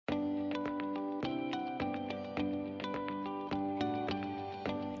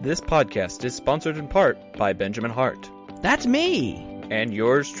This podcast is sponsored in part by Benjamin Hart. That's me! And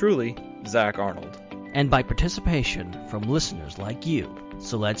yours truly, Zach Arnold. And by participation from listeners like you.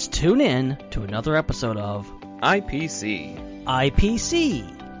 So let's tune in to another episode of IPC.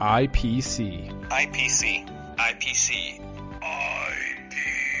 IPC. IPC. IPC. IPC.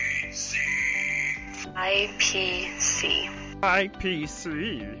 IPC.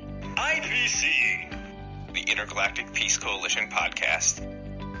 IPC. IPC. The Intergalactic Peace Coalition podcast.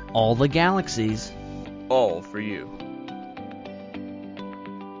 All the galaxies. All for you.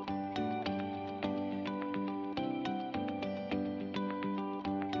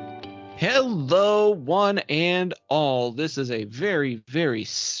 Hello, one and all. This is a very, very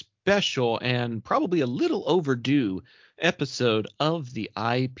special and probably a little overdue episode of the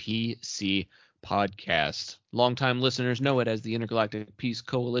IPC podcast. Longtime listeners know it as the Intergalactic Peace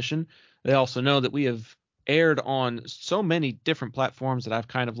Coalition. They also know that we have aired on so many different platforms that I've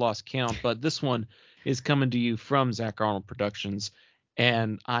kind of lost count, but this one is coming to you from Zach Arnold Productions,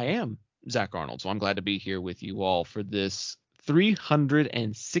 and I am Zach Arnold, so I'm glad to be here with you all for this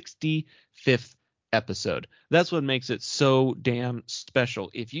 365th episode. That's what makes it so damn special.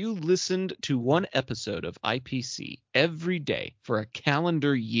 If you listened to one episode of IPC every day for a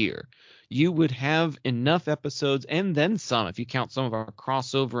calendar year, you would have enough episodes, and then some if you count some of our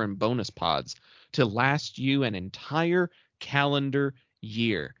crossover and bonus pods, to last you an entire calendar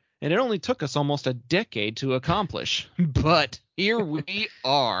year. And it only took us almost a decade to accomplish. But here we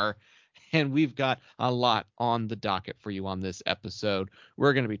are, and we've got a lot on the docket for you on this episode.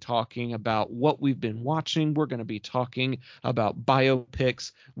 We're going to be talking about what we've been watching. We're going to be talking about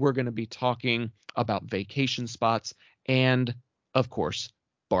biopics. We're going to be talking about vacation spots and, of course,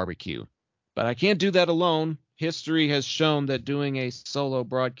 barbecue. But I can't do that alone. History has shown that doing a solo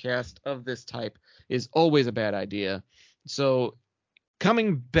broadcast of this type is always a bad idea. So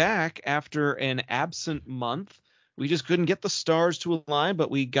coming back after an absent month, we just couldn't get the stars to align,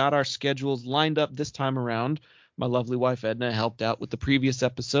 but we got our schedules lined up this time around. My lovely wife Edna helped out with the previous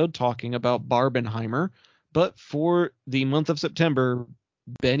episode talking about Barbenheimer. But for the month of September,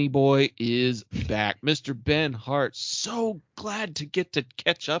 Benny Boy is back. Mr. Ben Hart, so glad to get to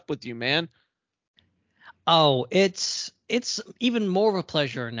catch up with you, man. Oh, it's even more of a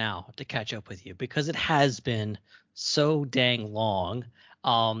pleasure now to catch up with you because it has been so dang long.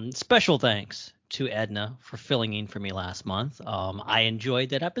 Special thanks to Edna for filling in for me last month. I enjoyed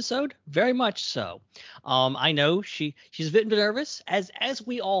that episode very much so. I know she's a bit nervous, as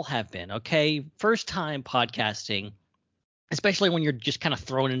we all have been. Okay, first time podcasting, especially when you're just kind of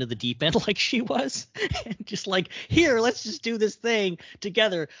thrown into the deep end like she was, and just like, here, let's just do this thing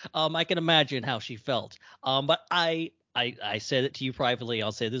together. I can imagine how she felt. But I said it to you privately.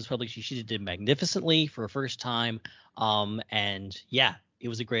 I'll say this publicly. She did magnificently for her first time. And yeah, it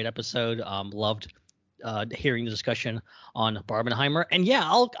was a great episode. Loved hearing the discussion on Barbenheimer. And yeah,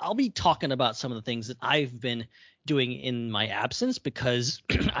 I'll be talking about some of the things that I've been doing in my absence because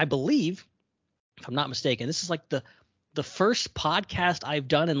I believe, if I'm not mistaken, this is like the first podcast I've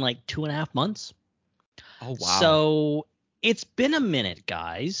done in like 2.5 months. Oh, wow. So it's been a minute,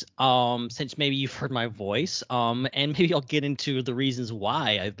 guys, since maybe you've heard my voice, and maybe I'll get into the reasons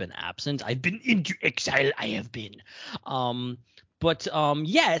why I've been absent. I've been into exile. I have been. But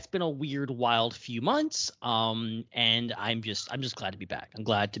yeah, it's been a weird, wild few months, and I'm just glad to be back. I'm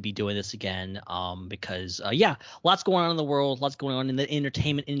glad to be doing this again, because yeah, lots going on in the world, lots going on in the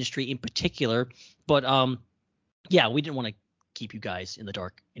entertainment industry in particular. But yeah, we didn't want to keep you guys in the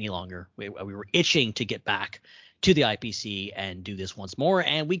dark any longer. We were itching to get back to the IPC and do this once more,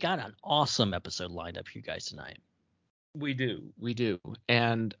 and we got an awesome episode lined up for you guys tonight. We do.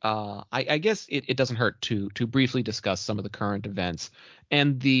 And I guess it doesn't hurt to briefly discuss some of the current events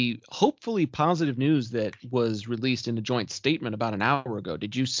and the hopefully positive news that was released in a joint statement about an hour ago.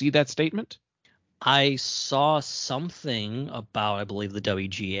 Did you see that statement? I saw something about, I believe, the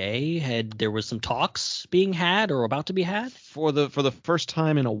WGA there was some talks being had or about to be had. For the first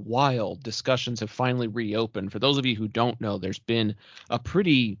time in a while, discussions have finally reopened. For those of you who don't know, there's been a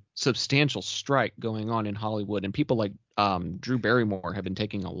pretty substantial strike going on in Hollywood, and people like Drew Barrymore have been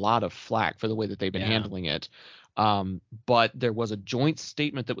taking a lot of flack for the way that they've been handling it. But there was a joint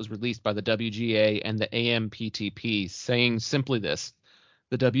statement that was released by the WGA and the AMPTP saying simply this: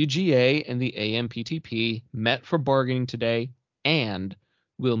 the WGA and the AMPTP met for bargaining today and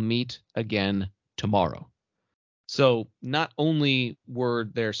will meet again tomorrow. So not only were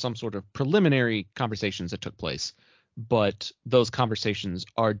there some sort of preliminary conversations that took place, but those conversations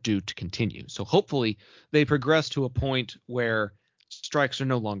are due to continue. So hopefully they progress to a point where strikes are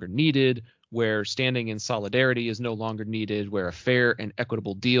no longer needed, where standing in solidarity is no longer needed, where a fair and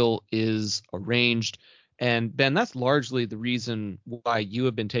equitable deal is arranged. And Ben, that's largely the reason why you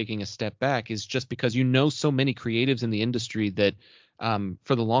have been taking a step back, is just because you know so many creatives in the industry that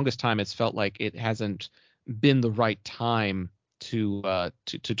for the longest time it's felt like it hasn't been the right time to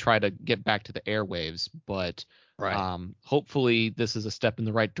try to get back to the airwaves. But Right. hopefully this is a step in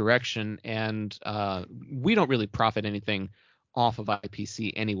the right direction. And we don't really profit anything off of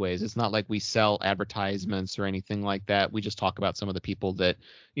IPC anyways. It's not like we sell advertisements or anything like that. We just talk about some of the people that,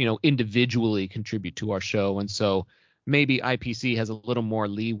 individually contribute to our show. And so maybe IPC has a little more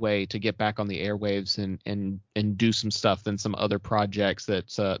leeway to get back on the airwaves and do some stuff than some other projects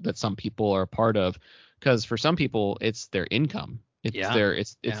that some people are a part of. Because for some people, it's their income. It's Yeah.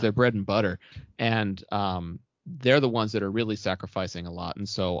 their bread and butter. And they're the ones that are really sacrificing a lot. And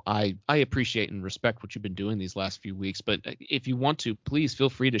so I appreciate and respect what you've been doing these last few weeks. But if you want to, please feel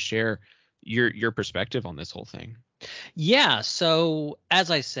free to share your perspective on this whole thing. Yeah, so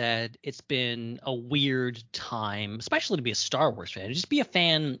as I said, it's been a weird time, especially to be a Star Wars fan, just be a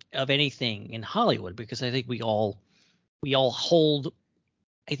fan of anything in Hollywood, because I think we all hold,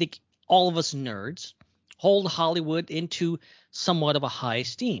 I think all of us nerds hold Hollywood into somewhat of a high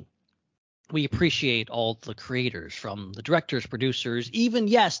esteem. We appreciate all the creators, from the directors, producers, even,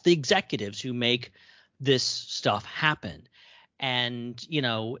 yes, the executives who make this stuff happen. And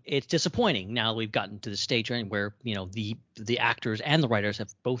it's disappointing now we've gotten to the stage where the actors and the writers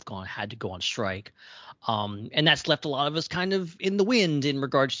have both had to go on strike, and that's left a lot of us kind of in the wind in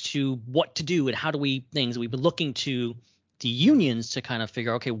regards to what to do and how do we things. We've been looking to the unions to kind of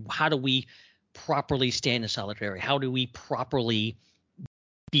figure, okay, how do we properly stand in solidarity? How do we properly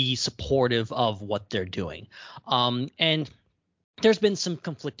be supportive of what they're doing? And there's been some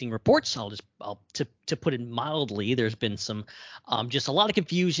conflicting reports. To put it mildly, there's been some just a lot of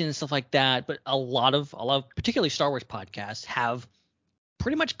confusion and stuff like that. But a lot of particularly Star Wars podcasts have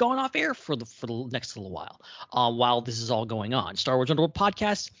pretty much gone off air for the next little while this is all going on. Star Wars Underworld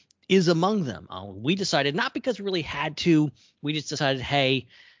podcast is among them. We decided, not because we really had to, we just decided, hey,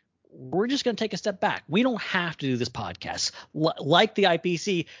 we're just going to take a step back. We don't have to do this podcast. Like the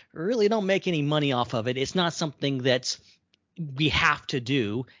IPC, really don't make any money off of it. It's not something that's we have to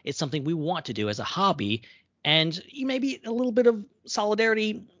do. It's something we want to do as a hobby, and maybe a little bit of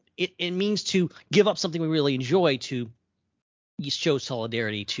solidarity. It means to give up something we really enjoy to show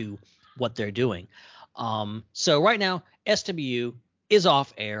solidarity to what they're doing. So right now, SWU is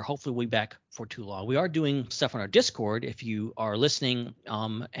off air. Hopefully we'll be back for too long. We are doing stuff on our Discord. If you are listening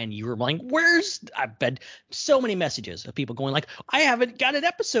and you were like, I've had so many messages of people going like, I haven't got an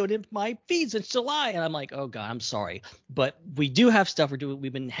episode in my feed since July. And I'm like, oh God, I'm sorry. But we do have stuff we're doing.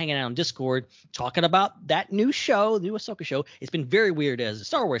 We've been hanging out on Discord talking about that new show, the new Ahsoka show. It's been very weird as a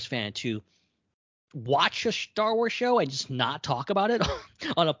Star Wars fan to watch a Star Wars show and just not talk about it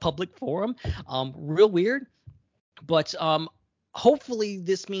on a public forum. Real weird. But hopefully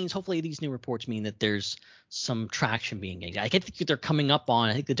these new reports mean that there's some traction being gained. I think that they're coming up on,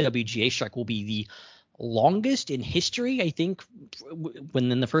 I think the WGA strike will be the longest in history, I think,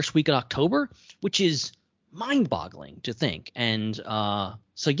 when in the first week of October, which is mind-boggling to think. And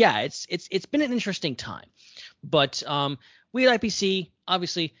so yeah, it's been an interesting time. But we at IPC,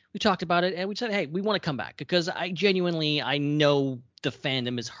 obviously, we talked about it and we said, hey, we want to come back because I know the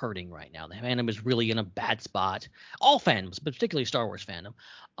fandom is hurting right now. The fandom is really in a bad spot. All fandoms, but particularly Star Wars fandom,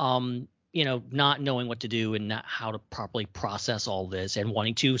 not knowing what to do and not how to properly process all this, and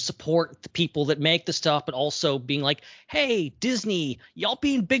wanting to support the people that make the stuff, but also being like, hey, Disney, y'all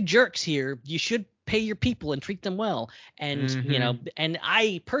being big jerks here. You should pay your people and treat them well. And, and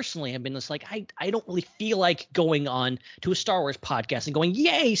I personally have been just like, I don't really feel like going on to a Star Wars podcast and going,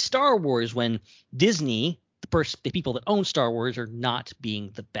 yay, Star Wars, when Disney, the people that own Star Wars, are not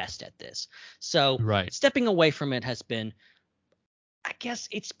being the best at this. So stepping away from it has been, I guess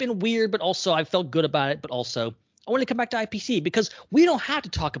it's been weird, but also I felt good about it. But also I want to come back to IPC because we don't have to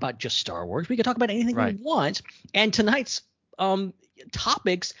talk about just Star Wars. We can talk about anything we want. And tonight's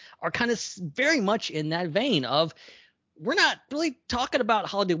topics are kind of very much in that vein of, we're not really talking about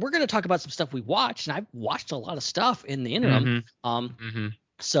holiday. We're going to talk about some stuff we watched, and I've watched a lot of stuff in the interim.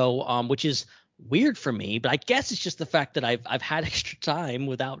 So which is weird for me, but I guess it's just the fact that I've had extra time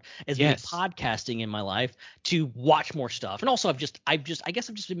without as many podcasting in my life to watch more stuff. And also I guess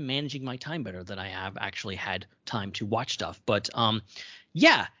I've just been managing my time better than I have actually had time to watch stuff. But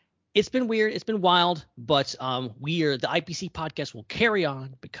yeah, it's been weird, it's been wild, but the IPC podcast will carry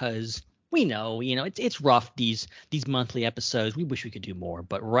on because We know, it's rough these monthly episodes. We wish we could do more,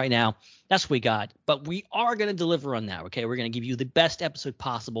 but right now that's what we got. But we are going to deliver on that. Okay, we're going to give you the best episode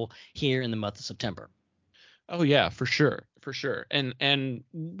possible here in the month of September. Oh yeah, for sure, for sure. And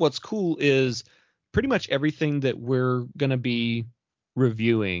what's cool is pretty much everything that we're gonna be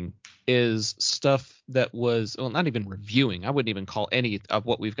reviewing is stuff that was, well, not even reviewing. I wouldn't even call any of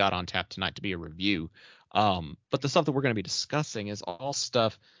what we've got on tap tonight to be a review. But the stuff that we're going to be discussing is all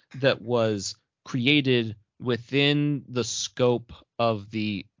stuff that was created within the scope of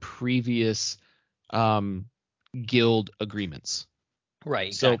the previous guild agreements. Right,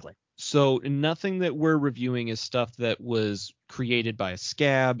 exactly. So nothing that we're reviewing is stuff that was created by a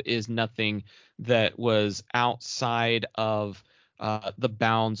scab, is nothing that was outside of the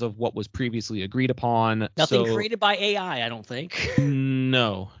bounds of what was previously agreed upon. Nothing created by AI, I don't think.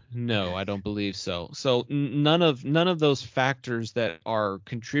 No, I don't believe so. So none of those factors that are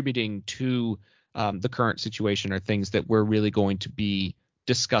contributing to the current situation are things that we're really going to be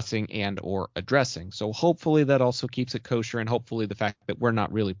discussing and or addressing. So hopefully that also keeps it kosher, and hopefully the fact that we're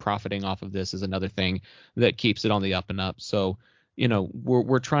not really profiting off of this is another thing that keeps it on the up and up. So,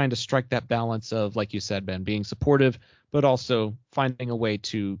 we're trying to strike that balance of, like you said, Ben, being supportive, but also finding a way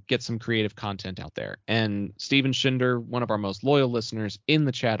to get some creative content out there. And Steven Schinder, one of our most loyal listeners in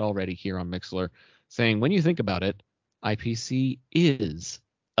the chat already here on Mixlr, saying, when you think about it, IPC is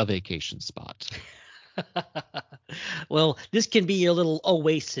a vacation spot. Well, this can be your little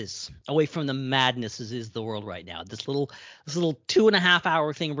oasis away from the madnesses is the world right now. This little 2.5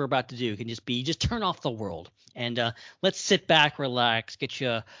 hour thing we're about to do can just turn off the world and let's sit back, relax, get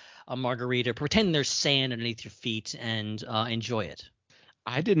you a margarita, pretend there's sand underneath your feet, and enjoy it.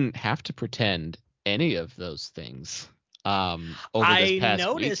 I didn't have to pretend any of those things over this past weekend. I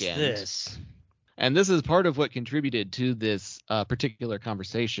noticed this. And this is part of what contributed to this particular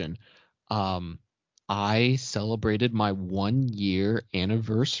conversation. I celebrated my 1-year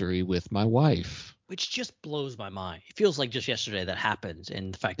anniversary with my wife. Which just blows my mind. It feels like just yesterday that happened.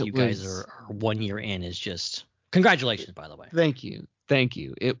 And the fact that you guys are 1 year in is just congratulations, by the way. Thank you.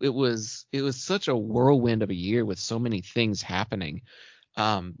 It was such a whirlwind of a year with so many things happening.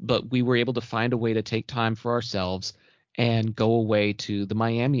 But we were able to find a way to take time for ourselves and go away to the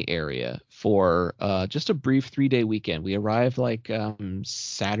Miami area for just a brief 3-day weekend. We arrived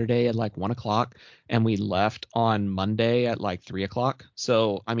Saturday at 1 o'clock, and we left on Monday at 3 o'clock.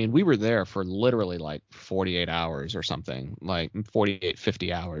 So, I mean, we were there for literally 48 hours or something, 48,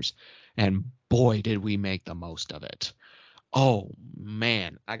 50 hours. And boy, did we make the most of it. Oh,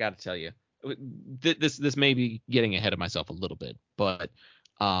 man, I got to tell you, this may be getting ahead of myself a little bit, but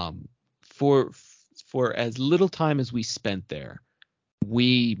for as little time as we spent there,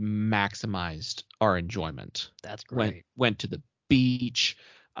 we maximized our enjoyment. That's great. Went to the beach,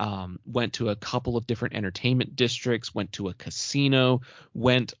 went to a couple of different entertainment districts, went to a casino,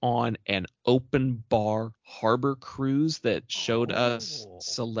 went on an open bar harbor cruise that showed us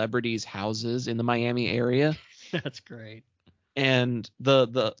celebrities' houses in the Miami area. That's great. And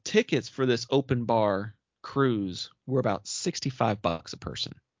the tickets for this open bar cruise were about $65 a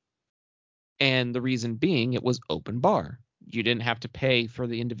person. And the reason being, it was open bar. You didn't have to pay for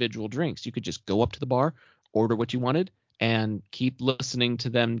the individual drinks. You could just go up to the bar, order what you wanted, and keep listening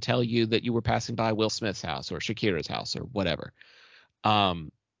to them tell you that you were passing by Will Smith's house or Shakira's house or whatever.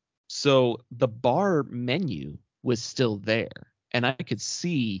 So the bar menu was still there, and I could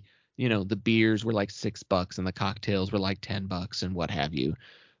see, the beers were $6 and the cocktails were $10 and what have you.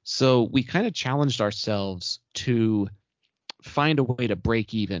 So we kind of challenged ourselves to find a way to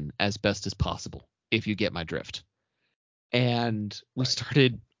break even as best as possible, if you get my drift. And we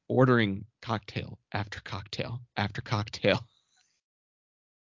started ordering cocktail after cocktail after cocktail.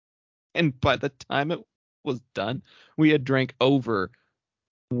 And by the time it was done, we had drank over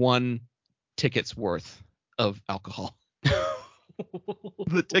 1 ticket's worth of alcohol.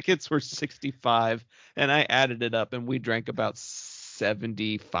 The tickets were $65, and I added it up, and we drank about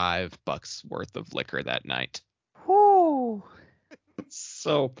 $75 worth of liquor that night. Whoo.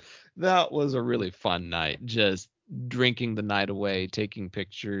 So that was a really fun night, just drinking the night away, taking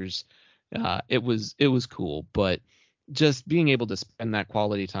pictures. It was cool, but just being able to spend that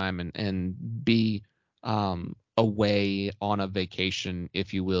quality time and be away on a vacation,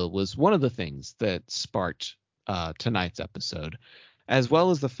 if you will, was one of the things that sparked tonight's episode, as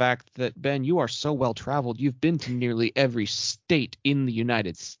well as the fact that, Ben, you are so well traveled. You've been to nearly every state in the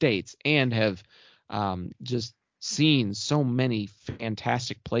United States and have just seen so many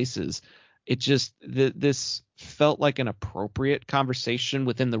fantastic places. It just this felt like an appropriate conversation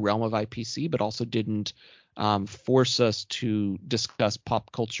within the realm of IPC, but also didn't force us to discuss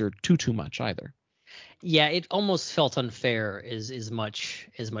pop culture too much either. Yeah, it almost felt unfair as much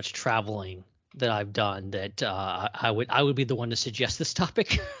traveling that I've done that I would be the one to suggest this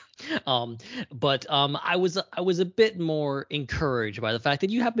topic. um, but I was a bit more encouraged by the fact that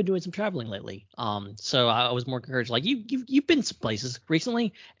you have been doing some traveling lately. So I was more encouraged. Like you've been some places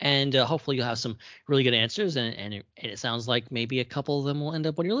recently, and hopefully you'll have some really good answers. And it sounds like maybe a couple of them will end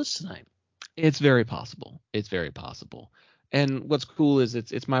up on your list tonight. It's very possible. It's very possible. And what's cool is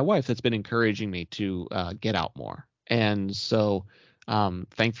it's my wife that's been encouraging me to get out more. And so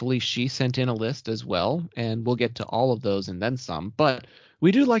thankfully she sent in a list as well, and we'll get to all of those and then some. But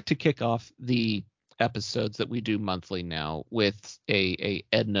we do like to kick off the episodes that we do monthly now with a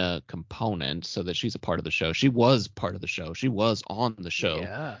Edna component so that she's a part of the show. She was part of the show. She was on the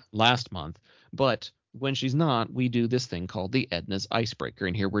show last month, but when she's not, we do this thing called the Edna's Icebreaker,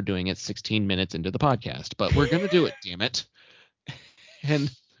 and here we're doing it 16 minutes into the podcast, but we're gonna do it, damn it.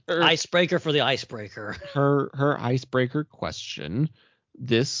 And icebreaker for the icebreaker. Her icebreaker question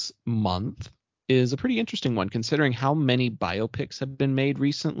this month is a pretty interesting one, considering how many biopics have been made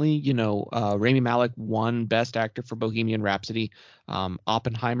recently. You know, Rami Malek won Best Actor for Bohemian Rhapsody.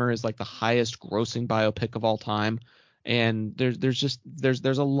 Oppenheimer is like the highest grossing biopic of all time. And there's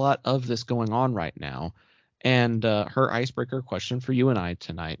a lot of this going on right now. And her icebreaker question for you and I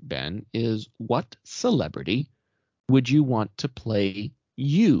tonight, Ben, is what celebrity would you want to play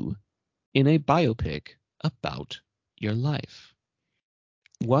you in a biopic about your life?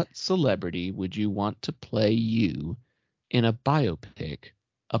 What celebrity would you want to play you in a biopic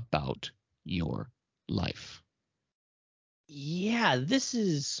about your life? Yeah, this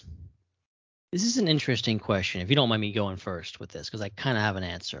is an interesting question. If you don't mind me going first with this, because I kind of have an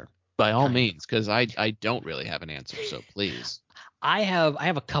answer. By all means, because I don't really have an answer, so please. I have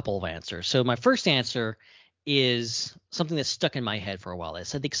a couple of answers. So my first answer is something that stuck in my head for a while. I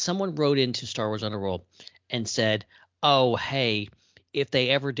think someone wrote into Star Wars Underworld and said, "Oh, hey, if they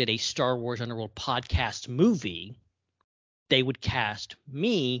ever did a Star Wars Underworld podcast movie, they would cast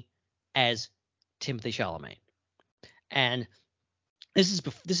me as Timothée Chalamet." And this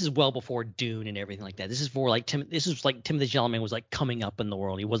is well before Dune and everything like that. This is like Timothée Chalamet was like coming up in the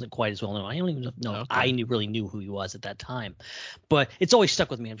world. He wasn't quite as well known. I don't even know if I really knew who he was at that time, but it's always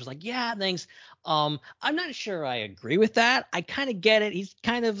stuck with me. I'm just like, yeah, thanks. I'm not sure I agree with that. I kind of get it. He's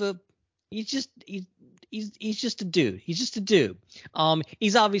kind of he's just a dude. He's just a dude.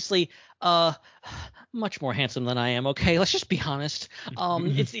 He's obviously much more handsome than I am. Okay, let's just be honest.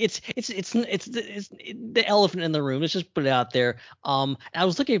 It's the elephant in the room. Let's just put it out there. I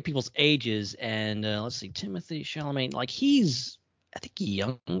was looking at people's ages, and let's see, Timothée Chalamet, like I think he's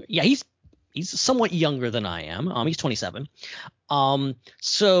young. Yeah, he's somewhat younger than I am. He's 27.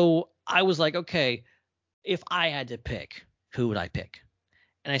 So I was like, okay, if I had to pick, who would I pick?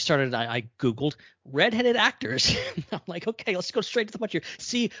 And I Googled redheaded actors. I'm like, okay, let's go straight to the punch here.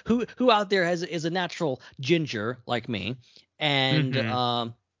 See who out there is a natural ginger like me. And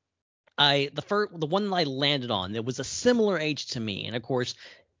the one that I landed on that was a similar age to me. And of course,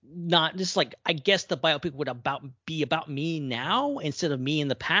 not just like, I guess the biopic would be about me now instead of me in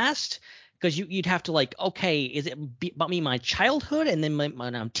the past. Because you'd have to like, okay, is it about me in my childhood and then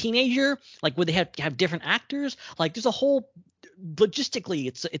when I'm a teenager? Like, would they have different actors? Like, there's a whole logistically,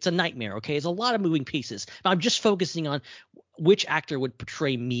 it's a nightmare. Okay, it's a lot of moving pieces. I'm just focusing on which actor would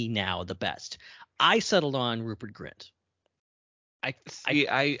portray me now the best. I settled on Rupert Grint.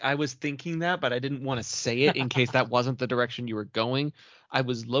 I was thinking that, but I didn't want to say it in case that wasn't the direction you were going. I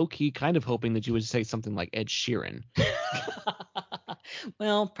was low key kind of hoping that you would say something like Ed Sheeran.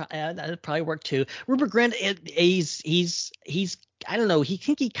 Well, that would probably work too. Rupert Grint, he's I don't know.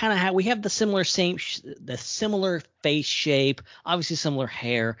 We have the similar face shape, obviously similar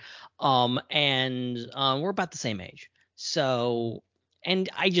hair, and we're about the same age. So, and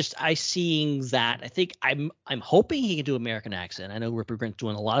I seeing that, I think I'm hoping he can do American accent. I know Rupert Grint's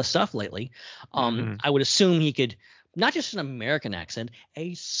doing a lot of stuff lately. I would assume he could. Not just an American accent,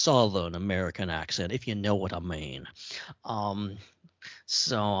 a Southern American accent, if you know what I mean.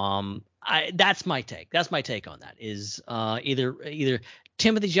 That's my take. That's my take on that. Is either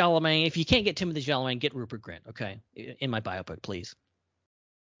Timothée Chalamet. If you can't get Timothée Chalamet, get Rupert Grint. Okay, in my biopic, please.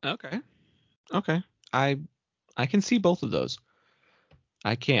 Okay. I can see both of those.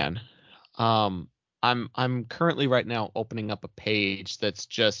 I can. I'm currently right now opening up a page that's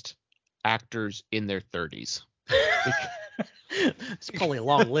just actors in their 30s. It's probably a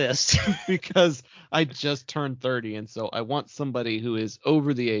long list. Because I just turned 30, and so I want somebody who is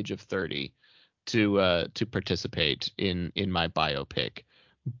over the age of 30 to participate in my biopic.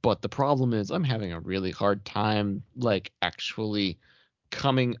 But the problem is I'm having a really hard time like actually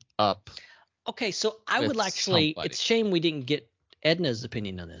coming up Okay, so I would with actually. somebody. It's a shame we didn't get Edna's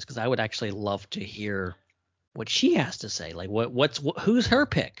opinion on this because I would actually love to hear what she has to say. Like, who's her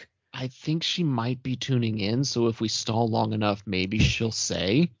pick? I think she might be tuning in, so if we stall long enough, maybe she'll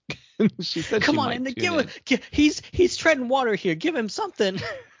say. She said Come she on, might and tune in. he's treading water here. Give him something.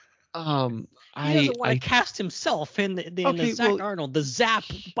 Um, He doesn't want to I cast himself in the okay, Zach well, Arnold, the Zap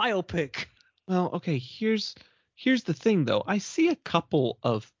biopic. okay. Here's the thing, though. I see a couple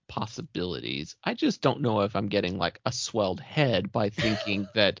of possibilities. I just don't know if I'm getting like a swelled head by thinking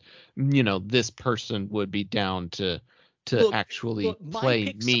that this person would be down to Look, actually look, my play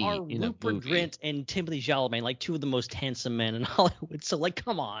picks are me in a Rupert movie. Grint and Timothy Chalamet, like two of the most handsome men in Hollywood. So, like,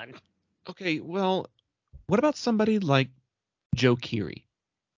 come on. Okay, well, what about somebody like Joe Keery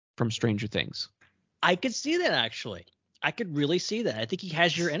from Stranger Things? I could see that actually. I could really see that. I think he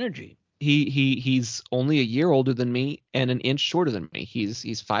has your energy. He's only a year older than me and an inch shorter than me. He's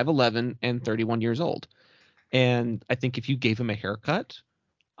 5'11" and 31 years old. And I think if you gave him a haircut,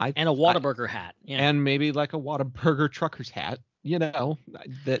 And a Whataburger hat. Yeah. and maybe like a Whataburger trucker's hat,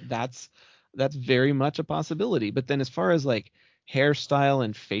 that's very much a possibility. But then as far as like hairstyle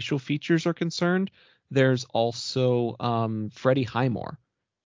and facial features are concerned, there's also Freddie Highmore,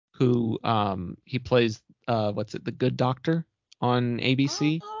 who he plays the Good Doctor on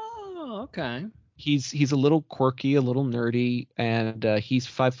ABC. Oh, okay. He's a little quirky, a little nerdy, and he's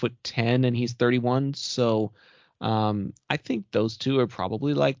 5'10" and he's 31. So I think those two are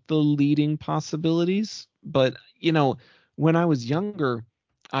probably like the leading possibilities. But when I was younger,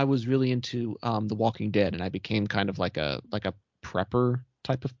 I was really into The Walking Dead, and I became kind of like a prepper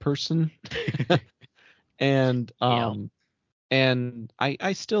type of person. and Yeah. and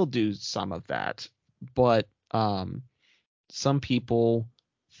I still do some of that, but some people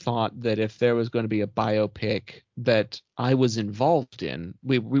thought that if there was going to be a biopic that I was involved in,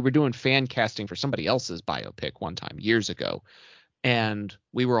 we were doing fan casting for somebody else's biopic one time years ago, and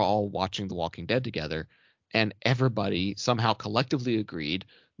we were all watching The Walking Dead together, and everybody somehow collectively agreed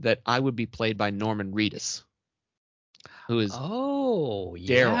that I would be played by Norman Reedus, who is Oh,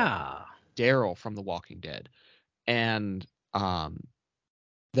 Daryl yeah. Daryl from The Walking Dead, and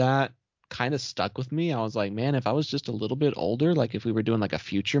that kind of stuck with me. I was like, man, if I was just a little bit older, like if we were doing like a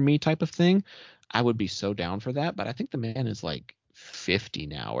future me type of thing, I would be so down for that. But I think the man is like 50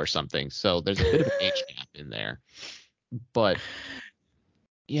 now or something. So there's a bit of an age gap in there. But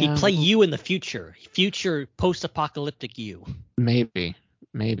He'd yeah, play you in the future post-apocalyptic you. maybe.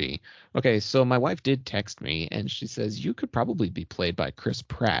 Maybe. Okay, so my wife did text me and she says you could probably be played by Chris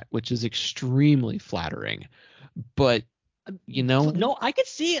Pratt, which is extremely flattering. But No, I could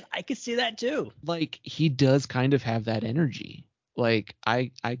see it. I could see that too. like he does kind of have that energy. Like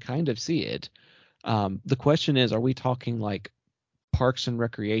I kind of see it. The question is, are we talking like Parks and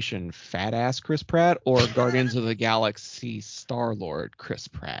Recreation fat ass Chris Pratt or Guardians of the Galaxy Star Lord Chris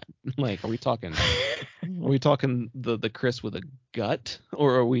Pratt? Like, are we talking the Chris with a gut,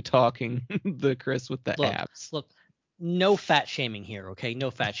 or are we talking the Chris with the Look, abs? look. No fat shaming here, okay? No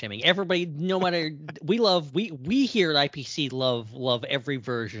fat shaming. Everybody, no matter we here at IPC love every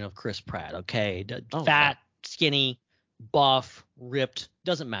version of Chris Pratt, okay? Oh yeah. Fat, skinny, buff, ripped,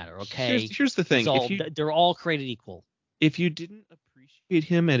 doesn't matter, okay? Here's the thing. They're all created equal. If you didn't appreciate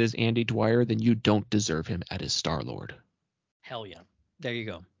him at his Andy Dwyer, then you don't deserve him at his Star Lord. Hell yeah. There you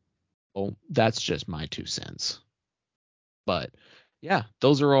go. Well, that's just my 2 cents. But yeah,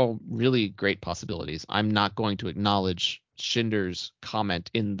 those are all really great possibilities. I'm not going to acknowledge Shinder's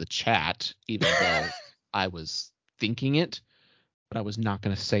comment in the chat, even though I was thinking it, but I was not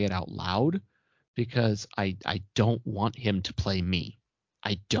going to say it out loud because I don't want him to play me.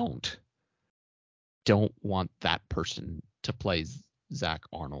 I don't want that person to play Zach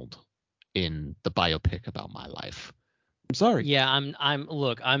Arnold in the biopic about my life. I'm sorry. Yeah, I'm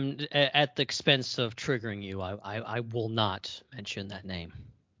at the expense of triggering you. I will not mention that name.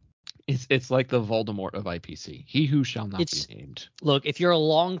 It's like the Voldemort of IPC. He who shall not be named. Look, if you're a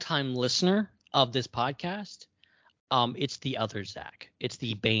longtime listener of this podcast, it's the other Zach. It's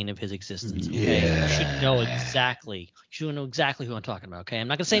the bane of his existence. Okay, Yeah. You should know exactly who I'm talking about. Okay, I'm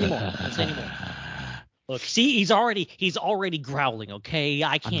not gonna say anymore. Look, see, he's already growling. Okay,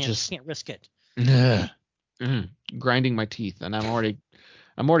 I can't risk it. Grinding my teeth, and I'm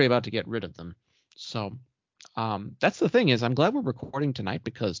already about to get rid of them. So, that's the thing is, I'm glad we're recording tonight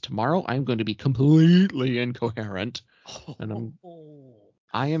because tomorrow I'm going to be completely incoherent, and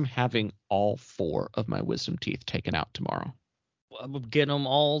I am having all 4 of my wisdom teeth taken out tomorrow. I'm getting them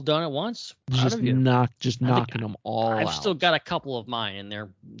all done at once. Proud Just of you. knocking them all I've out. still got a couple of mine, and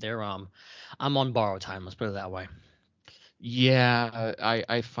they're I'm on borrowed time. Let's put it that way. Yeah,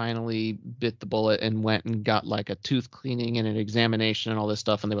 I finally bit the bullet and went and got like a tooth cleaning and an examination and all this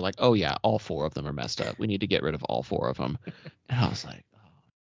stuff, and they were like, "Oh yeah, all 4 of them are messed up. We need to get rid of all 4 of them." And I was like,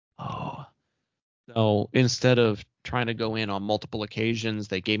 "Oh." So instead of trying to go in on multiple occasions,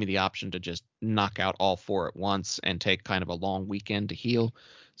 they gave me the option to just knock out all 4 at once and take kind of a long weekend to heal.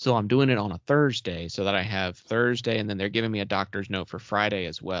 So I'm doing it on a Thursday so that I have Thursday, and then they're giving me a doctor's note for Friday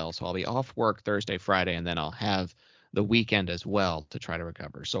as well. So I'll be off work Thursday, Friday, and then I'll have the weekend as well to try to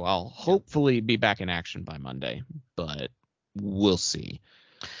recover. So I'll hopefully be back in action by Monday, but we'll see.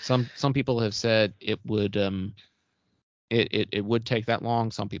 Some people have said it would it would take that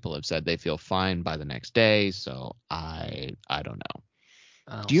long. Some people have said they feel fine by the next day, so I don't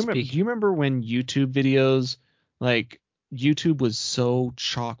know. Do you remember when YouTube videos, like YouTube was so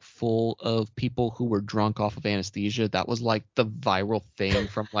chock full of people who were drunk off of anesthesia? That was like the viral thing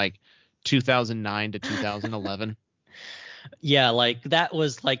from like 2009 to 2011. Yeah, like that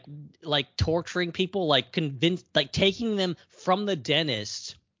was like torturing people, like taking them from the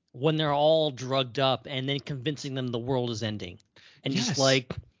dentist when they're all drugged up and then convincing them the world is ending. And just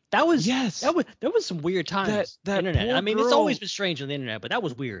like that was some weird times. That internet. I mean, it's always been strange on the internet, but that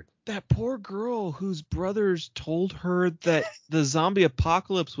was weird. That poor girl whose brothers told her that the zombie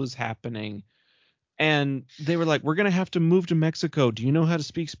apocalypse was happening. And they were like, "We're gonna have to move to Mexico. Do you know how to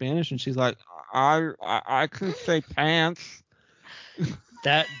speak Spanish?" And she's like, "I can say pants."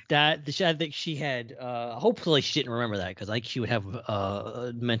 I think she had. Hopefully, she didn't remember that, because like she would have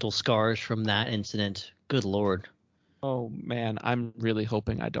mental scars from that incident. Good Lord. Oh man, I'm really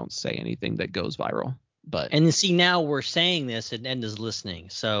hoping I don't say anything that goes viral. But and see, now we're saying this and Enda's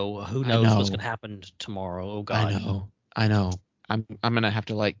listening, so who knows what's gonna happen tomorrow? Oh God. I know. I'm gonna have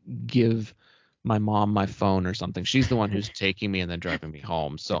to like give my mom my phone or something. She's the one who's taking me and then driving me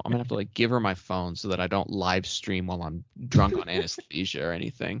home. So I'm gonna have to like give her my phone so that I don't live stream while I'm drunk on anesthesia or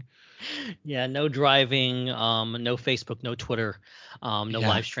anything. Yeah, no driving, no Facebook, no Twitter, no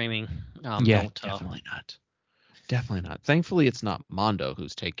live streaming. Definitely not. Definitely not. Thankfully, it's not Mondo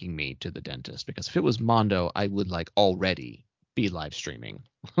who's taking me to the dentist, because if it was Mondo, I would like already be live streaming.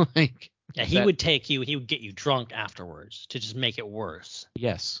 Yeah, he would take you. He would get you drunk afterwards to just make it worse.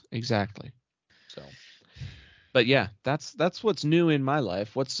 Yes, exactly. So, but yeah, that's what's new in my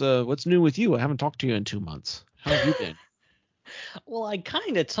life. What's new with you? I haven't talked to you in 2 months. How have you been? Well, I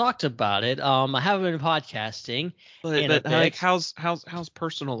kind of talked about it. I haven't been podcasting. But like, how's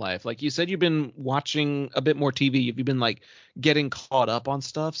personal life? Like you said, you've been watching a bit more TV. Have you been like getting caught up on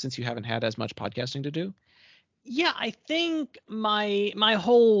stuff since you haven't had as much podcasting to do? Yeah, I think my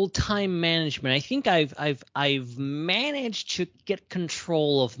whole time management, I think I've managed to get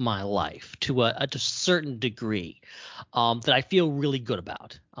control of my life to a certain degree, that I feel really good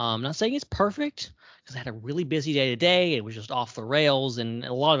about. I'm not saying it's perfect, because I had a really busy day today. It was just off the rails, and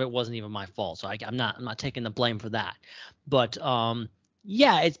a lot of it wasn't even my fault. So I'm not taking the blame for that. But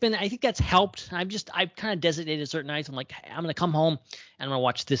yeah, I think that's helped. I've kind of designated certain nights. I'm like, hey, I'm gonna come home and I'm gonna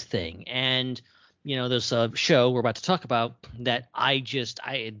watch this thing. And there's a show we're about to talk about that it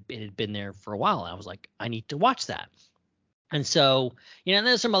had been there for a while. And I was like, I need to watch that. And so,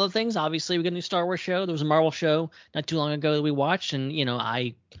 there's some other things. Obviously, we got a new Star Wars show. There was a Marvel show not too long ago that we watched. And,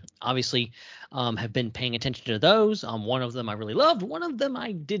 I obviously have been paying attention to those. One of them I really loved. One of them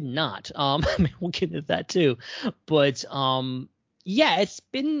I did not. We'll get into that too. But yeah, it's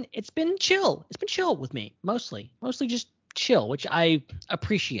been chill. It's been chill with me, mostly just chill, which I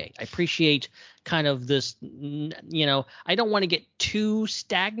appreciate. I appreciate kind of this, I don't want to get too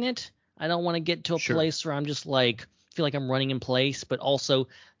stagnant. I don't want to get to a place where I'm just like, feel like I'm running in place, but also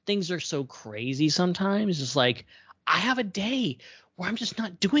things are so crazy sometimes. It's like, I have a day where I'm just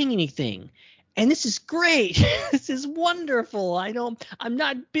not doing anything. And this is great. This is wonderful. I'm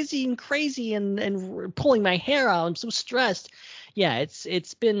not busy and crazy and pulling my hair out. I'm so stressed. Yeah,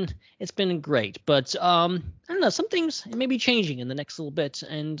 it's been great. But I don't know, some things may be changing in the next little bit,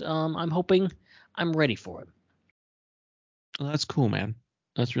 and I'm hoping I'm ready for it. Well, that's cool, man.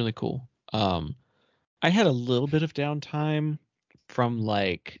 That's really cool. I had a little bit of downtime from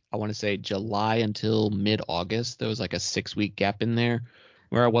like, I want to say July until mid-August. There was like a 6-week gap in there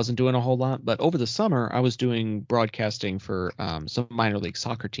where I wasn't doing a whole lot. But over the summer, I was doing broadcasting for some minor league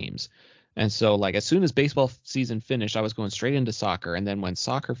soccer teams. And so like as soon as baseball season finished, I was going straight into soccer. And then when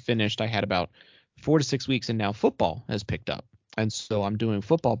soccer finished, I had about 4 to 6 weeks, and now football has picked up. And so I'm doing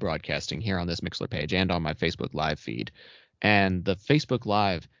football broadcasting here on this Mixler page and on my Facebook Live feed. And the Facebook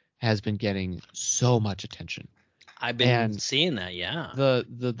Live has been getting so much attention. I've been And seeing that, yeah.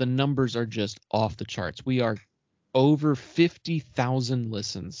 the numbers are just off the charts. We are over 50,000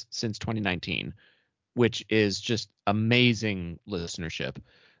 listens since 2019, which is just amazing listenership.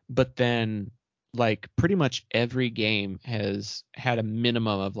 But then like pretty much every game has had a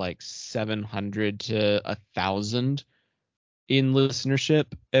minimum of like 700 to 1,000 in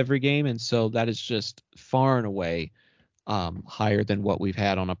listenership every game, and so that is just far and away higher than what we've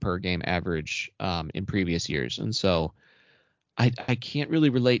had on a per game average in previous years. And so I can't really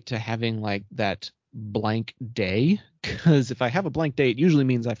relate to having like that blank day, because if I have a blank day, it usually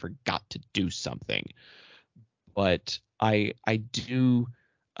means I forgot to do something. But I do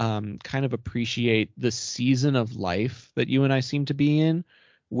kind of appreciate the season of life that you and I seem to be in,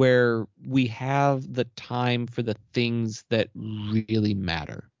 where we have the time for the things that really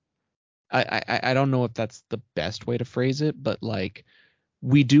matter. I don't know if that's the best way to phrase it, but like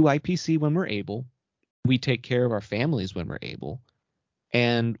we do IPC when we're able, we take care of our families when we're able,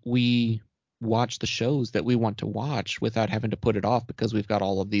 and we watch the shows that we want to watch without having to put it off because we've got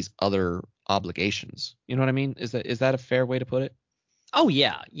all of these other obligations. You know what I mean? Is that a fair way to put it? Oh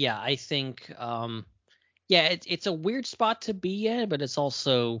yeah, yeah. I think yeah, it's a weird spot to be in, but it's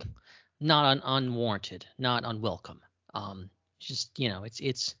also not unwarranted, not unwelcome. Just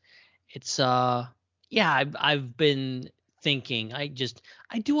it's yeah. I've been thinking. I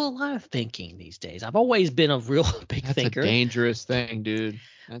do a lot of thinking these days. I've always been a real big That's thinker. a dangerous thing, dude.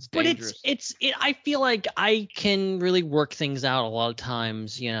 That's But dangerous. I feel like I can really work things out a lot of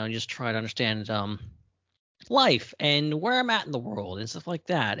times, and just try to understand life and where I'm at in the world and stuff like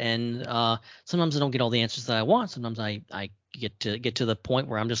that. And sometimes I don't get all the answers that I want. Sometimes I get to the point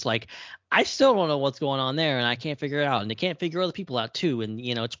where I'm just like, I still don't know what's going on there, and I can't figure it out, and they can't figure other people out too. And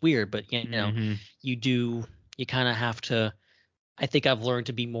it's weird, but you kind of have to. I think I've learned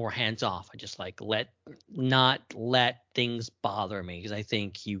to be more hands off. I just like not let things bother me, because I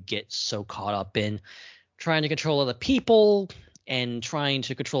think you get so caught up in trying to control other people and trying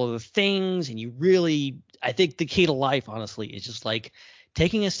to control other things, and you really, I think the key to life, honestly, is just like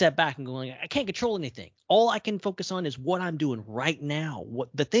taking a step back and going, I can't control anything. All I can focus on is what I'm doing right now. What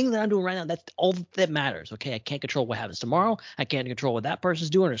the thing that I'm doing right now, that's all that matters. Okay, I can't control what happens tomorrow. I can't control what that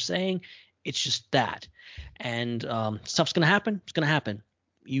person's doing or saying. It's just that. And stuff's gonna happen. It's gonna happen.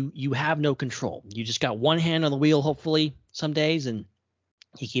 You have no control. You just got one hand on the wheel, hopefully, some days, and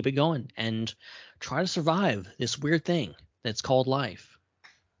you keep it going and try to survive this weird thing that's called life.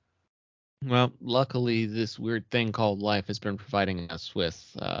 Well, luckily, this weird thing called life has been providing us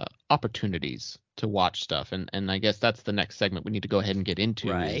with opportunities to watch stuff, and I guess that's the next segment we need to go ahead and get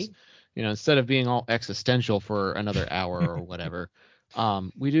into. Right. Is, instead of being all existential for another hour or whatever,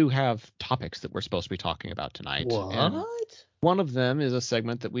 we do have topics that we're supposed to be talking about tonight. And What? one of them is a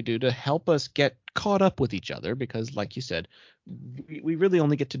segment that we do to help us get caught up with each other, because, like you said, we really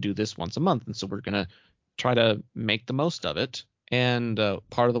only get to do this once a month, and so we're gonna try to make the most of it. And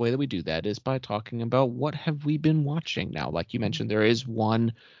part of the way that we do that is by talking about what have we been watching now. Like you mentioned, there is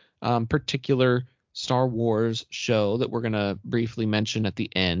one particular Star Wars show that we're going to briefly mention at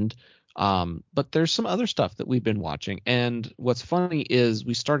the end. But there's some other stuff that we've been watching. And what's funny is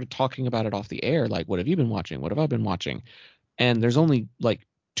we started talking about it off the air. Like, what have you been watching? What have I been watching? And there's only like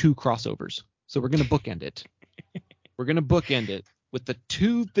 2 crossovers. So we're going to bookend it. We're going to bookend it with the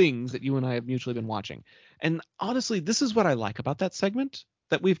 2 things that you and I have mutually been watching. And honestly, this is what I like about that segment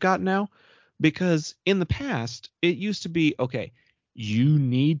that we've got now, because in the past, it used to be, okay, you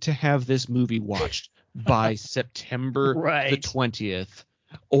need to have this movie watched by September the 20th,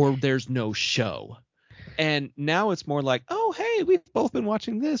 or there's no show. And now it's more like, oh, hey, we've both been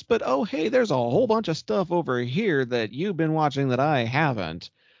watching this, but oh, hey, there's a whole bunch of stuff over here that you've been watching that I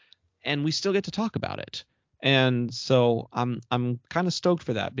haven't. And we still get to talk about it. And so I'm kind of stoked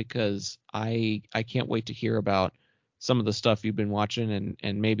for that, because I can't wait to hear about some of the stuff you've been watching,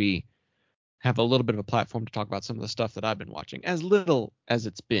 and maybe have a little bit of a platform to talk about some of the stuff that I've been watching, as little as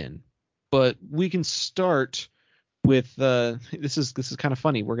it's been. But we can start with this is kind of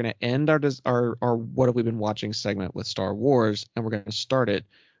funny. We're going to end our what have we been watching segment with Star Wars, and we're going to start it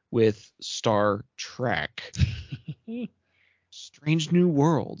with Star Trek. Strange New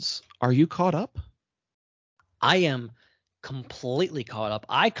Worlds. Are you caught up? I am completely caught up.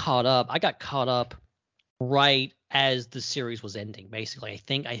 I got caught up right as the series was ending. Basically, I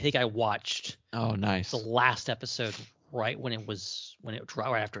think I watched nice the last episode right when it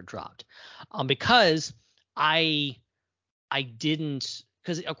dropped, right after it dropped. Because I didn't,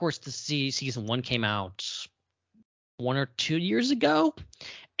 because of course the season 1 came out 1 or 2 years ago,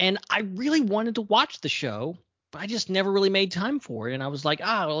 and I really wanted to watch the show, but I just never really made time for it. And I was like,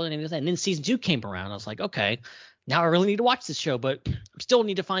 well, and then season 2 came around. I was like, okay, now I really need to watch this show, but still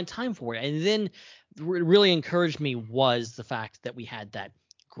need to find time for it. And then what really encouraged me was the fact that we had that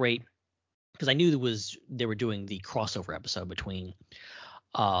great, because I knew they were doing the crossover episode between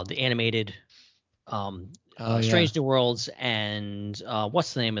the animated Strange New Worlds and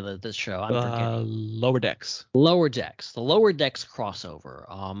what's the name of the show? I'm forgetting. Lower Decks. Lower Decks, the Lower Decks crossover.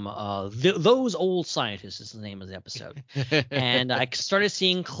 Those old scientists is the name of the episode. And I started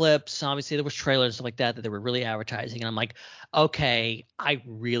seeing clips. Obviously, there was trailers and stuff like that they were really advertising. And I'm like, okay, I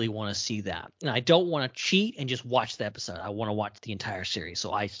really want to see that. And I don't want to cheat and just watch the episode. I want to watch the entire series.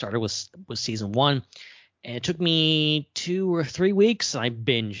 So I started with season 1, and it took me 2 or 3 weeks. And I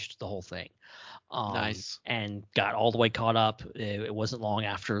binged the whole thing. Nice. And got all the way caught up. It wasn't long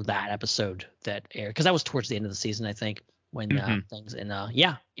after that episode that aired, because that was towards the end of the season, I think, when things, and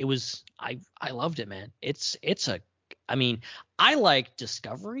yeah, it was, I loved it, man. I mean, I like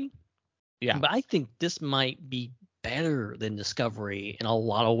Discovery, Yeah. but I think this might be better than Discovery in a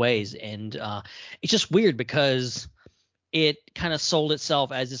lot of ways. And it's just weird because it kind of sold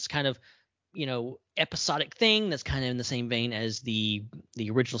itself as this kind of, episodic thing that's kind of in the same vein as the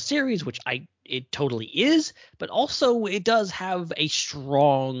original series, which it totally is, but also it does have a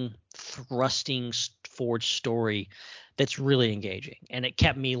strong thrusting forward story that's really engaging. And it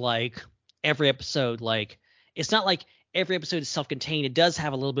kept me like every episode, like it's not like every episode is self-contained. It does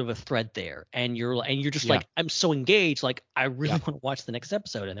have a little bit of a thread there, and you're just like, I'm so engaged, like I really want to watch the next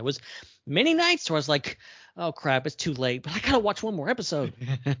episode. And there was many nights where I was like, oh crap, it's too late, but I gotta watch one more episode.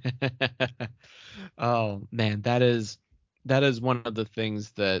 Oh man, that is one of the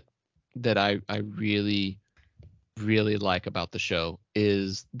things that I really really like about the show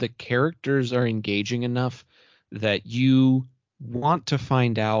is the characters are engaging enough that you want to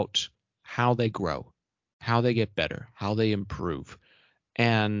find out how they grow, how they get better, how they improve.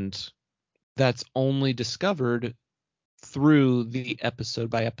 And that's only discovered through the episode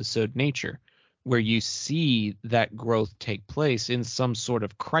by episode nature, where you see that growth take place in some sort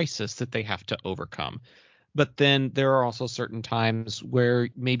of crisis that they have to overcome. But then there are also certain times where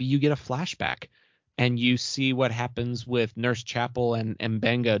maybe you get a flashback and you see what happens with Nurse Chapel and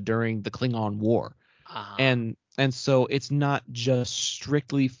Mbenga during the Klingon War. And so it's not just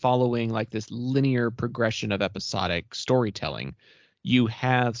strictly following like this linear progression of episodic storytelling. You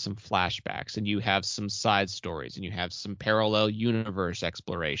have some flashbacks and you have some side stories and you have some parallel universe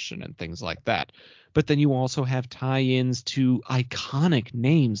exploration and things like that. But then you also have tie-ins to iconic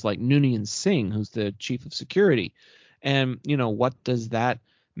names like Noonien Singh, who's the chief of security. And, what does that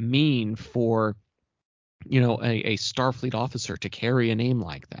mean for, a Starfleet officer to carry a name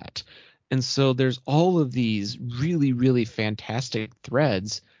like that? And so there's all of these really, really fantastic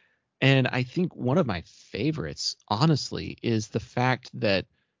threads. And I think one of my favorites, honestly, is the fact that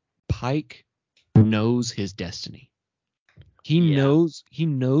Pike knows his destiny. He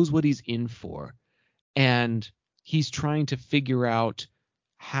knows what he's in for, and he's trying to figure out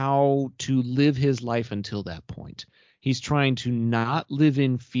how to live his life until that point. He's trying to not live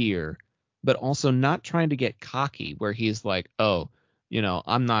in fear, but also not trying to get cocky where he's like, oh,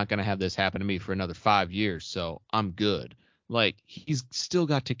 I'm not going to have this happen to me for another 5 years, so I'm good. Like, he's still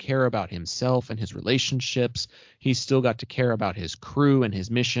got to care about himself and his relationships. He's still got to care about his crew and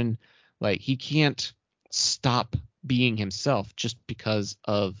his mission. Like, he can't stop being himself just because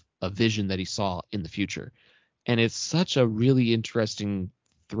of a vision that he saw in the future. And it's such a really interesting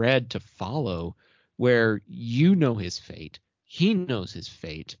thread to follow where his fate, he knows his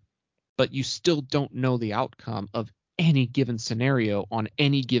fate, but you still don't know the outcome of any given scenario on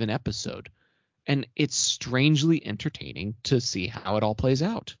any given episode. And it's strangely entertaining to see how it all plays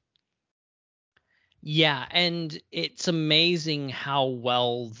out. Yeah, and it's amazing how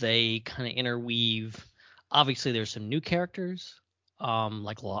well they kind of interweave. Obviously, there's some new characters,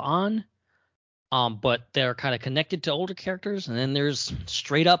 like La'an, but they're kind of connected to older characters, and then there's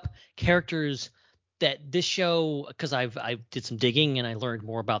straight up characters that this show, because I did some digging and I learned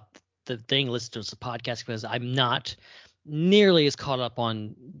more about the thing, listened to the podcast, because I'm not nearly as caught up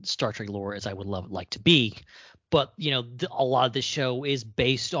on Star Trek lore as I would like to be. But, a lot of this show is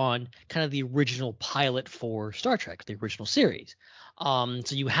based on kind of the original pilot for Star Trek, the original series. So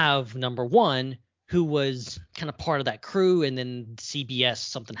you have number one, who was kind of part of that crew, and then CBS,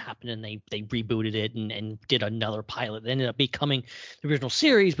 something happened and they rebooted it and did another pilot. It ended up becoming the original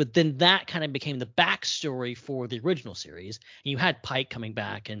series, but then that kind of became the backstory for the original series. And you had Pike coming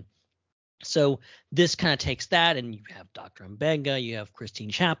back, and so this kind of takes that, and you have Dr. Mbenga, you have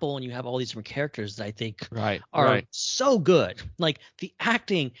Christine Chapel, and you have all these different characters that I think are so good. Like, the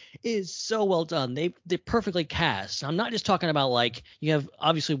acting is so well done. They're perfectly cast. I'm not just talking about, like, you have,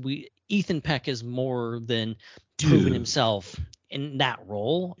 obviously, Ethan Peck is more than proven Dude. himself in that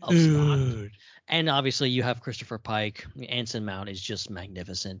role of Spock. And obviously you have Christopher Pike. Anson Mount is just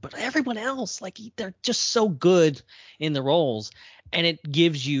magnificent. But everyone else, like they're just so good in the roles. And it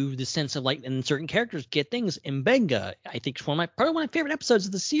gives you the sense of like, and certain characters get things. Mbenga, I think probably one of my favorite episodes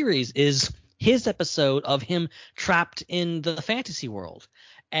of the series is his episode of him trapped in the fantasy world.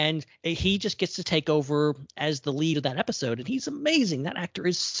 And he just gets to take over as the lead of that episode, and he's amazing. That actor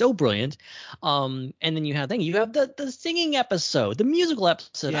is so brilliant. And then you have the singing episode, the musical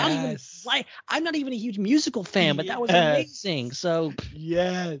episode. Yes. I'm not even a huge musical fan, but that was amazing. So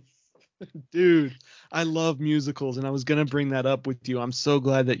Yes. Dude, I love musicals, and I was gonna bring that up with you. I'm so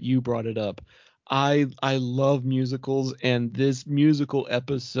glad that you brought it up. I love musicals, and this musical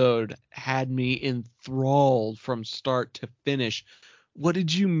episode had me enthralled from start to finish. What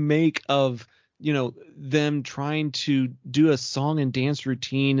did you make of, them trying to do a song and dance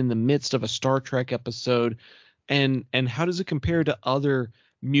routine in the midst of a Star Trek episode, and how does it compare to other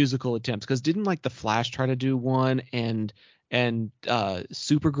musical attempts? Because didn't like the Flash try to do one, and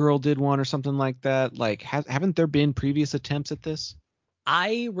Supergirl did one or something like that? Like, haven't there been previous attempts at this?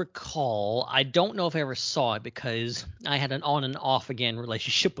 I recall, I don't know if I ever saw it because I had an on and off again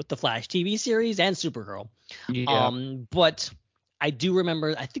relationship with the Flash TV series and Supergirl. Yeah. But I do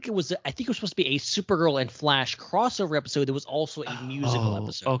remember, I think it was supposed to be a Supergirl and Flash crossover episode. There was also a musical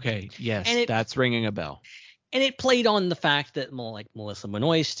episode. Okay. Yes, And that's ringing a bell. And it played on the fact that like Melissa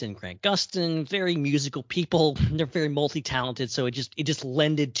Benoist and Grant Gustin, very musical people, they're very multi-talented, so it just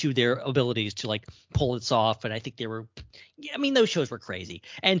lended to their abilities to like pull this off. And I think those shows were crazy.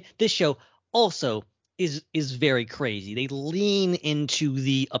 And this show also is very crazy. They lean into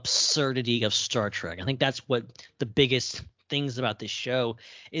the absurdity of Star Trek. I think that's what the biggest things about this show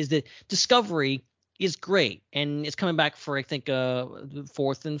is, that Discovery is great, and it's coming back for I think the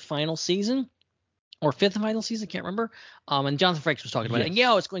fourth and final season. Or fifth and final season, can't remember. And Jonathan Frakes was talking about it. And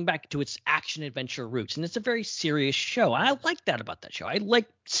it's going back to its action adventure roots, and it's a very serious show. I like that about that show. I like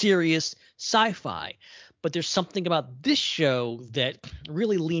serious sci-fi, but there's something about this show that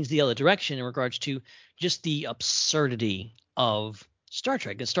really leans the other direction in regards to just the absurdity of Star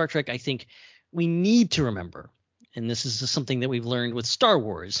Trek. And Star Trek, I think we need to remember, and this is something that we've learned with Star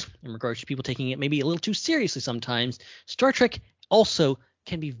Wars in regards to people taking it maybe a little too seriously sometimes. Star Trek also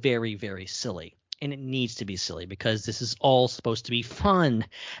can be very, very silly. And it needs to be silly because this is all supposed to be fun.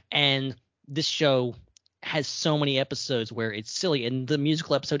 And this show has so many episodes where it's silly. And the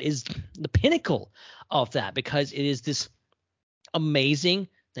musical episode is the pinnacle of that because it is this amazing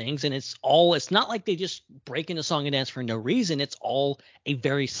things. And it's not like they just break into song and dance for no reason. It's all a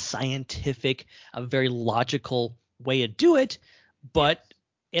very scientific, a very logical way to do it. But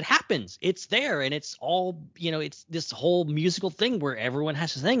it happens. It's there, and it's all, it's this whole musical thing where everyone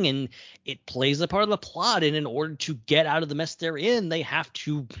has to sing, and it plays a part of the plot. And in order to get out of the mess they're in, they have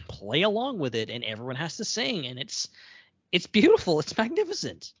to play along with it, and everyone has to sing. And it's beautiful. It's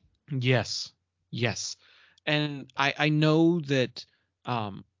magnificent. Yes. And I know that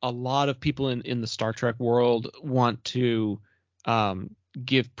a lot of people in the Star Trek world want to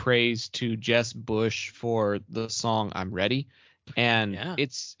give praise to Jess Bush for the song "I'm Ready." And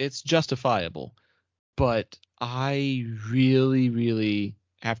it's justifiable, but I really, really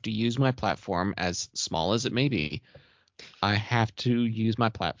have to use my platform, as small as it may be. I have to use my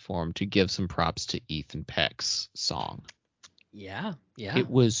platform to give some props to Ethan Peck's song. Yeah. It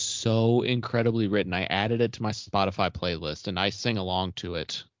was so incredibly written. I added it to my Spotify playlist, and I sing along to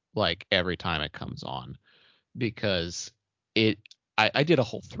it like every time it comes on, because I did a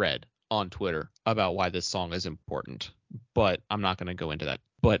whole thread on Twitter about why this song is important, but I'm not going to go into that.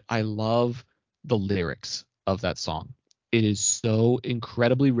 But I love the lyrics of that song. It is so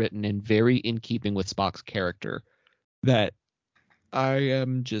incredibly written and very in keeping with Spock's character that I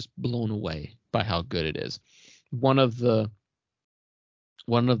am just blown away by how good it is. One of the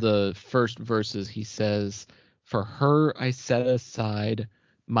first verses, he says, "For her I set aside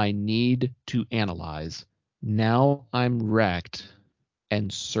my need to analyze. Now I'm wrecked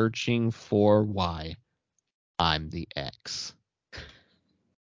and searching for why I'm the X."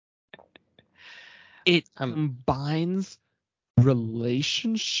 It combines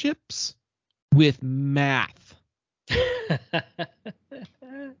relationships with math.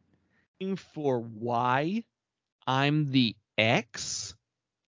 For why I'm the X?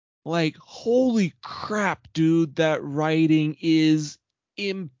 Like, holy crap, dude, that writing is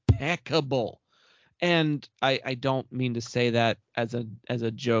impeccable. And I don't mean to say that as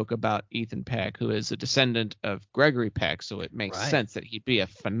a joke about Ethan Peck, who is a descendant of Gregory Peck, so it makes sense that he'd be a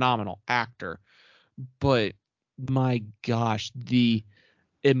phenomenal actor. But my gosh, the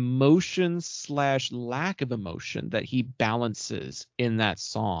emotion / lack of emotion that he balances in that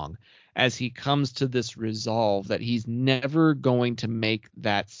song as he comes to this resolve that he's never going to make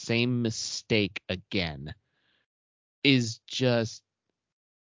that same mistake again is just,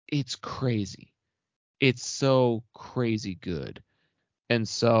 it's crazy. It's so crazy good. And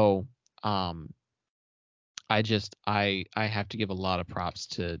so I have to give a lot of props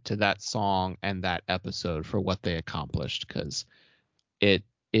to that song and that episode for what they accomplished, because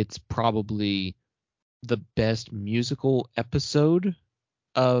it's probably the best musical episode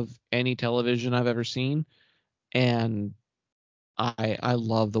of any television I've ever seen. And I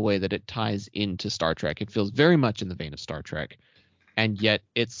love the way that it ties into Star Trek. It feels very much in the vein of Star Trek, and yet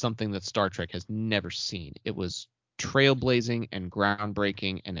it's something that Star Trek has never seen. It was trailblazing and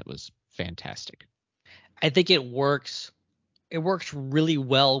groundbreaking, and it was fantastic. I think it works. It works really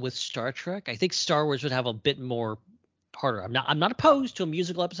well with Star Trek. I think Star Wars would have a bit more harder. I'm not opposed to a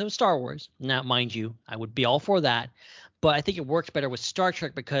musical episode of Star Wars. Now, mind you, I would be all for that. But I think it works better with Star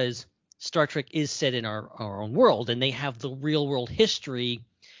Trek because Star Trek is set in our own world, and they have the real world history,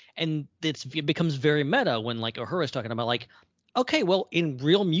 and it becomes very meta when like Uhura's talking about like, okay, well, in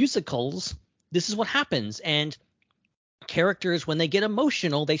real musicals, this is what happens, and characters, when they get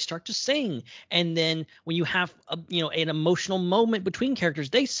emotional, they start to sing, and then when you have an emotional moment between characters,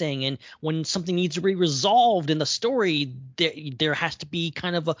 they sing, and when something needs to be resolved in the story, there has to be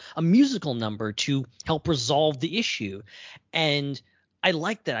kind of a musical number to help resolve the issue. And I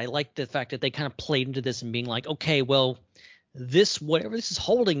like that. I like the fact that they kind of played into this and being like, okay, well, whatever this is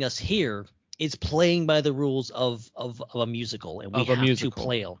holding us here is playing by the rules of a musical, and we have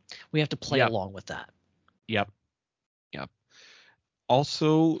to play Yep. along with that. Yep.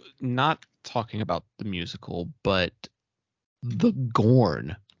 Also, not talking about the musical, but the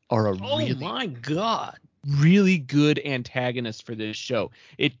Gorn are a my God. really good antagonist for this show.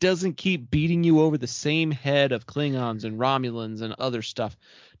 It doesn't keep beating you over the same head of Klingons and Romulans and other stuff.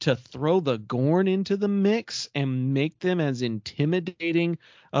 To throw the Gorn into the mix and make them as intimidating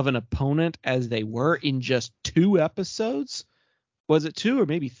of an opponent as they were in just 2 episodes. Was it 2 or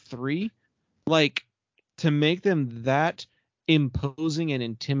maybe 3? Like, to make them that imposing and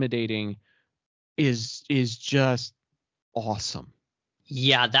intimidating is just awesome.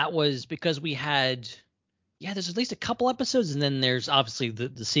 Yeah, that was because we had there's at least a couple episodes, and then there's obviously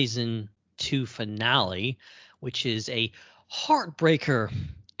the season 2 finale, which is a heartbreaker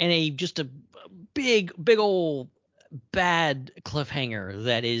and just a big old bad cliffhanger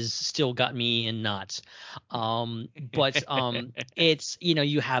that is still got me in knots. But it's,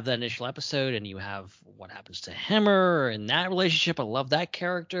 you have that initial episode, and you have what happens to Hemmer and that relationship. I love that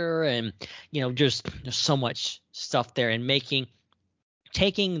character, and just there's so much stuff there, and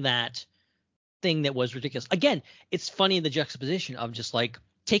taking that thing that was ridiculous. Again, it's funny the juxtaposition of just like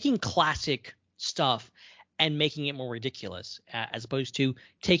taking classic stuff and making it more ridiculous, as opposed to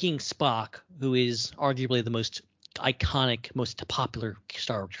taking Spock, who is arguably the most iconic, most popular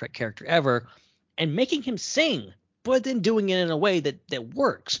Star Trek character ever, and making him sing, but then doing it in a way that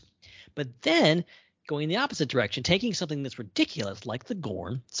works. But then going the opposite direction, taking something that's ridiculous like the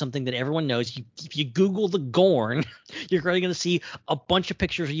Gorn, something that everyone knows. If you Google the Gorn, you're going to see a bunch of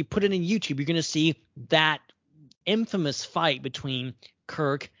pictures. Or you put it in YouTube, you're going to see that infamous fight between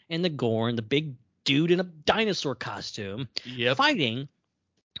Kirk and the Gorn, the big dude in a dinosaur costume, fighting.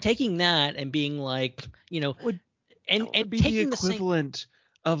 Taking that and being like, and be taking the equivalent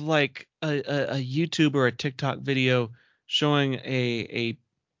of like a YouTube or a TikTok video showing a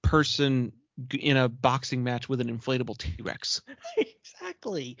person in a boxing match with an inflatable T-Rex.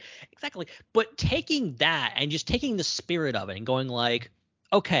 Exactly. But taking that and just taking the spirit of it and going like,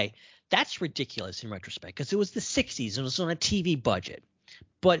 okay, that's ridiculous in retrospect because it was the 60s and it was on a TV budget.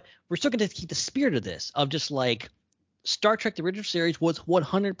 But we're still going to keep the spirit of this, of just like Star Trek, the original series, was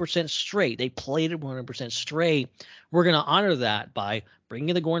 100% straight. They played it 100% straight. We're going to honor that by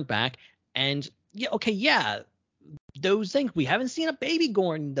bringing the Gorn back. And those things. We haven't seen a baby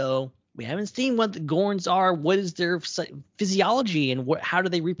Gorn, though. We haven't seen what the Gorns are. What is their physiology and how do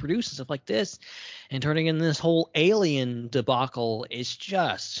they reproduce and stuff like this? And turning in this whole alien debacle is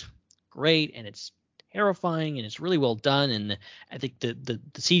just great, and it's terrifying, and it's really well done. And I think the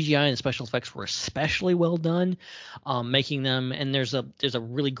CGI and the special effects were especially well done, making them. And there's a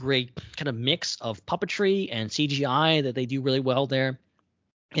really great kind of mix of puppetry and CGI that they do really well there.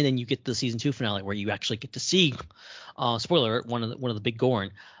 And then you get the season 2 finale where you actually get to see, spoiler alert, one of the big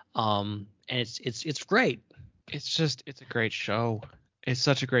Gorn. And it's great. It's a great show. It's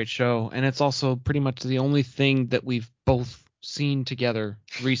such a great show, and it's also pretty much the only thing that we've both seen together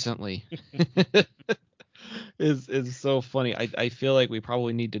recently. is so funny. I feel like we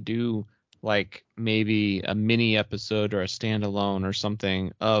probably need to do like maybe a mini episode or a standalone or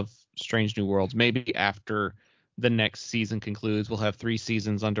something of Strange New Worlds. Maybe after the next season concludes, we'll have 3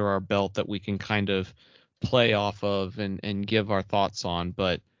 seasons under our belt that we can kind of play off of and give our thoughts on.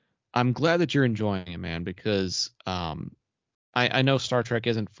 But I'm glad that you're enjoying it, man, because I know Star Trek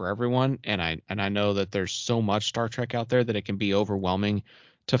isn't for everyone, and I know that there's so much Star Trek out there that it can be overwhelming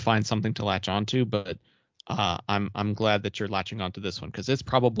to find something to latch onto. But I'm glad that you're latching onto this one because it's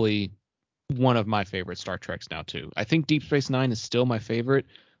probably one of my favorite Star Treks now too. I think Deep Space Nine is still my favorite,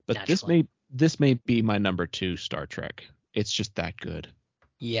 but Naturally. this may be my number 2 Star Trek. It's just that good.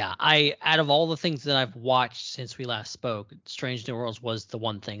 Yeah, out of all the things that I've watched since we last spoke, Strange New Worlds was the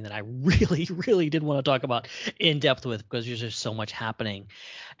one thing that I really, really did want to talk about in depth with because there's just so much happening.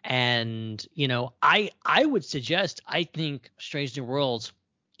 And, I would suggest, I think Strange New Worlds,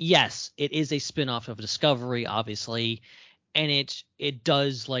 yes, it is a spin-off of Discovery, obviously, and it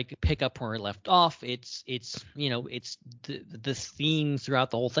does like pick up where it left off. It's the theme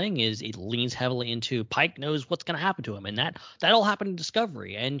throughout the whole thing is it leans heavily into Pike knows what's going to happen to him, and that all happened in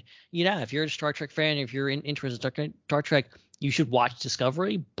Discovery. And if you're a Star Trek fan, if you're interested in Star Trek, you should watch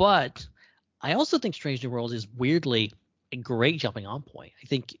Discovery. But I also think Strange New Worlds is weirdly a great jumping on point. I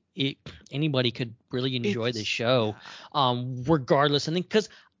think anybody could really enjoy this show, regardless. I think because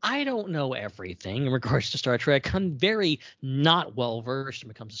I don't know everything in regards to Star Trek. I'm very not well versed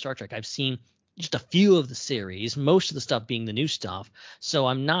when it comes to Star Trek. I've seen just a few of the series, most of the stuff being the new stuff. So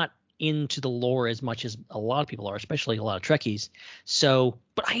I'm not into the lore as much as a lot of people are, especially a lot of Trekkies. So,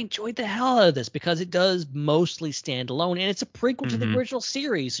 but I enjoyed the hell out of this because it does mostly stand alone, and it's a prequel to the original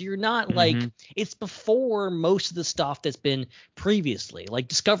series. So you're not like it's before most of the stuff that's been previously. Like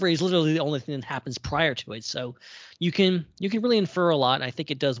Discovery is literally the only thing that happens prior to it. So you can really infer a lot. And I think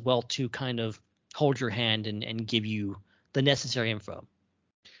it does well to kind of hold your hand and give you the necessary info.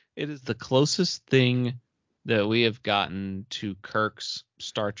 It is the closest thing that we have gotten to Kirk's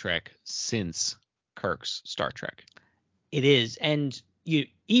Star Trek since Kirk's Star Trek. It is. And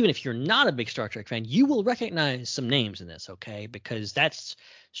even if you're not a big Star Trek fan, you will recognize some names in this, okay? Because that's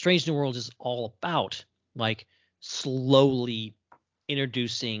Strange New Worlds is all about, like, slowly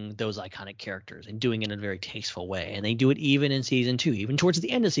introducing those iconic characters and doing it in a very tasteful way. And they do it even in season 2, even towards the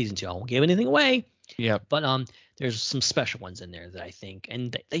end of season 2. I won't give anything away. Yep. But there's some special ones in there that I think,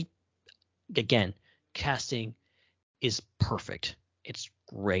 and they again, casting is perfect. It's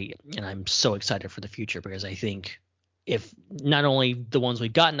great, and I'm so excited for the future because I think if not only the ones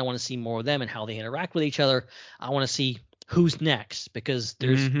we've gotten, I want to see more of them and how they interact with each other. I want to see who's next because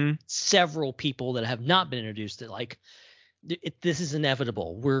there's several people that have not been introduced that like this is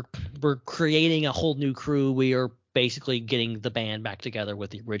inevitable. We're creating a whole new crew. We are basically getting the band back together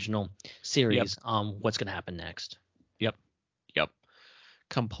with the original series. Yep. What's going to happen next? Yep.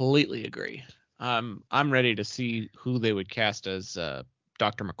 Completely agree. I'm ready to see who they would cast as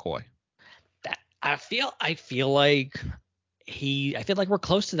Dr. McCoy. I feel like we're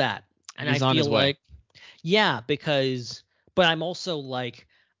close to that, and He's I on feel his way. But I'm also like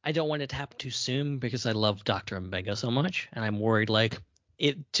I don't want it to happen too soon because I love Dr. Mbenga so much, and I'm worried like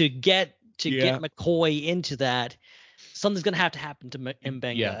to get McCoy into that, something's gonna have to happen to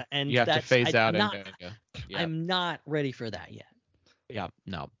Mbenga, and you have to phase out Mbenga. Yep. I'm not ready for that yet. Yeah,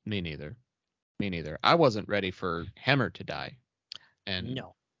 no, me neither. I wasn't ready for Hemmer to die. And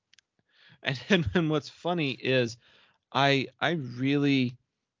no. And what's funny is I really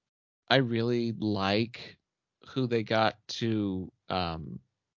like who they got to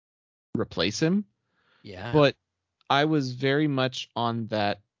replace him. Yeah. But I was very much on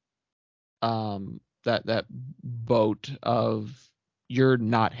that that boat of you're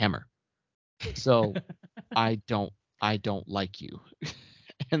not Hemmer. So I don't like you.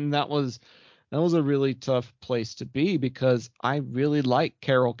 And that was a really tough place to be because I really like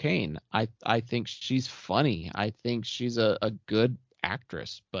Carol Kane. I think she's funny. I think she's a good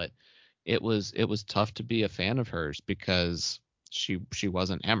actress, but it was tough to be a fan of hers because she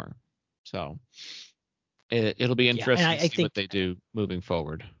wasn't Hemmer. So it'll be interesting to see what they do moving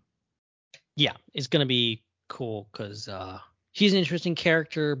forward. Yeah, it's gonna be cool because she's an interesting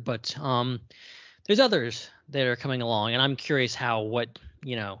character, but there's others that are coming along, and I'm curious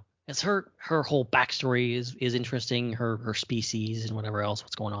as her whole backstory is interesting, her species and whatever else,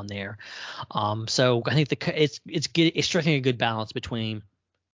 what's going on there. So I think it's striking a good balance between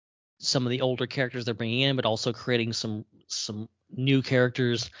some of the older characters they're bringing in, but also creating some new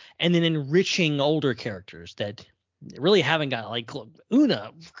characters and then enriching older characters that really haven't got, like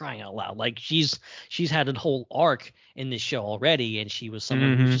Una, crying out loud. Like she's had a whole arc in this show already, and she was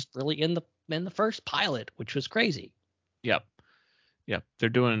someone who's just really in the in the first pilot, which was crazy. Yep. Yep. They're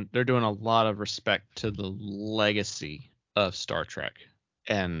doing a lot of respect to the legacy of Star Trek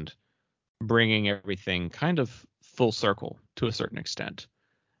and bringing everything kind of full circle to a certain extent.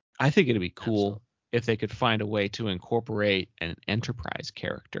 I think it'd be cool Absolutely. if they could find a way to incorporate an Enterprise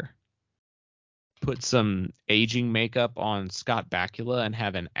character. Put some aging makeup on Scott Bakula and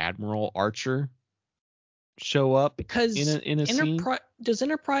have an Admiral Archer show up Because in a scene. Does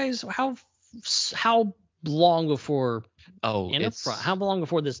Enterprise how long before Oh, Enterprise? How long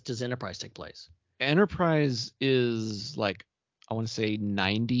before this does Enterprise take place? Enterprise is like, I want to say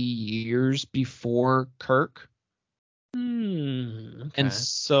 90 years before Kirk. Okay. And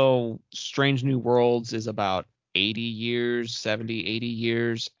so Strange New Worlds is about 80 years, 70, 80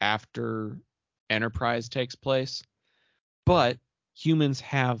 years after Enterprise takes place. But humans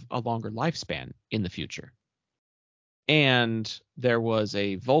have a longer lifespan in the future. And there was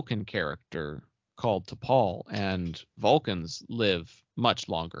a Vulcan character called T'Pol, and Vulcans live much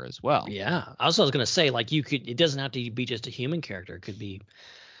longer as well. Yeah, I was gonna say, like, it doesn't have to be just a human character. It could be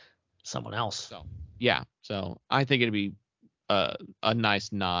someone else. So yeah, so I think it'd be a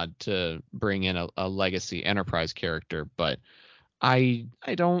nice nod to bring in a legacy Enterprise character, but I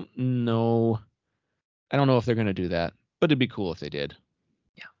don't know. I don't know if they're gonna do that, but it'd be cool if they did.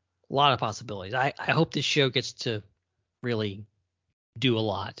 Yeah, a lot of possibilities. I hope this show gets to really do a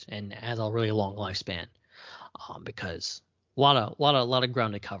lot and has a really long lifespan, because a lot of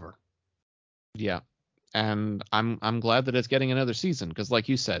ground to cover. Yeah. And I'm glad that it's getting another season because, like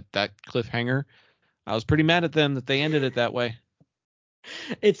you said, that cliffhanger, I was pretty mad at them that they ended it that way.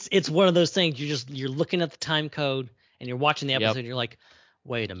 It's one of those things you're looking at the time code and you're watching the episode and you're like,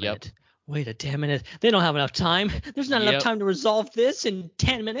 wait a minute. Wait a damn minute. They don't have enough time. There's not enough time to resolve this in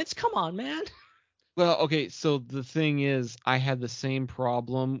 10 minutes. Come on, man. Well, okay, so the thing is, I had the same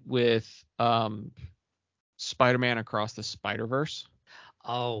problem with Spider-Man Across the Spider-Verse.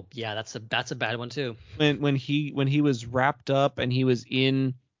 Oh, yeah, that's a bad one too. When he was wrapped up and he was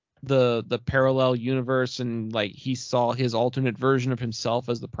in the parallel universe and like he saw his alternate version of himself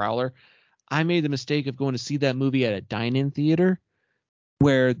as the Prowler, I made the mistake of going to see that movie at a dine-in theater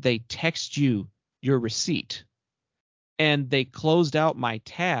where they text you your receipt and they closed out my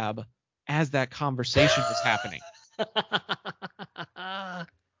tab as that conversation was happening.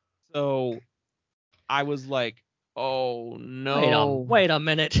 So I was like, oh no. Wait a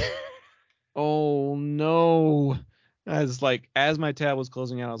minute. Oh no. As my tab was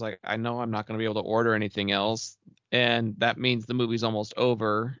closing out, I was like, I know I'm not going to be able to order anything else. And that means the movie's almost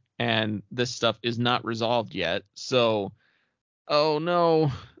over and this stuff is not resolved yet. So, oh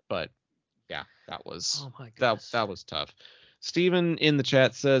no. But yeah, that was Oh my goodness. that was tough. Steven in the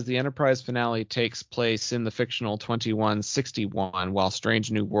chat says the Enterprise finale takes place in the fictional 2161, while Strange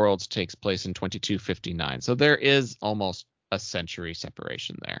New Worlds takes place in 2259. So there is almost a century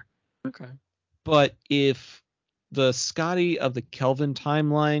separation there. Okay. But if the Scotty of the Kelvin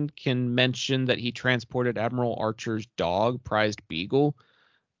timeline can mention that he transported Admiral Archer's dog, prized beagle,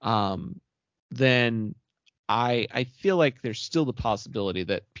 then I feel like there's still the possibility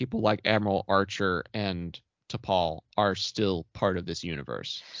that people like Admiral Archer and T'Pol are still part of this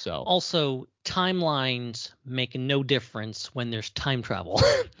universe. So also, timelines make no difference when there's time travel.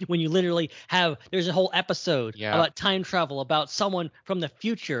 When you literally there's a whole episode about time travel, about someone from the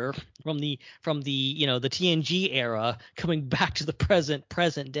future, from the the TNG era coming back to the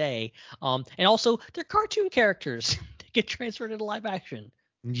present day. And also they're cartoon characters that get transferred into live action.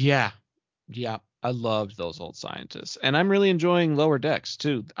 Yeah. I loved those old scientists, and I'm really enjoying Lower Decks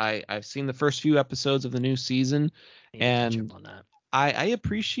too. I've seen the first few episodes of the new season, and on that. I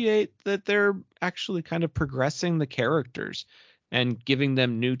appreciate that they're actually kind of progressing the characters and giving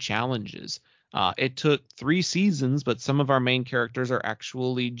them new challenges. It took 3 seasons, but some of our main characters are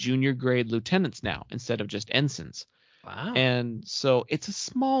actually junior grade lieutenants now instead of just ensigns. Wow. And so it's a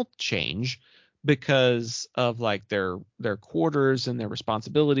small change because of like their quarters and their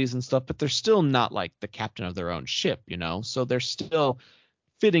responsibilities and stuff, but they're still not like the captain of their own ship, so they're still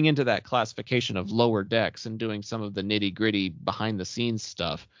fitting into that classification of lower decks and doing some of the nitty gritty behind the scenes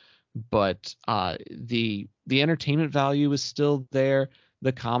stuff. But the entertainment value is still there.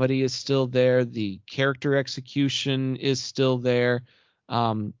 The comedy is still there. The character execution is still there.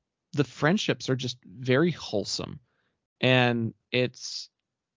 The friendships are just very wholesome, and it's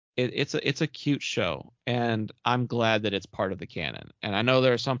a cute show, and I'm glad that it's part of the canon. And I know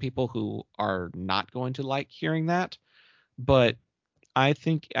there are some people who are not going to like hearing that, but I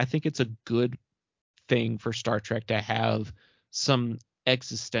think it's a good thing for Star Trek to have some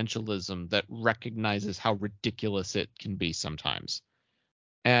existentialism that recognizes how ridiculous it can be sometimes.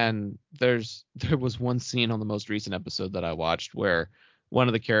 And there was one scene on the most recent episode that I watched where one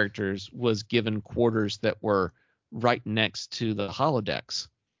of the characters was given quarters that were right next to the holodecks,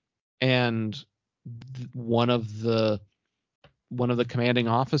 and one of the commanding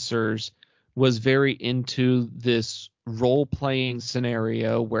officers was very into this role playing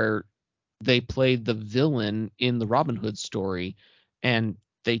scenario where they played the villain in the Robin Hood story, and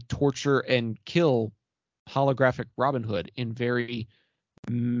they torture and kill holographic Robin Hood in very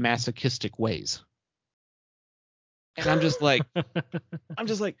masochistic ways. And I'm just like,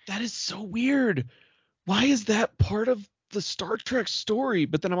 that is so weird. Why is that part of the Star Trek story?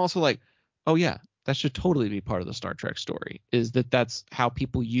 But then I'm also like, oh yeah, that should totally be part of the Star Trek story, is that's how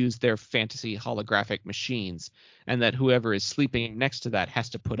people use their fantasy holographic machines, and that whoever is sleeping next to that has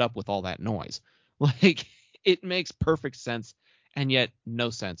to put up with all that noise. Like, it makes perfect sense and yet no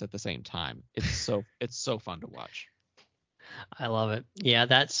sense at the same time. It's so fun to watch. I love it. Yeah,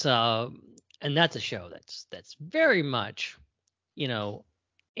 that's and that's a show that's very much,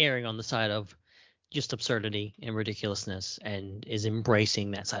 erring on the side of just absurdity and ridiculousness, and is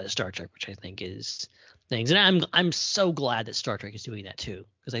embracing that side of Star Trek, which I think is things. And I'm so glad that Star Trek is doing that too,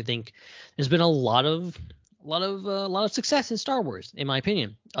 because I think there's been a lot of success in Star Wars, in my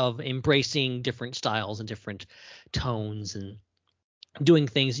opinion, of embracing different styles and different tones and doing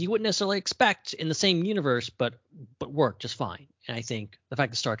things you wouldn't necessarily expect in the same universe, but work just fine. And I think the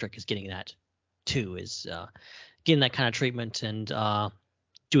fact that Star Trek is getting that too is getting that kind of treatment and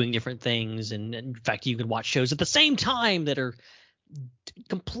doing different things. And in fact, you can watch shows at the same time that are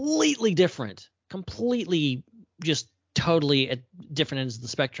completely different, completely just totally at different ends of the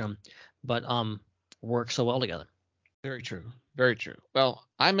spectrum, but work so well together. Very true. Very true. Well,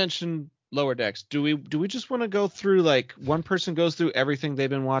 I mentioned Lower Decks. Do we just want to go through, like, one person goes through everything they've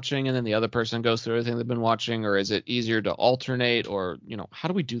been watching and then the other person goes through everything they've been watching, or is it easier to alternate, or how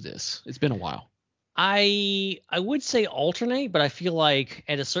do we do this? It's been a while. I would say alternate, but I feel like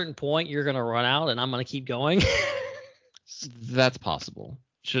at a certain point you're gonna run out and I'm gonna keep going. That's possible.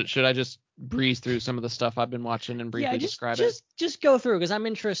 Should I just breeze through some of the stuff I've been watching and briefly describe it? Just go through, because I'm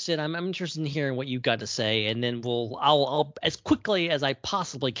interested. I'm interested in hearing what you've got to say, and then I'll as quickly as I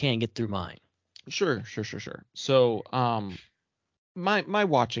possibly can get through mine. Sure. So, my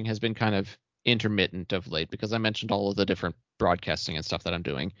watching has been kind of intermittent of late because I mentioned all of the different broadcasting and stuff that I'm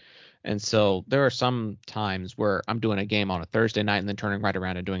doing. And so there are some times where I'm doing a game on a Thursday night and then turning right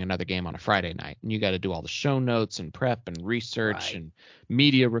around and doing another game on a Friday night. And you got to do all the show notes and prep and research and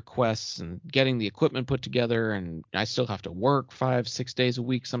media requests and getting the equipment put together. And I still have to work 5-6 days a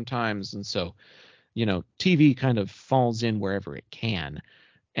week sometimes. And so, TV kind of falls in wherever it can.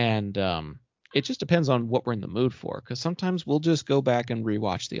 And it just depends on what we're in the mood for, because sometimes we'll just go back and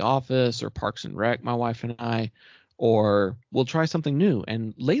rewatch The Office or Parks and Rec, my wife and I, or we'll try something new.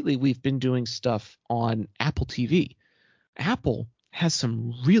 And lately we've been doing stuff on Apple TV. Apple has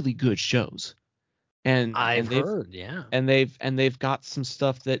some really good shows. And I've heard, yeah. And they've got some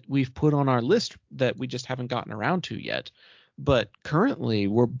stuff that we've put on our list that we just haven't gotten around to yet. But currently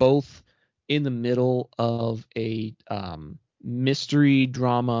we're both in the middle of a mystery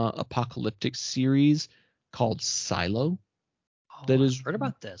drama apocalyptic series called Silo. I've heard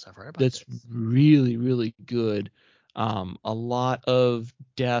about this. That's really, really good. A lot of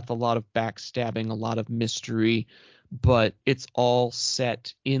death, a lot of backstabbing, a lot of mystery, but it's all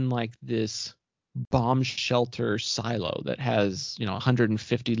set in like this bomb shelter silo that has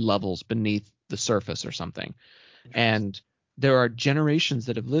 150 levels beneath the surface or something. And there are generations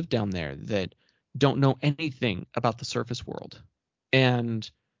that have lived down there that don't know anything about the surface world, and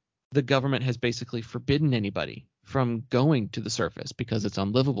the government has basically forbidden anybody from going to the surface because it's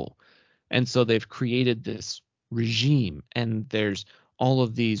unlivable. And so they've created this regime, and there's all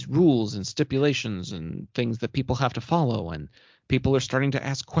of these rules and stipulations and things that people have to follow, and people are starting to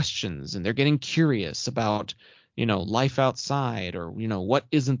ask questions, and they're getting curious about life outside, or what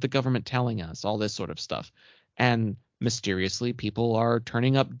isn't the government telling us, all this sort of stuff. And mysteriously people are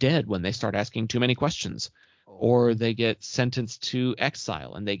turning up dead when they start asking too many questions, or they get sentenced to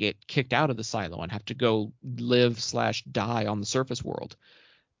exile and they get kicked out of the silo and have to go live/die on the surface world.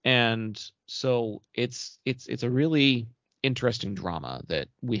 And so it's a really interesting drama that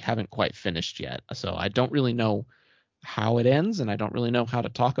we haven't quite finished yet. So I don't really know how it ends, and I don't really know how to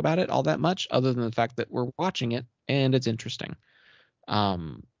talk about it all that much, other than the fact that we're watching it and it's interesting.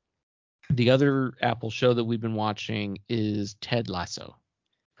 The other Apple show that we've been watching is Ted Lasso,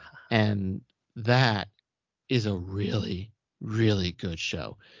 and that is a really, really good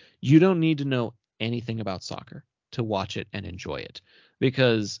show. You don't need to know anything about soccer to watch it and enjoy it,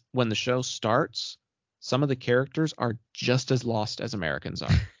 because when the show starts, some of the characters are just as lost as Americans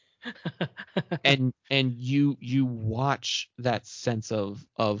are. and you watch that sense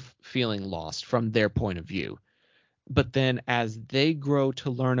of feeling lost from their point of view. But then as they grow to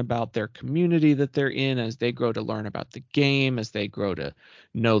learn about their community that they're in, as they grow to learn about the game, as they grow to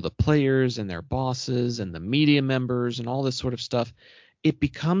know the players and their bosses and the media members and all this sort of stuff, it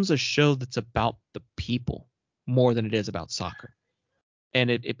becomes a show that's about the people more than it is about soccer. And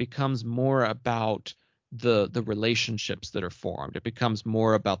it becomes more about the relationships that are formed. It becomes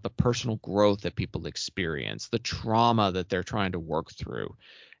more about the personal growth that people experience, the trauma that they're trying to work through.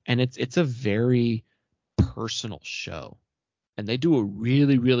 And it's a very personal show, and they do a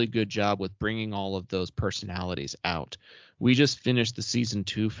really, really good job with bringing all of those personalities out. We just finished the season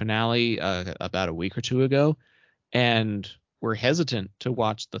 2 finale about a week or two ago, and we're hesitant to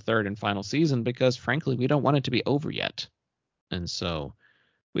watch the third and final season because frankly we don't want it to be over yet. And so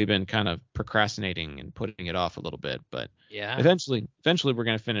we've been kind of procrastinating and putting it off a little bit, but Yeah. eventually we're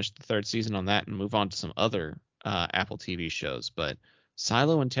going to finish the third season on that and move on to some other Apple TV shows. But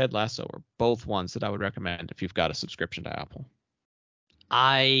Silo and Ted Lasso are both ones that I would recommend if you've got a subscription to Apple.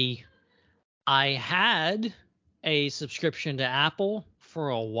 I had a subscription to Apple for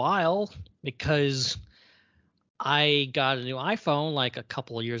a while because I got a new iPhone like a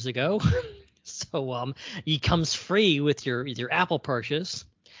couple of years ago. So it comes free with your Apple purchase.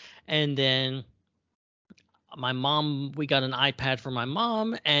 And then we got an iPad for my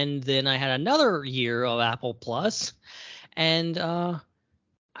mom, and then I had another year of Apple Plus. And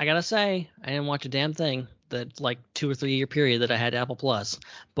I gotta say, I didn't watch a damn thing that like 2 or 3 year period that I had Apple Plus.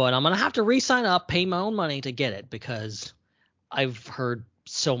 But I'm gonna have to re-sign up, pay my own money to get it because I've heard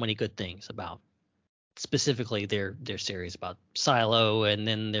so many good things about specifically their series about Silo, and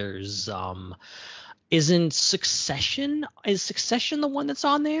then there's is Succession the one that's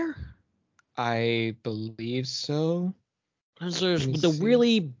on there? I believe so. There's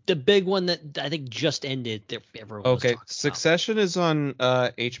the big one that I think just ended that everyone was Okay, talking Succession is on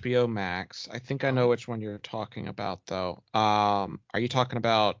HBO Max. I think I know which one you're talking about though. Are you talking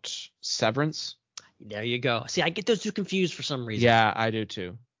about Severance? There you go. See, I get those two confused for some reason. Yeah, I do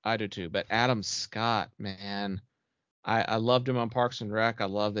too. But Adam Scott, man, I loved him on Parks and Rec. I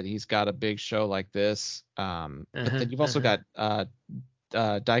love that he's got a big show like this. But then you've also got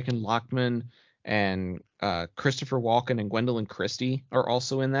Dyken Lockman and Christopher Walken and Gwendolyn Christie are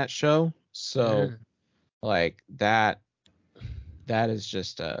also in that show. So like that is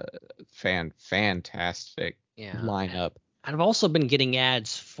just a fantastic lineup. And I've also been getting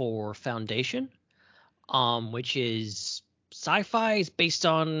ads for Foundation, which is sci-fi. It's based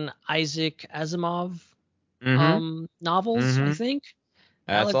on Isaac Asimov novels, I think.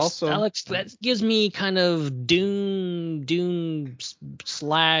 That gives me kind of Dune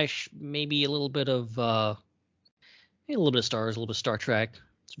slash maybe a little bit of Stars, a little bit of Star Trek.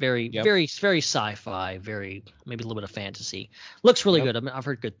 It's very sci-fi, very maybe a little bit of fantasy. Looks really good. I've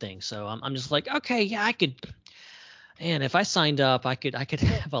heard good things, so I'm just like, okay, yeah, I could. And if I signed up, I could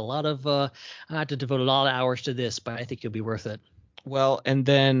have a lot of I had to devote a lot of hours to this, but I think it'll be worth it. Well, and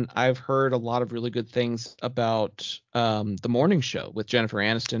then I've heard a lot of really good things about The Morning Show with Jennifer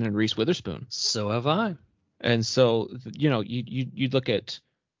Aniston and Reese Witherspoon. So have I. And so, you know, you look at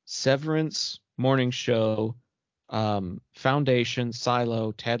Severance, Morning Show, Foundation,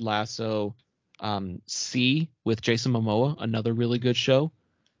 Silo, Ted Lasso, C with Jason Momoa, another really good show.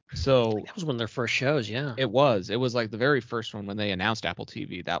 So that was one of their first shows, yeah. It was like the very first one when they announced Apple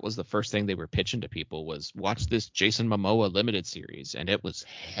TV. That was the first thing they were pitching to people was watch this Jason Momoa limited series, and it was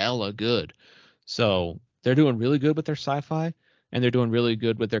hella good. So they're doing really good with their sci-fi, and they're doing really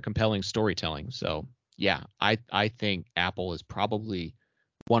good with their compelling storytelling. So yeah, I think Apple is probably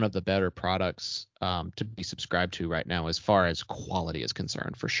one of the better products to be subscribed to right now as far as quality is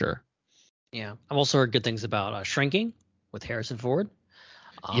concerned, for sure. Yeah, I've also heard good things about Shrinking with Harrison Ford.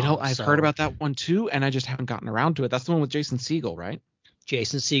 You know, I've heard about that one too, and I just haven't gotten around to it. That's the one with Jason Segel, right?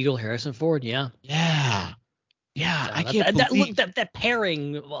 Jason Segel, Harrison Ford, yeah. Yeah. I can't believe that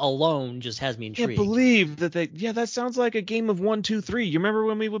pairing alone just has me intrigued. I can't believe that that sounds like a game of 1, 2, 3. You remember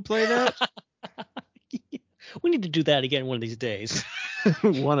when we would play that? We need to do that again one of these days.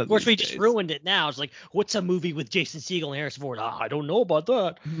 Of course, we just ruined it now. It's like, what's a movie with Jason Segel and Harrison Ford? I don't know about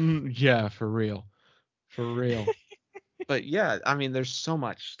that. Yeah, for real. But yeah, I mean, there's so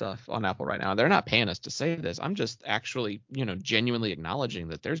much stuff on Apple right now. They're not paying us to say this. I'm just actually, genuinely acknowledging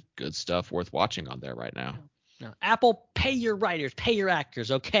that there's good stuff worth watching on there right now. No, Apple, pay your writers, pay your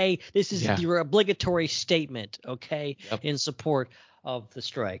actors, okay? This is Yeah. your obligatory statement, okay, Yep. in support of the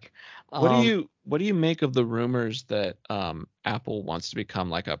strike. What do you make of the rumors that Apple wants to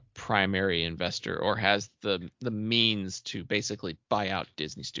become like a primary investor or has the means to basically buy out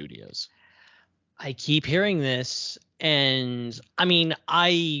Disney Studios? I keep hearing this, and I mean,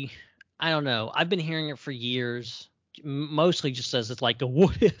 I don't know. I've been hearing it for years, mostly just as it's like,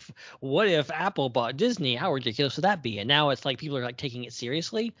 what if Apple bought Disney? How ridiculous would that be? And now it's like people are like taking it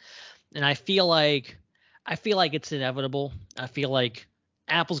seriously, and I feel like it's inevitable. I feel like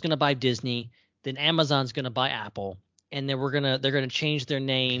Apple's gonna buy Disney, then Amazon's gonna buy Apple, and then they're gonna change their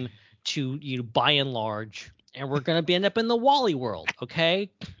name to By and Large, and we're gonna end up in the Wally world, okay?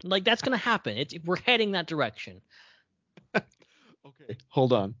 Like that's gonna happen. We're heading that direction. Okay,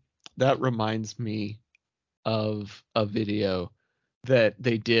 hold on. That reminds me of a video that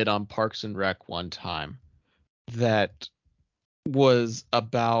they did on Parks and Rec one time that was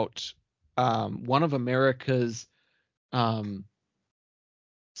about one of America's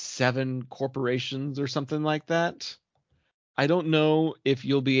 7 corporations or something like that. I don't know if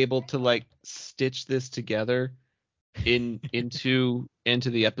you'll be able to like stitch this together into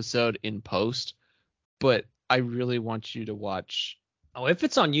the episode in post, but I really want you to watch. Oh, if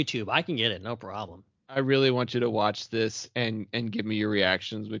it's on YouTube, I can get it, no problem. I really want you to watch this and give me your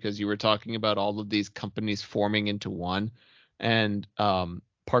reactions because you were talking about all of these companies forming into one, and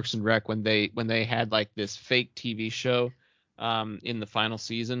Parks and Rec when they had like this fake TV show in the final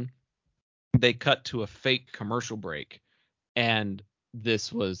season, they cut to a fake commercial break, and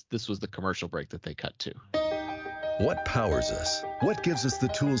this was the commercial break that they cut to. What powers us? What gives us the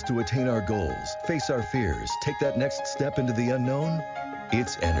tools to attain our goals, face our fears, take that next step into the unknown?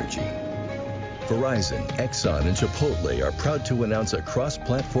 It's energy. Verizon, Exxon, and Chipotle are proud to announce a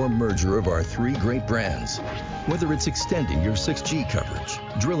cross-platform merger of our 3 great brands. Whether it's extending your 6G coverage,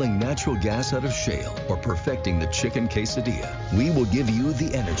 drilling natural gas out of shale, or perfecting the chicken quesadilla, we will give you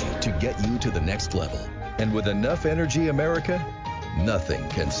the energy to get you to the next level. And with enough energy, America, nothing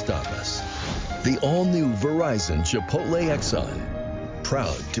can stop us. The all-new Verizon Chipotle Exxon,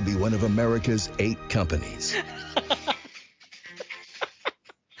 proud to be one of America's 8 companies.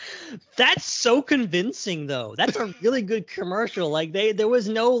 That's so convincing, though. That's a really good commercial. Like there was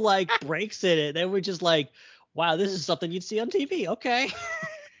no like breaks in it. They were just like, wow, this is something you'd see on TV. Okay.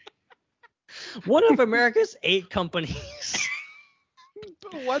 One of America's 8 companies.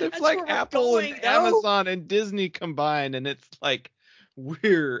 But what if That's like where we're Apple going, and though. Amazon and Disney combine and it's like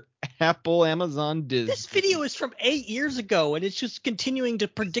we're Apple, Amazon, Disney. This video is from 8 years ago, and it's just continuing to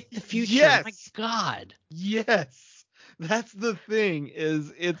predict the future. Yes. My God. Yes. That's the thing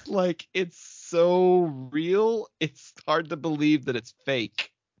is it's like it's so real. It's hard to believe that it's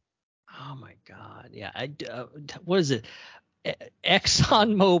fake. Oh my God. Yeah. What is it?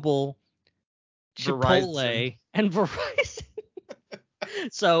 ExxonMobil, Chipotle, Verizon. and Verizon.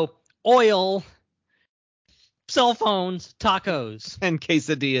 So oil, cell phones, tacos. And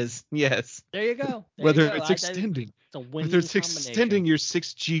quesadillas. Yes. There you go. There Whether you go. it's extending. It's a winning Whether it's combination. extending your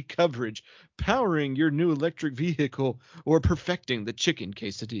 6G coverage, powering your new electric vehicle, or perfecting the chicken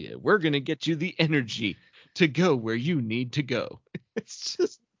quesadilla, we're going to get you the energy to go where you need to go. It's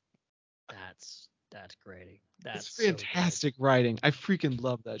just That's great. That's it's fantastic writing. I freaking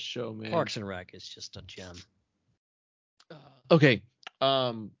love that show, man. Parks and Rec is just a gem. Okay.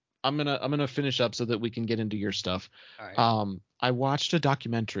 I'm gonna finish up so that we can get into your stuff. All right. I watched a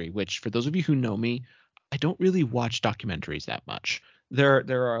documentary, which for those of you who know me, I don't really watch documentaries that much. There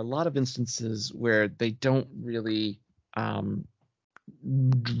are a lot of instances where they don't really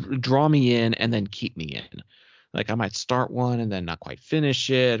draw me in and then keep me in. Like I might start one and then not quite finish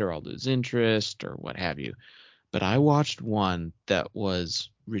it, or I'll lose interest or what have you. But I watched one that was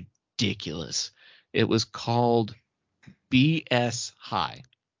ridiculous. It was called BS High,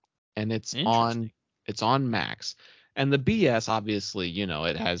 and it's on Max. And the BS, obviously,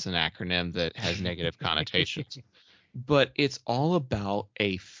 it has an acronym that has negative connotations. But it's all about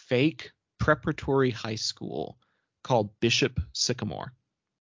a fake preparatory high school called Bishop Sycamore.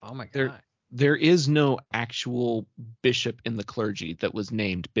 Oh my God. There is no actual bishop in the clergy that was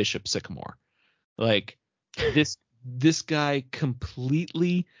named Bishop Sycamore. Like this guy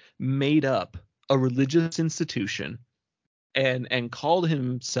completely made up a religious institution and called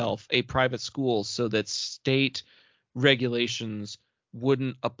himself a private school so that state regulations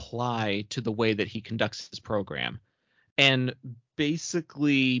wouldn't apply to the way that he conducts his program, and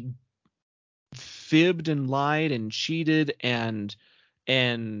basically fibbed and lied and cheated and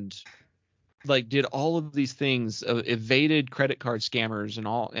like did all of these things, evaded credit card scammers and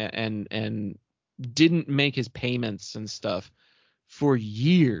all, and didn't make his payments and stuff for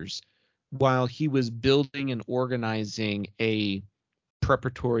years while he was building and organizing a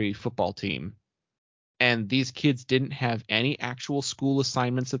preparatory football team. And these kids didn't have any actual school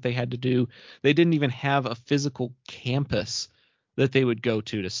assignments that they had to do. They didn't even have a physical campus that they would go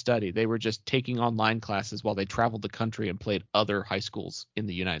to study. They were just taking online classes while they traveled the country and played other high schools in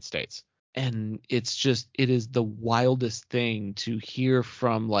the United States. And it is the wildest thing to hear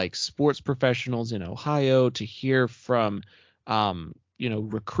from like sports professionals in Ohio, to hear from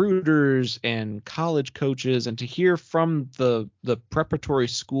recruiters and college coaches, and to hear from the preparatory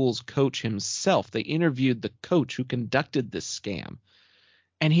school's coach himself. They interviewed the coach who conducted this scam,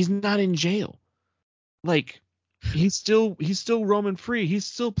 and he's not in jail. Like, he's still roaming free. He's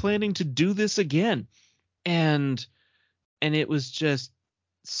still planning to do this again. And it was just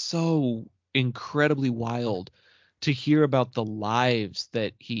so incredibly wild to hear about the lives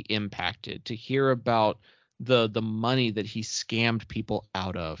that he impacted, to hear about the money that he scammed people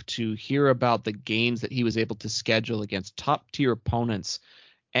out of, to hear about the games that he was able to schedule against top tier opponents.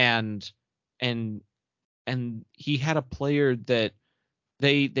 And he had a player that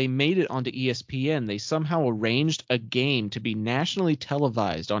they made it onto ESPN. They somehow arranged a game to be nationally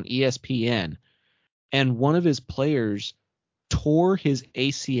televised on ESPN, and one of his players tore his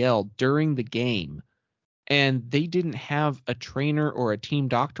ACL during the game, and they didn't have a trainer or a team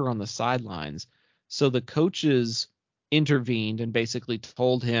doctor on the sidelines. So the coaches intervened and basically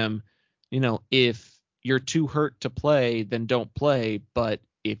told him, if you're too hurt to play, then don't play. But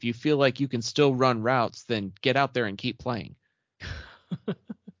if you feel like you can still run routes, then get out there and keep playing.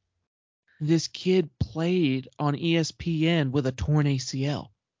 This kid played on ESPN with a torn ACL.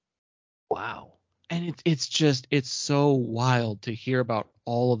 Wow. And it's so wild to hear about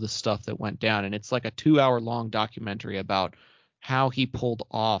all of the stuff that went down. And it's like a 2-hour long documentary about how he pulled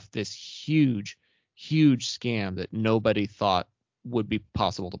off this huge, huge scam that nobody thought would be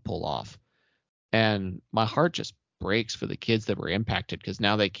possible to pull off. And my heart just breaks for the kids that were impacted, because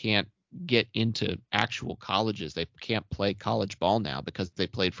now they can't get into actual colleges. They can't play college ball now because they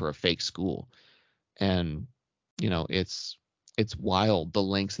played for a fake school. And, it's wild the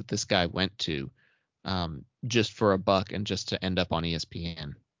lengths that this guy went to, just for $1 and just to end up on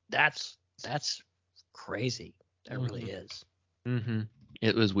ESPN. That's crazy. That really is. Mm-hmm.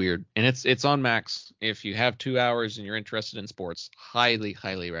 It was weird. And it's on Max. If you have 2 hours and you're interested in sports, highly,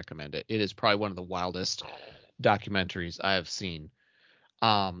 highly recommend it. It is probably one of the wildest documentaries I have seen.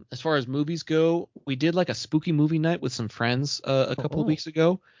 As far as movies go, we did like a spooky movie night with some friends a couple of weeks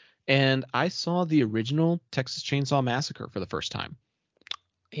ago, and I saw the original Texas Chainsaw Massacre for the first time.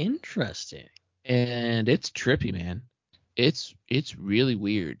 Interesting. And it's trippy, man. It's really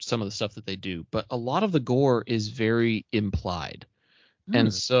weird, some of the stuff that they do, but a lot of the gore is very implied.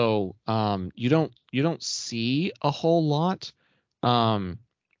 And so you don't see a whole lot, and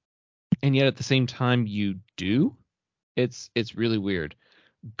yet at the same time you do. It's really weird.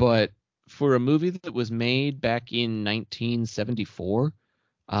 But for a movie that was made back in 1974,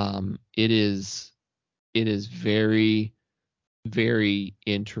 it is very, very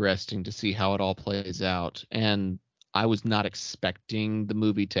interesting to see how it all plays out. And I was not expecting the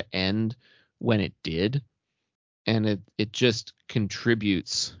movie to end when it did. And it just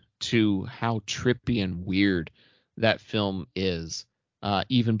contributes to how trippy and weird that film is,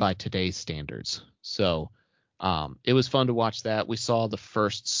 even by today's standards. So it was fun to watch that. We saw the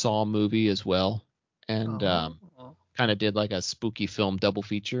first Saw movie as well, and kind of did like a spooky film double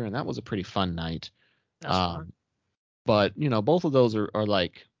feature, and that was a pretty fun night. That's fun. But both of those are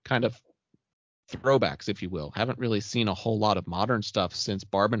like kind of throwbacks, if you will. Haven't really seen a whole lot of modern stuff since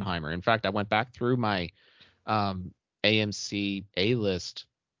Barbenheimer. In fact, I went back through my AMC A-list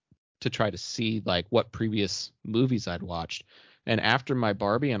to try to see like what previous movies I'd watched. And after my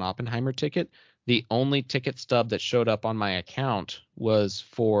Barbie and Oppenheimer ticket, the only ticket stub that showed up on my account was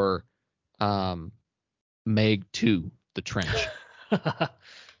for Meg 2, The Trench.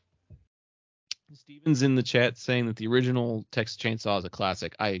 Steven's in the chat saying that the original Texas Chainsaw is a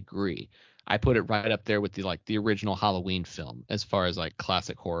classic. I agree. I put it right up there with the original Halloween film as far as like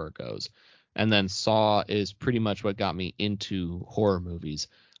classic horror goes. And then Saw is pretty much what got me into horror movies.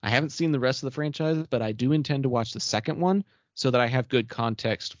 I haven't seen the rest of the franchise, but I do intend to watch the second one so that I have good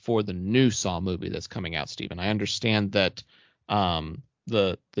context for the new Saw movie that's coming out, Steven. I understand that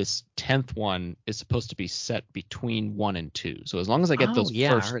this 10th one is supposed to be set between 1 and 2. So as long as I get those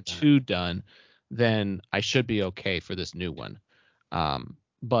first 2 done, then I should be okay for this new one.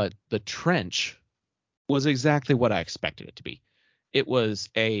 But The Trench was exactly what I expected it to be. It was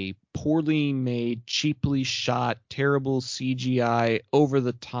a poorly made, cheaply shot, terrible CGI, over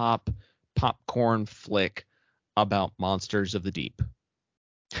the top popcorn flick about monsters of the deep.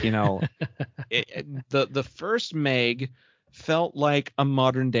 You know, the first Meg felt like a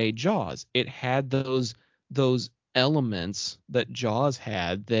modern day Jaws. It had those elements that Jaws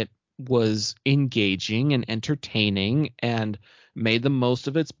had that was engaging and entertaining and made the most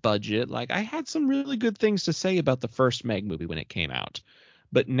of its budget. Like, I had some really good things to say about the first Meg movie when it came out.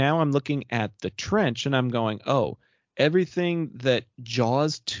 But now I'm looking at The Trench and I'm going, oh, everything that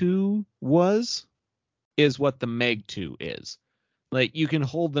Jaws 2 is what the Meg 2 is. Like, you can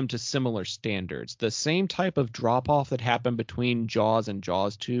hold them to similar standards. The same type of drop-off that happened between Jaws and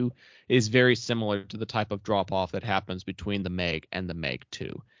Jaws 2 is very similar to the type of drop-off that happens between the Meg and the Meg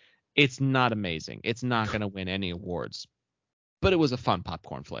 2. It's not amazing. It's not going to win any awards. But it was a fun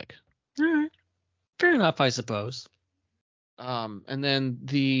popcorn flick. All right. Fair enough, I suppose. And then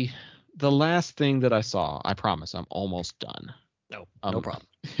the last thing that I saw, I promise I'm almost done. No problem.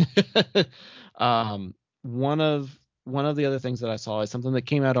 One of the other things that I saw is something that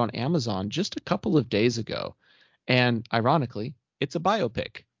came out on Amazon just a couple of days ago. And ironically, it's a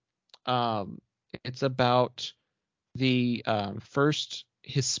biopic. It's about the first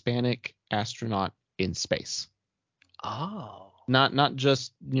Hispanic astronaut in space. Oh. Not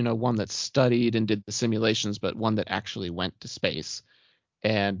just, one that studied and did the simulations, but one that actually went to space.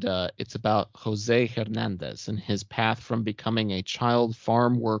 And it's about Jose Hernandez and his path from becoming a child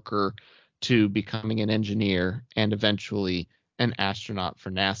farm worker to becoming an engineer and eventually an astronaut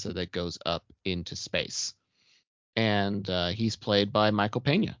for NASA that goes up into space. And he's played by Michael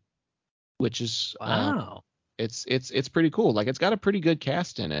Pena, which is wow. It's pretty cool. Like, it's got a pretty good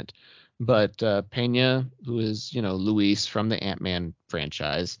cast in it. But Pena, who is, Luis from the Ant-Man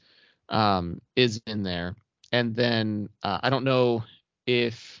franchise, is in there. And then I don't know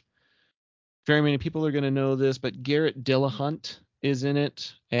if very many people are going to know this, but Garrett Dillahunt is in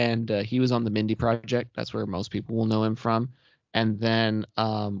it. And he was on the Mindy Project. That's where most people will know him from. And then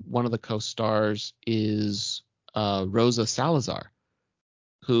one of the co-stars is Rosa Salazar,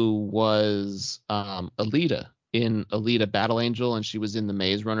 who was Alita in Alita Battle Angel, and she was in the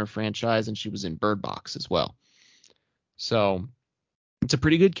Maze Runner franchise, and she was in Bird Box as well. So it's a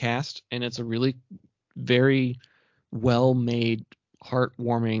pretty good cast, and it's a really very well-made,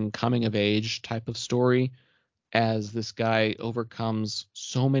 heartwarming, coming-of-age type of story as this guy overcomes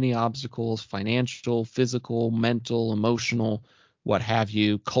so many obstacles, financial, physical, mental, emotional, what have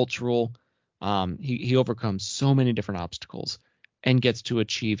you, cultural. He overcomes so many different obstacles and gets to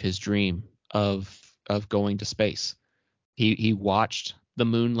achieve his dream of going to space. He watched the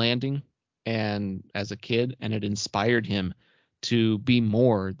moon landing and as a kid, and it inspired him to be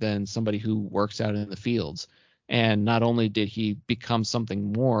more than somebody who works out in the fields. And not only did he become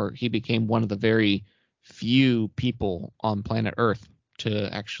something more, he became one of the very few people on planet Earth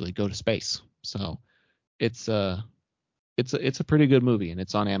to actually go to space. So it's a pretty good movie, and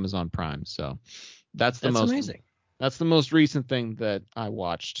it's on Amazon Prime. So that's amazing. That's the most recent thing that I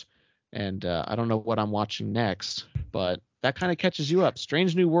watched. And I don't know what I'm watching next, but that kind of catches you up.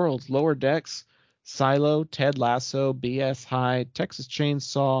 Strange New Worlds, Lower Decks, Silo, Ted Lasso, BS High, Texas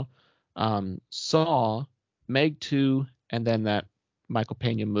Chainsaw, Saw, Meg 2, and then that Michael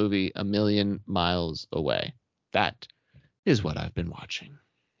Pena movie, A Million Miles Away. That is what I've been watching.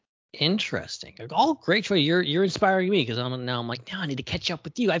 Interesting. All great choice. You're inspiring me because I'm like, now I need to catch up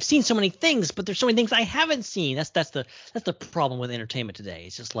with you. I've seen so many things, but there's so many things I haven't seen. That's the problem with entertainment today.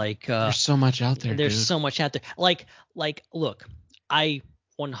 It's just like there's so much out there. There's dude. so much out there. Like look, I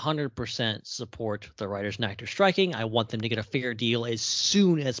 100% support the writers and actors striking. I want them to get a fair deal as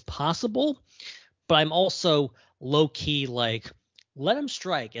soon as possible. But I'm also low key like, let them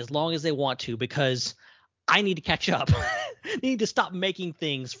strike as long as they want to, because I need to catch up. I need to stop making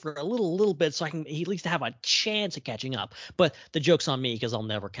things for a little bit so I can at least have a chance of catching up. But the joke's on me because I'll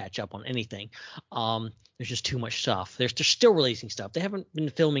never catch up on anything. There's just too much stuff. They're still releasing stuff. They haven't been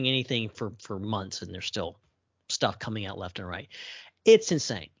filming anything for months, and there's still stuff coming out left and right. It's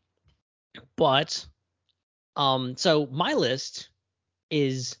insane. But so my list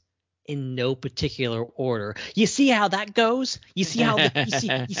is in no particular order. You see how that goes? You see how you see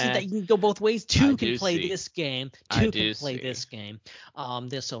that you can go both ways. Two can play this game. Two can play this game.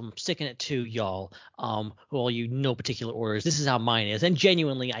 So I'm sticking it to y'all. Who all you no particular orders. This is how mine is. And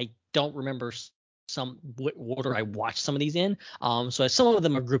genuinely, I don't remember what order I watched some of these in. So some of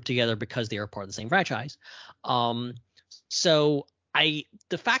them are grouped together because they are part of the same franchise. So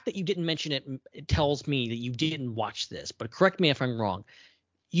the fact that you didn't mention it tells me that you didn't watch this. But correct me if I'm wrong.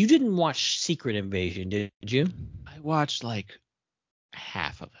 You didn't watch Secret Invasion, did you? I watched like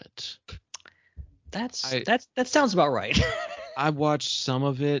half of it. That sounds about right. I watched some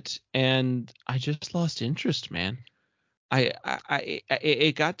of it and I just lost interest, man.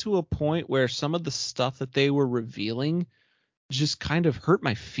 It got to a point where some of the stuff that they were revealing just kind of hurt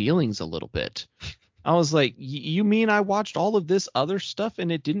my feelings a little bit. I was like, you mean I watched all of this other stuff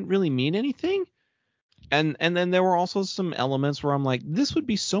and it didn't really mean anything? And then there were also some elements where I'm like, this would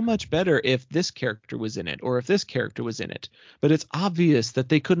be so much better if this character was in it or if this character was in it. But it's obvious that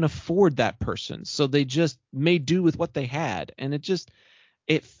they couldn't afford that person, so they just made do with what they had. And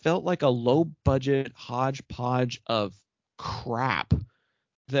it felt like a low budget hodgepodge of crap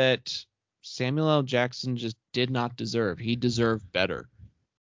that Samuel L. Jackson just did not deserve. He deserved better.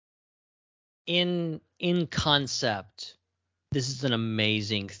 In concept, this is an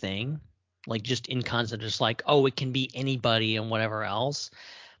amazing thing. Like, just in concept, just like, oh, it can be anybody and whatever else.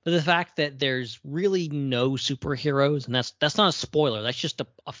 But the fact that there's really no superheroes, and that's not a spoiler, that's just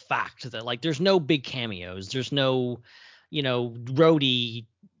a fact, that like there's no big cameos. There's no, Rhodey,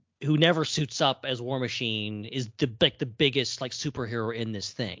 who never suits up as War Machine, is the biggest like superhero in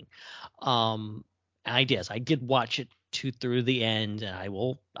this thing. I did watch it through the end,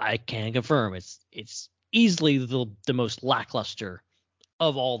 and I can confirm it's easily the most lackluster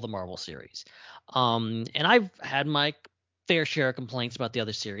of all the Marvel series. And I've had my fair share of complaints about the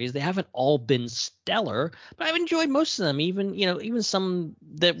other series. They haven't all been stellar, but I've enjoyed most of them, even some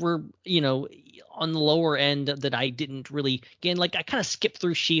that were, on the lower end that I didn't really get. Like, I kind of skipped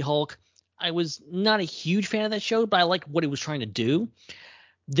through She-Hulk. I was not a huge fan of that show, but I liked what it was trying to do.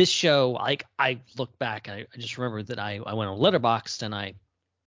 This show, like, I look back, I just remember that I went on Letterboxd and I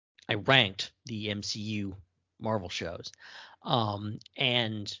ranked the MCU Marvel shows.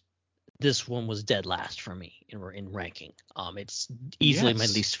 And this one was dead last for me in ranking. It's easily my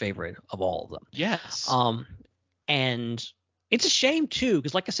least favorite of all of them. Yes. And it's a shame too,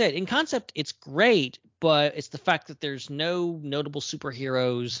 because like I said, in concept, it's great, but it's the fact that there's no notable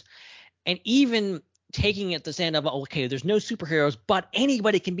superheroes, and even taking it to stand up, okay, there's no superheroes, but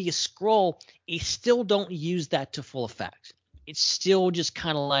anybody can be a Skrull. You still don't use that to full effect. It's still just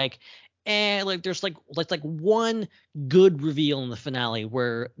kind of like, like there's like one good reveal in the finale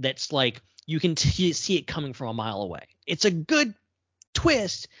where that's like you can see it coming from a mile away. It's a good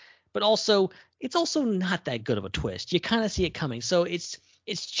twist, but it's also not that good of a twist. You kind of see it coming. So it's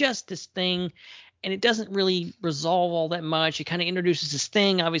just this thing, and it doesn't really resolve all that much. It kind of introduces this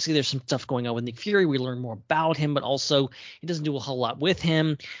thing. Obviously, there's some stuff going on with Nick Fury. We learn more about him, but also it doesn't do a whole lot with him.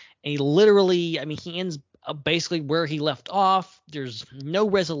 And he literally, he ends basically where he left off. There's no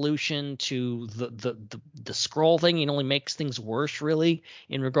resolution to the Skrull thing. It only makes things worse, really,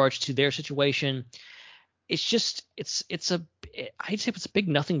 in regards to their situation. It's just I'd say it's a big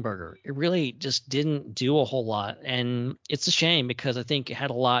nothing burger. It really just didn't do a whole lot, and it's a shame because I think it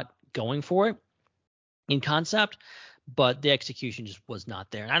had a lot going for it in concept, but the execution just was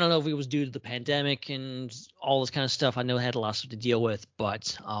not there. And I don't know if it was due to the pandemic and all this kind of stuff. I know it had a lot of stuff to deal with,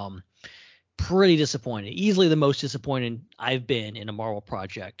 but pretty disappointed. Easily the most disappointed I've been in a Marvel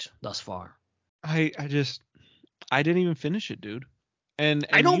project thus far. I didn't even finish it, dude. And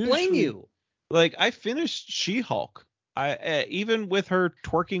I don't blame you. Like, I finished She-Hulk. I even with her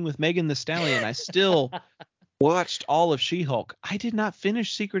twerking with Megan Thee Stallion, I still watched all of She-Hulk. I did not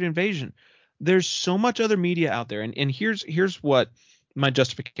finish Secret Invasion. There's so much other media out there, and here's what my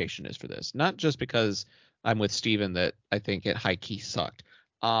justification is for this. Not just because I'm with Steven that I think it high key sucked.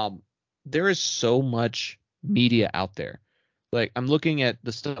 There is so much media out there. Like, I'm looking at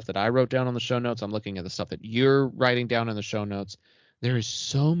the stuff that I wrote down on the show notes. I'm looking at the stuff that you're writing down in the show notes. There is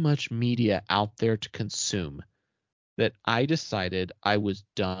so much media out there to consume that I decided I was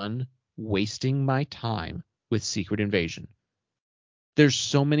done wasting my time with Secret Invasion. There's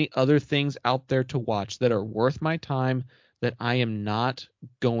so many other things out there to watch that are worth my time that I am not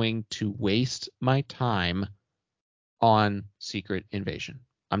going to waste my time on Secret Invasion.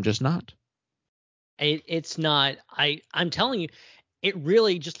 I'm just not. It's not. I'm telling you, it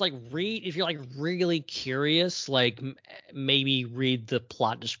really just like read, if you're like really curious, like maybe read the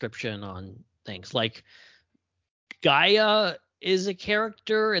plot description on things. Like, Gaia is a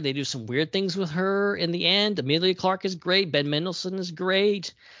character and they do some weird things with her in the end. Emilia Clarke is great. Ben Mendelsohn is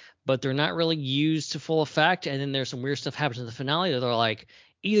great, but they're not really used to full effect. And then there's some weird stuff happens in the finale that they're like,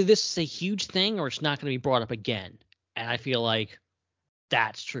 either this is a huge thing or it's not going to be brought up again. And I feel like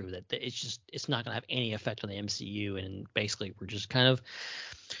that's true, that it's not going to have any effect on the MCU. And basically we're just kind of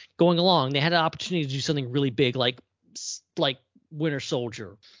going along. They had an opportunity to do something really big, like Winter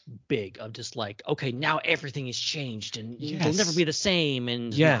Soldier, big, of just like, okay, now everything has changed and it'll never be the same.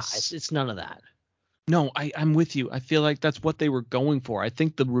 And it's none of that. No, I'm with you. I feel like that's what they were going for. I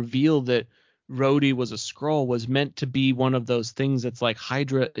think the reveal that Rhodey was a Skrull was meant to be one of those things that's like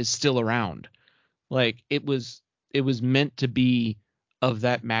Hydra is still around. Like it was meant to be of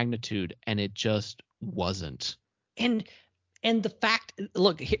that magnitude, and it just wasn't. And the fact,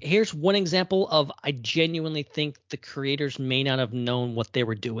 look, here's one example of I genuinely think the creators may not have known what they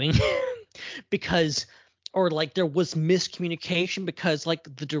were doing because, or like there was miscommunication because like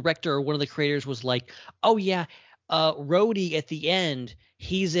the director or one of the creators was like, oh yeah, Rhodey at the end,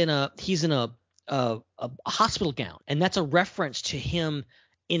 he's in a hospital gown, and that's a reference to him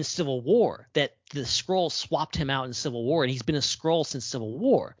in Civil War, that the Skrull swapped him out in Civil War, and he's been a Skrull since Civil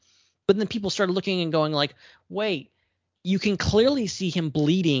War. But then people started looking and going like, wait, you can clearly see him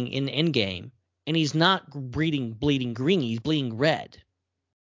bleeding in Endgame, and he's not bleeding green, he's bleeding red.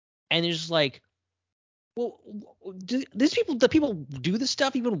 And it's just like, well, do the people do this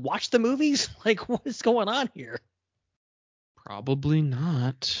stuff even watch the movies? Like, what is going on here? Probably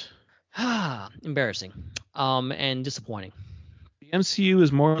not. Embarrassing. And disappointing. The MCU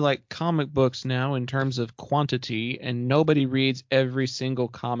is more like comic books now in terms of quantity, and nobody reads every single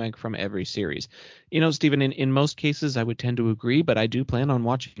comic from every series. You know, Stephen, in most cases, I would tend to agree, but I do plan on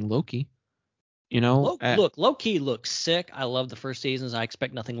watching Loki. You know, look, Loki looks sick. I love the first seasons. I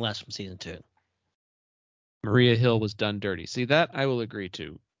expect nothing less from season 2. Maria Hill was done dirty. See, that I will agree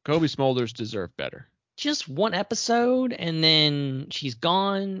to. Kobe Smulders deserve better. Just one episode and then she's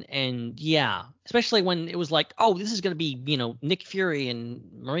gone, and yeah, especially when it was like, oh, this is going to be, you know, Nick Fury and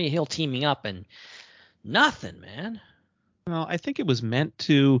Maria Hill teaming up, and nothing, man. Well, I think it was meant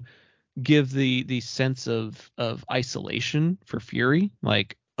to give the sense of isolation for Fury,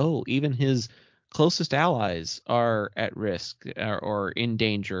 like, oh, even his closest allies are at risk or in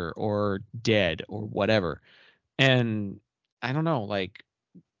danger or dead or whatever. And I don't know, like,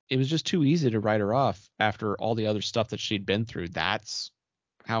 it was just too easy to write her off after all the other stuff that she'd been through. That's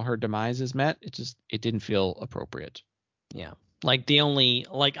how her demise is met. It didn't feel appropriate. Yeah. Like the only,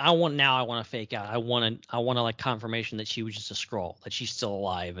 like I want to fake out. I want to like confirmation that she was just a Skrull, that she's still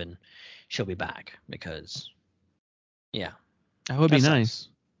alive and she'll be back, because yeah. That would be nice.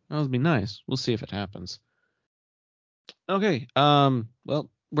 That would be nice. We'll see if it happens. Okay. Well,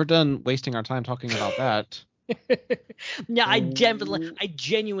 we're done wasting our time talking about that. Yeah, I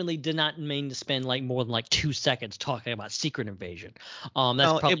genuinely did not mean to spend like more than like 2 seconds talking about Secret Invasion.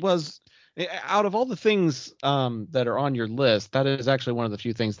 It was, out of all the things that are on your list, that is actually one of the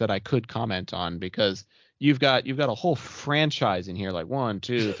few things that I could comment on, because you've got a whole franchise in here, like 1,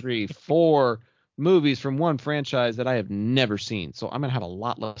 2, 3, 4 movies from one franchise that I have never seen. So I'm gonna have a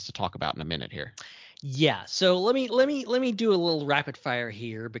lot less to talk about in a minute here. Yeah, so let me do a little rapid fire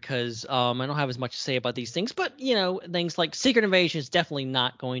here, because I don't have as much to say about these things, but you know, things like Secret Invasion is definitely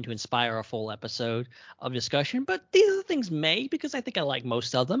not going to inspire a full episode of discussion, but these other things may, because I think I like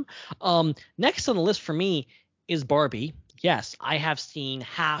most of them. Next on the list for me is Barbie. Yes, I have seen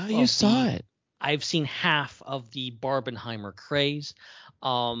half. Oh, you saw it. I've seen half of the Barbenheimer craze.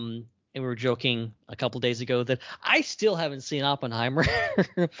 And we were joking a couple days ago that I still haven't seen Oppenheimer.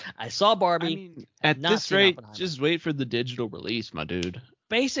 I saw Barbie. I mean, at this rate, just wait for the digital release, my dude.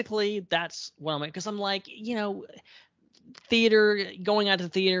 Basically, that's what I'm like, because I'm like, you know, going out to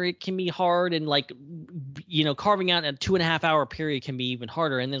theater, it can be hard, and like, you know, carving out a 2.5 hour period can be even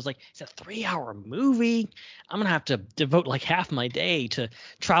harder. And there's like, it's a 3-hour movie. I'm gonna have to devote like half my day to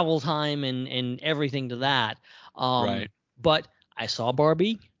travel time and everything to that. Right. But I saw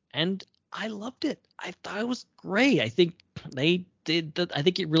Barbie, and I loved it. I thought it was great. I think they did. I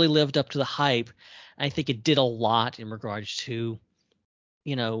think it really lived up to the hype. I think it did a lot in regards to,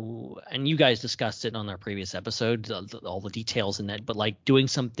 you know, and you guys discussed it on our previous episode, all the details in that, but like doing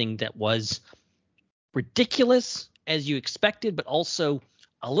something that was ridiculous as you expected, but also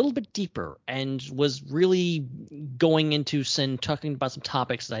a little bit deeper, and was really going into talking about some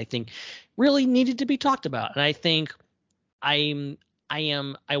topics that I think really needed to be talked about. And I think I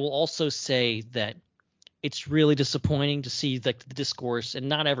will also say that it's really disappointing to see the discourse, and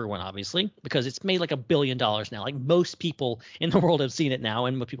not everyone, obviously, because it's made like $1 billion now. Like most people in the world have seen it now,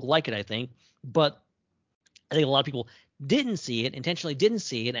 and most people like it, I think. But I think a lot of people intentionally didn't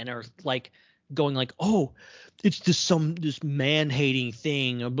see it, and are like going like, oh, it's this man-hating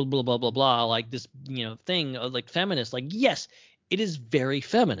thing, or blah, blah, blah, blah, blah, like this, you know, thing, like feminist. Like, yes, it is very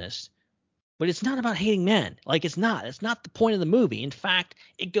feminist, but it's not about hating men. Like, it's not the point of the movie. In fact,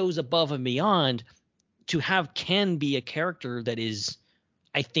 it goes above and beyond to have Ken be a character that is,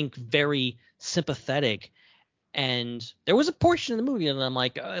 I think, very sympathetic. And there was a portion of the movie, and I'm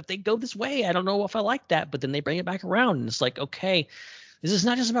like, if they go this way, I don't know if I like that. But then they bring it back around, and it's like, okay, this is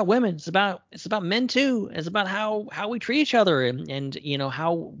not just about women. It's about men too. It's about how we treat each other and you know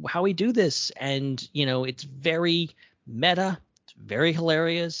how we do this. And you know, it's very meta. It's very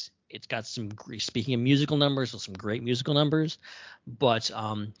hilarious. It's got speaking of musical numbers, some great musical numbers, but it's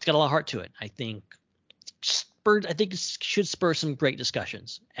got a lot of heart to it. I think it should spur some great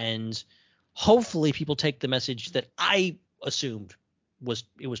discussions, and hopefully people take the message that I assumed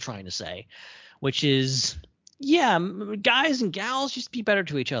it was trying to say, which is, yeah, guys and gals, just be better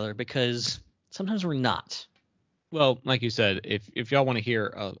to each other, because sometimes we're not. Well, like you said, if y'all want to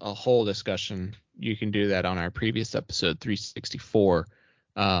hear a whole discussion, you can do that on our previous episode 364.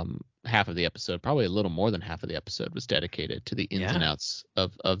 Half of the episode, probably a little more than half of the episode, was dedicated to the ins and outs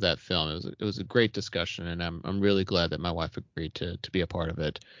of that film. It was a great discussion, and I'm really glad that my wife agreed to be a part of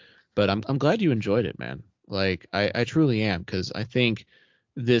it. But I'm glad you enjoyed it, man. Like I truly am, because I think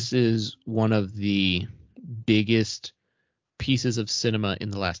this is one of the biggest pieces of cinema in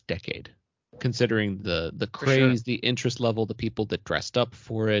the last decade, considering the craze, sure. the interest level, the people that dressed up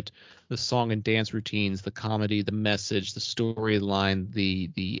for it, the song and dance routines, the comedy, the message, the storyline,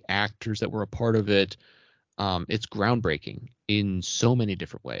 the actors that were a part of it. It's groundbreaking in so many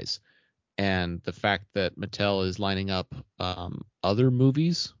different ways. And the fact that Mattel is lining up other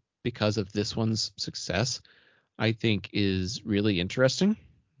movies because of this one's success, I think is really interesting.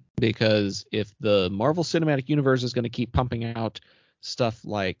 Because if the Marvel Cinematic Universe is going to keep pumping out stuff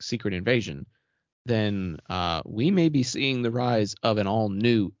like Secret Invasion, then we may be seeing the rise of an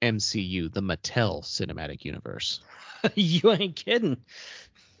all-new MCU, the Mattel Cinematic Universe. You ain't kidding.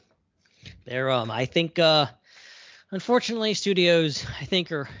 I think, unfortunately, studios, I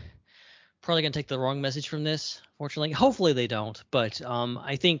think, are probably going to take the wrong message from this. Fortunately, hopefully they don't. But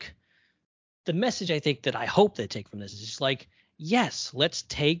I think the message that I hope they take from this is just like, yes, let's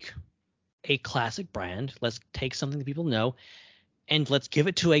take a classic brand. Let's take something that people know, and let's give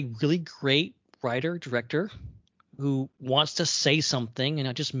it to a really great writer, director who wants to say something and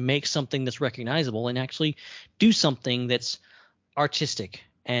not just make something that's recognizable, and actually do something that's artistic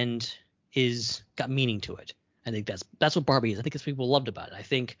and is got meaning to it. I think that's what Barbie is. I think that's what people loved about it. I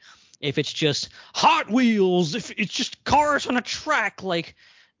think if it's just Hot Wheels, if it's just cars on a track, like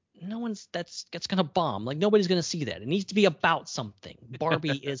that's gonna bomb. Like nobody's gonna see that. It needs to be about something.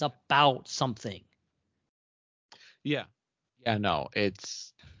 Barbie is about something. Yeah. Yeah, no, it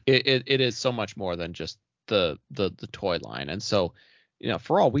is so much more than just the toy line. And so, you know,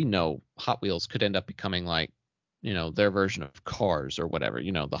 for all we know, Hot Wheels could end up becoming like, you know, their version of Cars or whatever.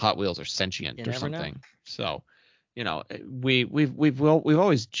 You know, the Hot Wheels are sentient or something. Know. So, you know, we've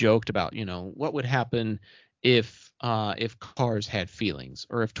always joked about, you know, what would happen if cars had feelings,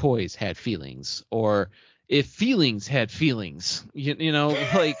 or if toys had feelings, or if feelings had feelings. You know,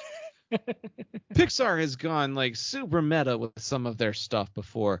 like Pixar has gone like super meta with some of their stuff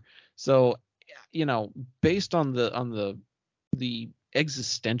before. So, you know, based on the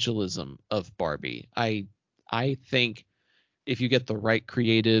existentialism of Barbie, I think if you get the right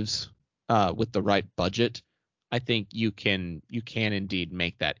creatives with the right budget, I think you can indeed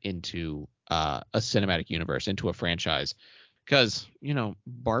make that into a cinematic universe, into a franchise. Because, you know,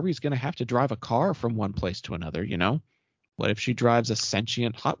 Barbie's going to have to drive a car from one place to another, you know? What if she drives a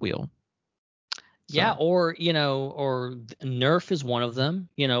sentient Hot Wheel? Yeah, or you know, or Nerf is one of them.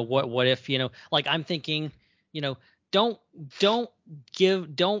 You know, what if, you know, like I'm thinking, you know, don't give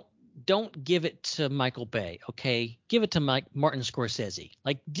it to Michael Bay, okay? Give it to Martin Scorsese.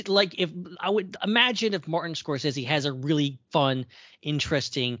 Like if I would imagine if Martin Scorsese has a really fun,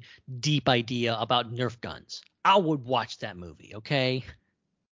 interesting, deep idea about Nerf guns, I would watch that movie, okay?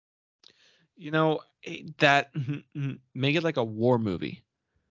 You know, that make it like a war movie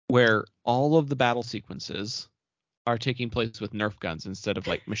where all of the battle sequences are taking place with Nerf guns instead of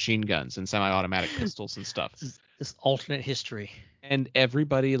like machine guns and semi-automatic pistols and stuff. This alternate history. And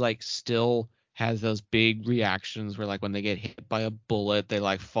everybody like still has those big reactions where like when they get hit by a bullet, they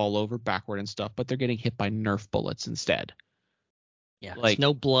like fall over backward and stuff, but they're getting hit by Nerf bullets instead. Yeah, like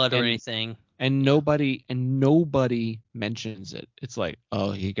no blood or anything. And nobody mentions it. It's like,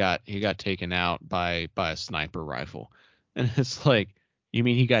 oh, he got taken out by a sniper rifle. And it's like, you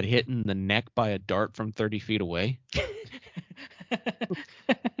mean he got hit in the neck by a dart from 30 feet away?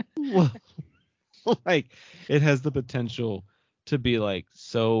 Like, it has the potential to be like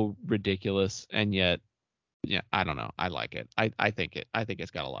so ridiculous, and yet, yeah, I don't know. I like it. I think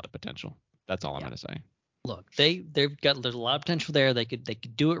it's got a lot of potential. That's all I'm gonna say. Look, there's a lot of potential there. They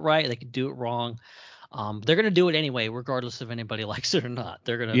could do it right. They could do it wrong. They're gonna do it anyway, regardless if anybody likes it or not.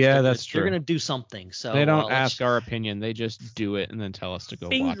 That's true. They're gonna do something. So they don't ask our opinion. They just do it and then tell us to go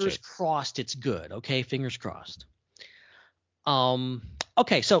watch it. Fingers crossed, it's good. Okay, fingers crossed.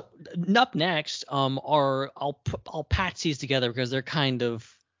 Okay, so up next, are I'll patch these together because they're kind of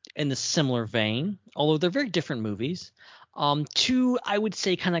in the similar vein, although they're very different movies. Two, I would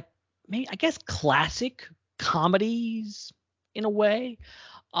say, kind of maybe I guess classic comedies in a way.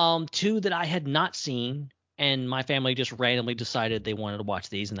 Two that I had not seen, and my family just randomly decided they wanted to watch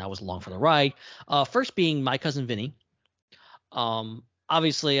these, and I was along for the ride. First being My Cousin Vinny.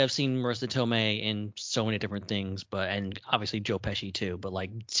 Obviously I've seen Marissa Tomei in so many different things, and obviously Joe Pesci too. But like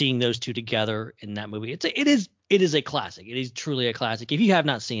seeing those two together in that movie, it is a classic. It is truly a classic. If you have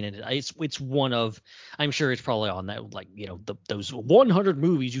not seen it, it's one of, I'm sure it's probably on that, like, you know, those 100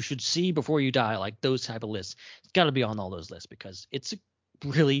 movies you should see before you die, like those type of lists. It's got to be on all those lists because it's a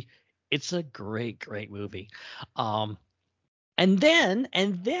great movie. And then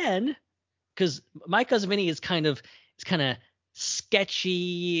because My Cousin Vinny is kind of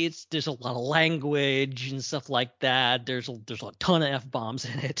sketchy. There's a lot of language and stuff like that. There's a ton of F-bombs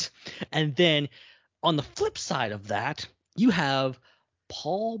in it. And then on the flip side of that, you have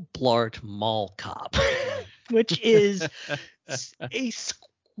Paul Blart Mall Cop, which is a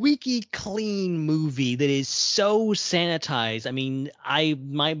squeaky clean movie that is so sanitized. I mean,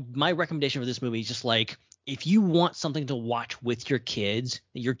 my recommendation for this movie is just like, if you want something to watch with your kids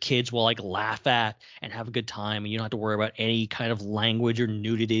will like laugh at and have a good time, and you don't have to worry about any kind of language or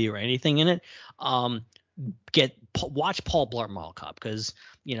nudity or anything in it, watch Paul Blart Mall Cop, because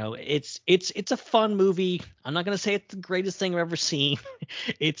you know it's a fun movie. I'm not gonna say it's the greatest thing I've ever seen.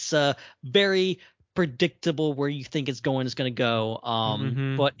 It's very predictable where you think it's going to go.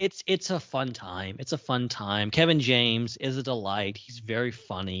 But it's a fun time. It's a fun time. Kevin James is a delight. He's very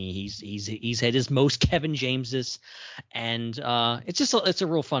funny. He's had his most Kevin Jameses, and it's a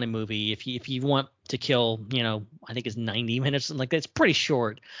real funny movie. If you want to kill, you know, I think it's 90 minutes, something like that. It's pretty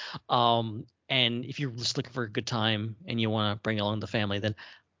short. And if you're just looking for a good time and you want to bring along the family, then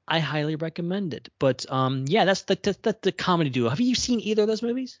I highly recommend it. But yeah, that's the comedy duo. Have you seen either of those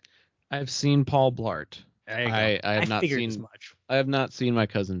movies? I've seen Paul Blart. There you go. I have not figured seen as much. I have not seen My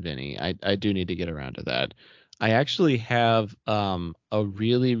Cousin Vinny. I do need to get around to that. I actually have a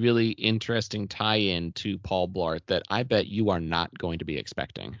really, really interesting tie-in to Paul Blart that I bet you are not going to be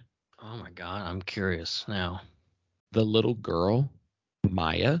expecting. Oh my God, I'm curious now. The little girl,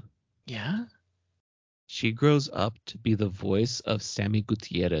 Maya, Yeah? she grows up to be the voice of Sammy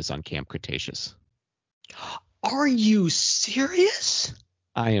Gutierrez on Camp Cretaceous. Are you serious?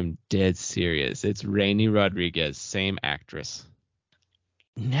 I am dead serious. It's Rainy Rodriguez, same actress.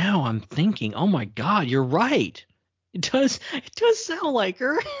 Now I'm thinking, oh my God, you're right. It does sound like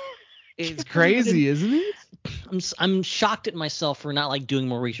her. It's crazy, isn't it? I'm shocked at myself for not like doing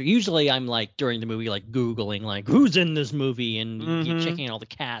more research. Usually I'm like during the movie like Googling like who's in this movie and checking out all the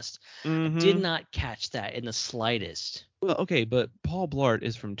cast. I did not catch that in the slightest. Well, okay, but Paul Blart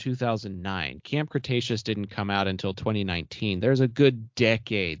is from 2009. Camp Cretaceous didn't come out until 2019. There's a good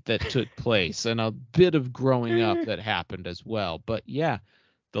decade that took place and a bit of growing up that happened as well. But yeah,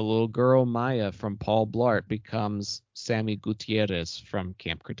 the little girl Maya from Paul Blart becomes Sammy Gutierrez from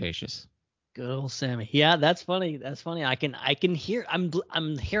Camp Cretaceous. Good old Sammy. Yeah, that's funny. That's funny. I can hear.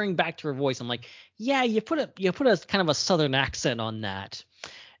 I'm hearing back to her voice. I'm like, yeah, you put a kind of a southern accent on that.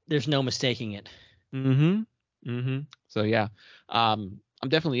 There's no mistaking it. So yeah, I'm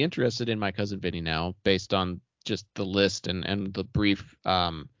definitely interested in My Cousin Vinny now, based on just the list and the brief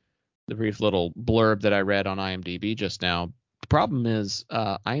little blurb that I read on IMDb just now. The problem is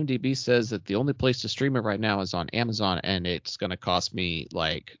IMDb says that the only place to stream it right now is on Amazon, and it's going to cost me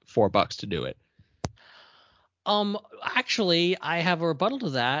like $4 to do it. Actually, I have a rebuttal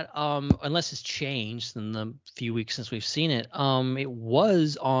to that. Unless it's changed in the few weeks since we've seen it. It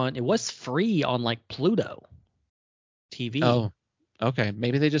was free on like Pluto TV. Oh, okay.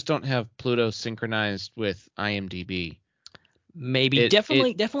 Maybe they just don't have Pluto synchronized with IMDb. Maybe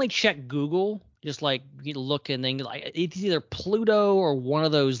definitely check Google. Just like you look and then like it's either Pluto or one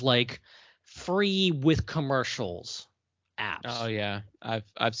of those like free with commercials apps. Oh yeah,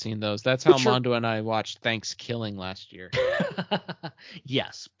 I've seen those. That's how Mondo and I watched Thanksgiving last year.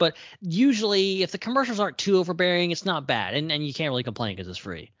 Yes, but usually if the commercials aren't too overbearing, it's not bad, and you can't really complain because it's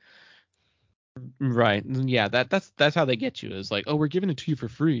free. Right. Yeah, that's how they get you. Is like, oh, we're giving it to you for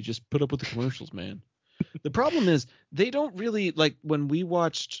free. Just put up with the commercials, man. The problem is they don't really like when we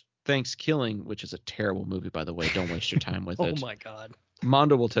watched Thanksgiving, which is a terrible movie, by the way. Don't waste your time with it. Oh my God.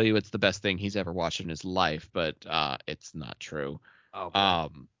 Mondo will tell you it's the best thing he's ever watched in his life, but it's not true. Okay.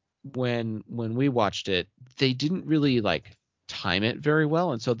 When we watched it, they didn't really like time it very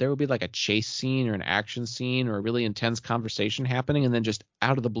well, and so there would be like a chase scene or an action scene or a really intense conversation happening, and then just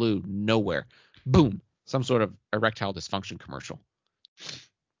out of the blue, nowhere, boom, some sort of erectile dysfunction commercial.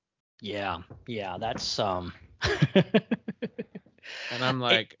 Yeah, that's And I'm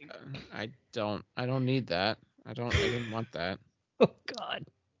like, I don't need that. I didn't want that. Oh God.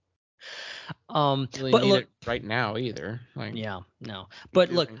 Really But need look, it right now either. Like, yeah, no.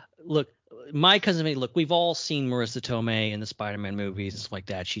 But look, my cousin Vinny, look, we've all seen Marissa Tomei in the Spider-Man movies and stuff like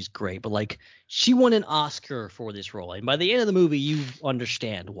that. She's great, but like she won an Oscar for this role, and by the end of the movie, you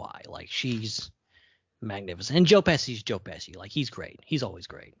understand why. Like she's magnificent, and Joe Pesci's Joe Pesci. Like he's great. He's always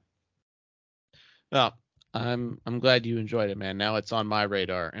great. well, I'm glad you enjoyed it, man. Now it's on my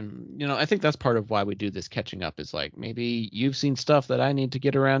radar, and I think that's part of why we do this catching up. Is like maybe you've seen stuff that I need to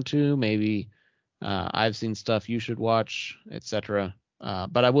get around to. Maybe I've seen stuff you should watch, etc.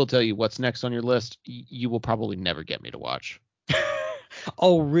 But I will tell you what's next on your list. You will probably never get me to watch.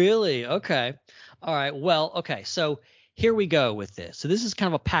 Oh, really? Okay. All right. Well, okay. So here we go with this. So this is kind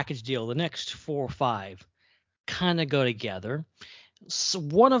of a package deal. The next 4 or 5 kind of go together. So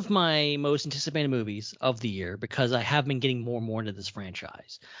one of my most anticipated movies of the year, because I have been getting more and more into this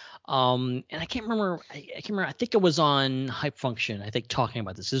franchise. And I can't remember. I can't remember. I think it was on Hype Function. I think talking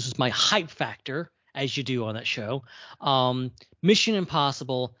about this. This was my hype factor, as you do on that show. Mission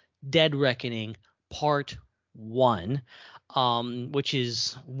Impossible: Dead Reckoning Part 1, which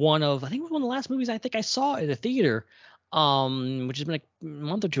is I think it was one of the last movies I think I saw at a theater, which has been like a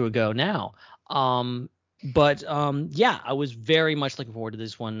month or two ago now. But yeah, I was very much looking forward to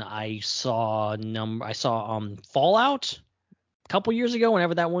this one. I saw Fallout a couple years ago,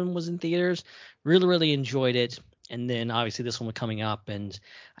 whenever that one was in theaters. Really, really enjoyed it. And then obviously this one was coming up, and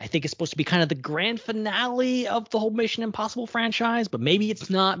I think it's supposed to be kind of the grand finale of the whole Mission Impossible franchise, but maybe it's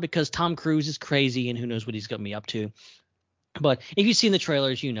not because Tom Cruise is crazy and who knows what he's going to be up to. But if you've seen the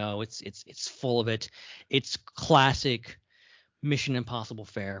trailers, it's full of it. It's classic Mission Impossible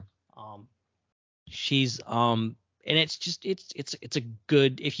fare. She's and it's just it's a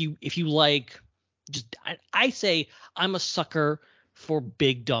good, if you like, just I say I'm a sucker for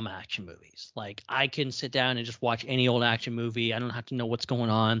big dumb action movies. Like I can sit down and just watch any old action movie. I don't have to know what's going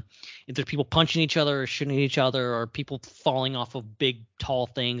on. If there's people punching each other or shooting at each other or people falling off of big tall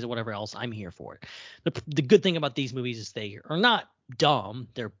things or whatever else, I'm here for it. The good thing about these movies is they are not dumb.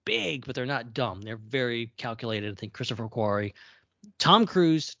 They're big, but they're not dumb. They're very calculated. I think Christopher McQuarrie, Tom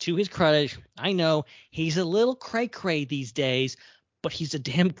Cruise, to his credit, I know he's a little cray-cray these days, but he's a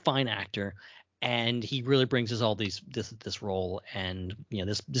damn fine actor, and he really brings us all this role. And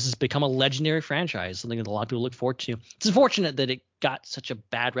this has become a legendary franchise, something that a lot of people look forward to. It's unfortunate that it got such a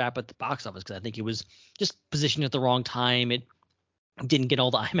bad rap at the box office because I think it was just positioned at the wrong time. It didn't get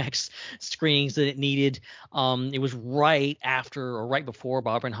all the IMAX screenings that it needed. It was right after or right before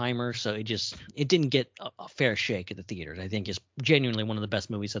Oppenheimer, so it didn't get a fair shake at the theaters. I think it's genuinely one of the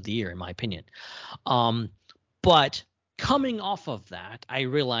best movies of the year, in my opinion. But coming off of that, I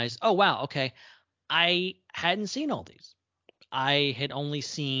realized, oh wow, okay, I hadn't seen all these. I had only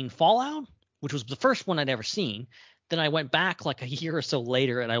seen Fallout, which was the first one I'd ever seen. Then I went back like a year or so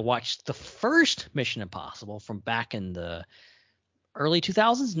later and I watched the first Mission Impossible from back in the early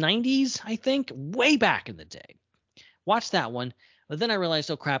 2000s, 90s, I think, way back in the day. Watched that one, but then I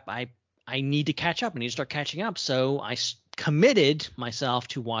realized, oh crap, I need to catch up. I need to start catching up. So I committed myself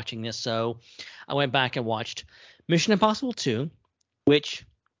to watching this. So I went back and watched Mission Impossible 2, which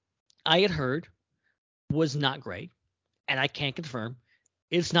I had heard was not great, and I can't confirm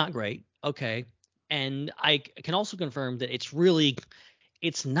it's not great. Okay, and I can also confirm that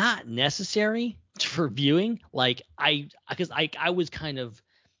it's not necessary for viewing. Like because I was kind of,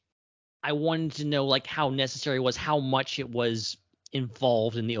 I wanted to know like how necessary it was, how much it was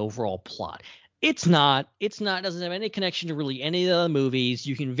involved in the overall plot. It's not doesn't have any connection to really any of the other movies.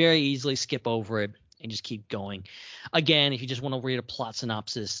 You can very easily skip over it and just keep going. Again, if you just want to read a plot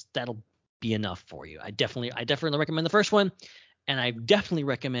synopsis, that'll be enough for you. I definitely recommend the first one, and I definitely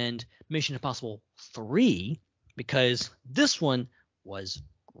recommend Mission Impossible 3 because this one was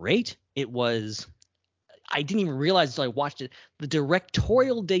great. I didn't even realize until I watched it, the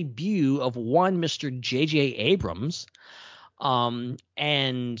directorial debut of one Mr. J.J. Abrams,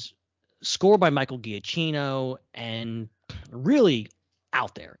 and score by Michael Giacchino, and really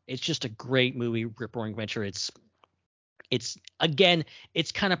out there. It's just a great movie, rip-roaring adventure. It's again,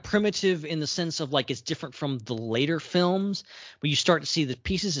 it's kind of primitive in the sense of like it's different from the later films, but you start to see the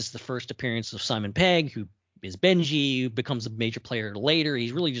pieces. It's the first appearance of Simon Pegg, who is Benji, who becomes a major player later.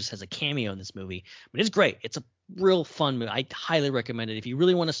 He really just has a cameo in this movie, but it's great. It's a real fun movie. I highly recommend it. If you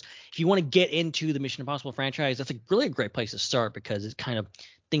want to get into the Mission Impossible franchise, that's really a great place to start because it kind of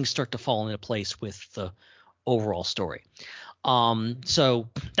things start to fall into place with the overall story. So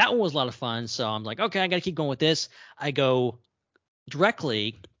that one was a lot of fun. So I'm like, okay, I got to keep going with this. I go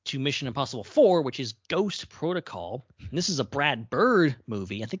directly to Mission Impossible 4, which is Ghost Protocol. And this is a Brad Bird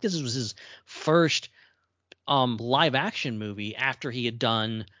movie. I think this was his first live action movie after he had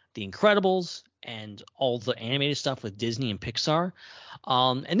done The Incredibles and all the animated stuff with Disney and Pixar.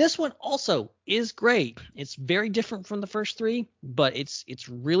 And this one also is great. It's very different from the first three, but it's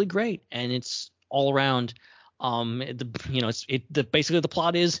really great, and it's all around. Basically the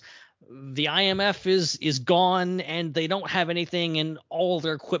plot is the IMF is gone and they don't have anything, and all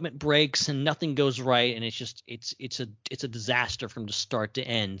their equipment breaks and nothing goes right, and it's a disaster from the start to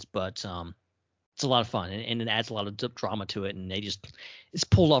end. But it's a lot of fun, and it adds a lot of drama to it, and it's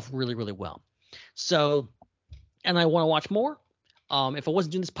pulled off really, really well. So, and I want to watch more. If I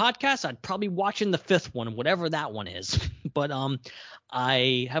wasn't doing this podcast, I'd probably be watching the fifth one, whatever that one is. But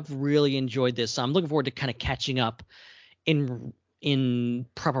I have really enjoyed this. I'm looking forward to kind of catching up in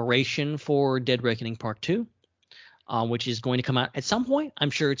preparation for Dead Reckoning Part 2, which is going to come out at some point. I'm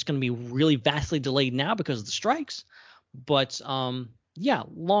sure it's going to be really vastly delayed now because of the strikes. But yeah,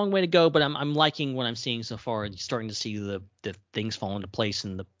 long way to go. But I'm liking what I'm seeing so far, and starting to see the things fall into place,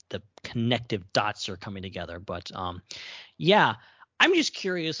 and the connective dots are coming together. But yeah, I'm just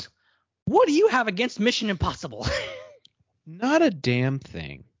curious, what do you have against Mission Impossible? Not a damn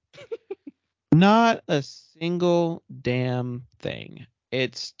thing. Not a single damn thing.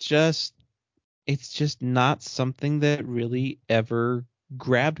 It's just not something that really ever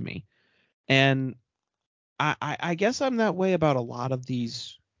grabbed me. And I guess I'm that way about a lot of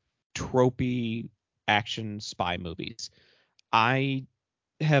these tropey action spy movies. I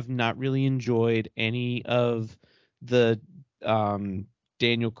have not really enjoyed any of the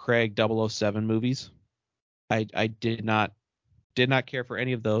Daniel Craig 007 movies. I did not care for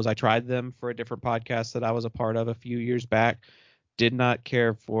any of those. I tried them for a different podcast that I was a part of a few years back. Did not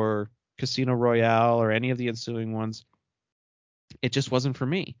care for Casino Royale or any of the ensuing ones. It just wasn't for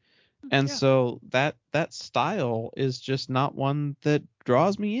me. And so that style is just not one that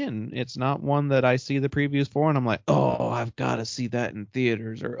draws me in. It's not one that I see the previews for and I'm like, oh, I've got to see that in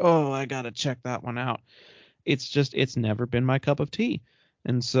theaters, or oh, I got to check that one out. It's never been my cup of tea.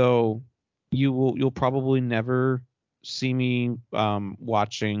 And so you'll probably never see me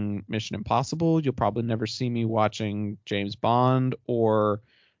watching Mission Impossible. You'll probably never see me watching James Bond or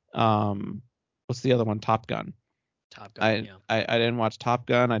what's the other one? Top Gun. Top Gun. I didn't watch Top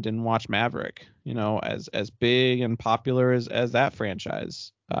Gun. I didn't watch Maverick. You know, as big and popular as that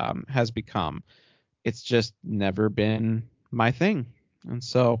franchise has become, it's just never been my thing. And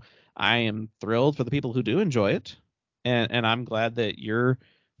so I am thrilled for the people who do enjoy it, and I'm glad that you're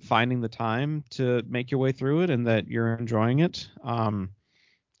finding the time to make your way through it and that you're enjoying it.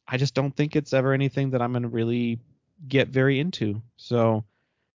 I just don't think it's ever anything that I'm going to really get very into. So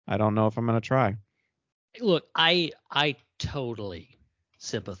I don't know if I'm going to try. Look, I totally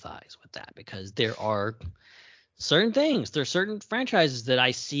sympathize with that, because there are certain things, there are certain franchises that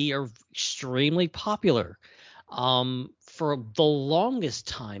I see are extremely popular. For the longest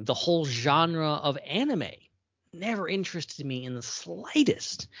time, the whole genre of anime never interested me in the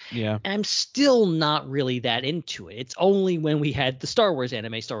slightest. Yeah. And I'm still not really that into it. It's only when we had the Star Wars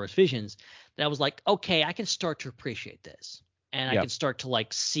anime, Star Wars Visions, that I was like, okay, I can start to appreciate this. And I can start to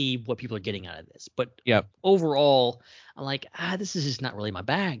like see what people are getting out of this. But overall, I'm like, this is just not really my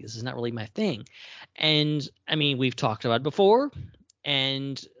bag. This is not really my thing. And I mean, we've talked about it before,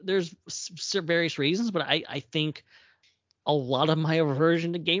 and there's various reasons, but I think a lot of my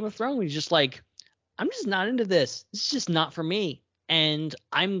aversion to Game of Thrones is just like, I'm just not into this. This is just not for me. And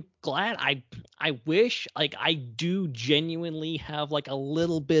I'm glad. I wish, like, I do genuinely have like a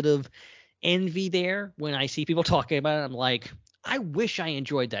little bit of envy there when I see people talking about it. I'm like, I wish I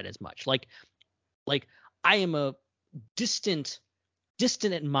enjoyed that as much. Like I am a distant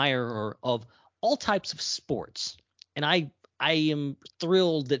admirer of all types of sports, and I am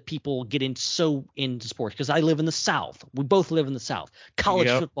thrilled that people get so into sports, because I live in the South. We both live in the South. College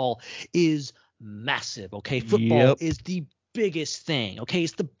football is massive. Okay, football is the biggest thing. Okay,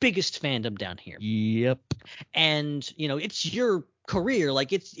 it's the biggest fandom down here. Yep. And you know, it's your career,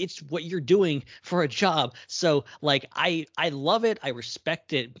 like it's what you're doing for a job. So like I love it, I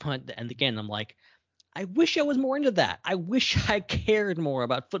respect it, but and again, I'm like, I wish I was more into that. I wish I cared more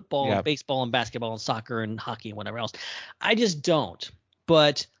about football and baseball and basketball and soccer and hockey and whatever else. I just don't.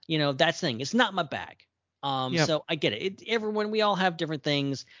 But you know, that's the thing. It's not my bag. So I get it. Everyone, we all have different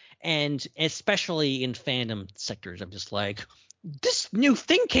things, and especially in fandom sectors, I'm just like, this new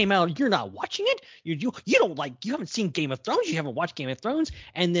thing came out, you're not watching it. You don't like, you haven't seen Game of Thrones. You haven't watched Game of Thrones.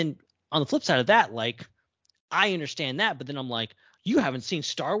 And then on the flip side of that, like, I understand that, but then I'm like, you haven't seen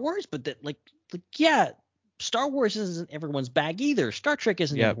Star Wars, but that yeah, Star Wars isn't everyone's bag either. Star Trek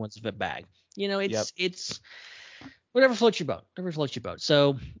isn't Yep. everyone's bag. You know, Yep. it's whatever floats your boat. Whatever floats your boat.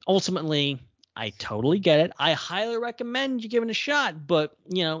 So ultimately, I totally get it. I highly recommend you give it a shot, but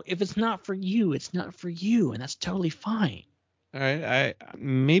you know, if it's not for you, it's not for you, and that's totally fine. All right,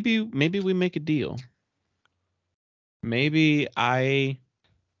 maybe we make a deal. Maybe I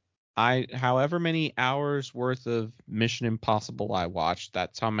however many hours worth of Mission Impossible I watch,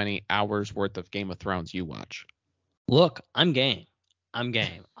 that's how many hours worth of Game of Thrones you watch. Look, I'm game. I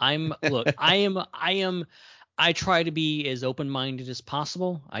try to be as open-minded as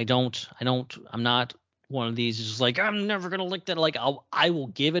possible. I'm not one of these just like, I'm never going to lick that. Like, I will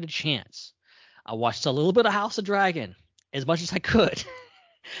give it a chance. I watched a little bit of House of Dragon as much as I could.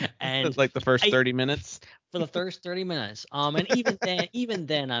 And like the first 30 minutes. For the first 30 minutes. And even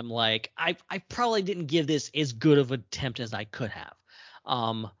then I'm like, I probably didn't give this as good of an attempt as I could have.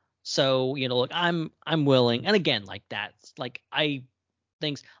 So, you know, look, I'm willing. And again, like that's like I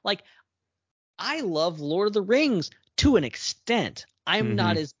love Lord of the Rings to an extent. I'm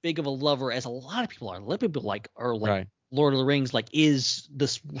not as big of a lover as a lot of people are. A lot of people are like Right. Lord of the Rings, like is the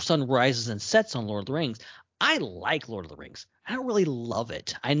sun rises and sets on Lord of the Rings. I like Lord of the Rings. I don't really love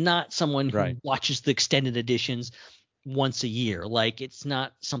it. I'm not someone who watches the extended editions once a year. Like it's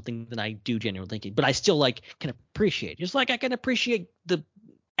not something that I do genuinely thinking, but I still like can appreciate. Just like I can appreciate the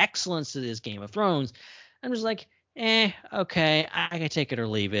excellence that is Game of Thrones. I'm just like, okay, I can take it or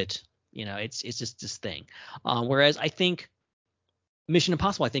leave it. You know, it's just this thing. Whereas I think Mission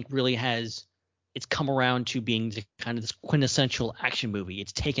Impossible, I think really it's come around to being kind of this quintessential action movie.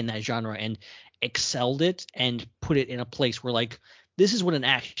 It's taken that genre and excelled it and put it in a place where like this is what an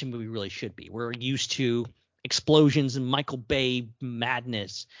action movie really should be. We're used to explosions and Michael Bay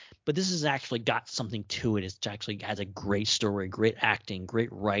madness, but this has actually got something to it. It actually has a great story, great acting, great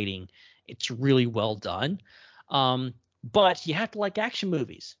writing. It's really well done. But you have to like action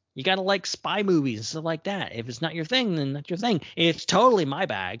movies. You got to like spy movies and stuff like that. If it's not your thing, then that's your thing. It's totally my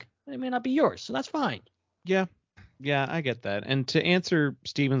bag. It may not be yours, so that's fine. Yeah, I get that. And to answer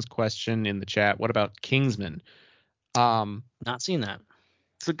Steven's question in the chat, what about Kingsman? Not seen that.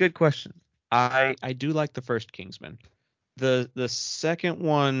 It's a good question. I do like the first Kingsman. The second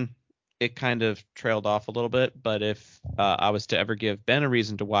one, it kind of trailed off a little bit. But if I was to ever give Ben a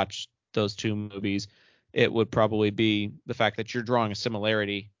reason to watch those two movies, it would probably be the fact that you're drawing a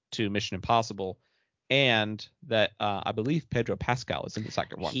similarity to Mission Impossible, and that I believe Pedro Pascal is in the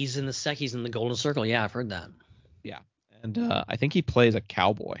second one. He's in the Golden Circle. Yeah, I've heard that. Yeah, and I think he plays a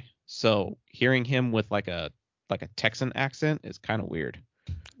cowboy. So hearing him with like a Texan accent is kind of weird.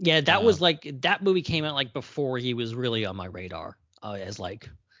 Yeah, that was like that movie came out like before he was really on my radar. As like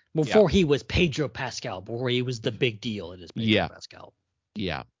before he was Pedro Pascal, before he was the big deal. It is Pedro Pascal.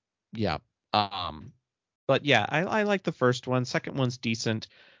 Yeah. But yeah, I like the first one. Second one's decent.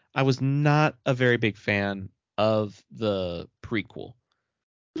 I was not a very big fan of the prequel,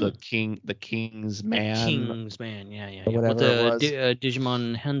 the King's Man. Yeah. Whatever it was.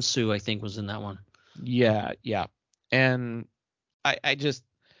 Digimon Hensu, I think, was in that one. Yeah. And I just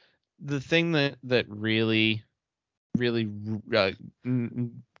the thing that really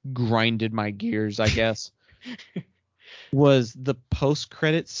grinded my gears, I guess, was the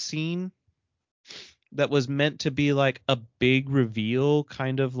post-credits scene that was meant to be like a big reveal,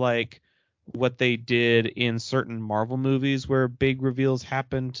 kind of like what they did in certain Marvel movies where big reveals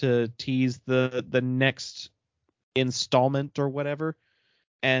happen to tease the next installment or whatever.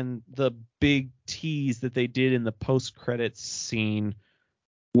 And the big tease that they did in the post-credits scene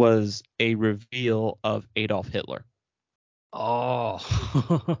was a reveal of Adolf Hitler. Oh.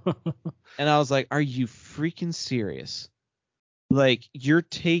 And I was like, are you freaking serious? Like, you're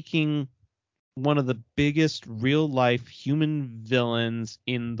taking one of the biggest real life human villains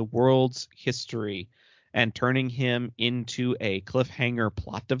in the world's history and turning him into a cliffhanger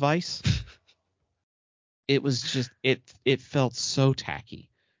plot device. It was just it felt so tacky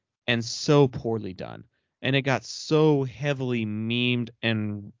and so poorly done, and it got so heavily memed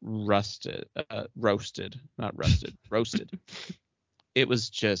and roasted. It was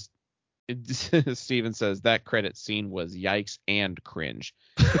just Steven says that credit scene was yikes and cringe.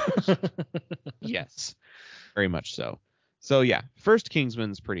 Yes, very much so. So yeah, first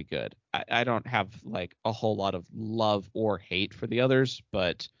Kingsman's pretty good. I don't have like a whole lot of love or hate for the others,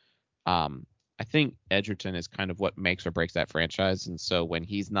 but I think Edgerton is kind of what makes or breaks that franchise. And so when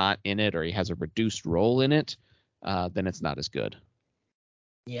he's not in it or he has a reduced role in it, then it's not as good.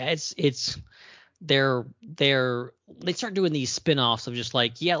 Yeah, it's they start doing these spin-offs of just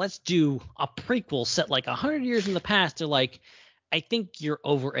like, yeah, let's do a prequel set like 100 years in the past. They're like, I think you're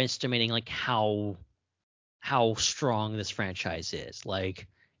overestimating like how strong this franchise is. Like,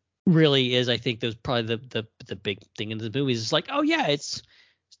 really is. I think there's probably the big thing in the movies is like, oh yeah, it's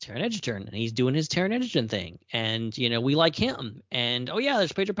Taron Egerton and he's doing his Taron Egerton thing, and we like him, and oh yeah,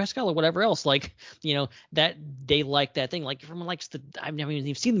 there's Pedro Pascal or whatever else, like that they like that thing. Like everyone likes I've never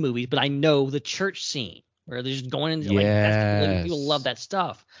even seen the movies, but I know the church scene where they're just going in like that's people love that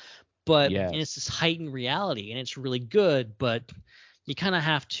stuff, but and it's this heightened reality and it's really good, but you kind of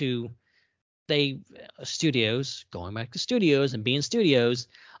have to studios, going back to studios and being studios,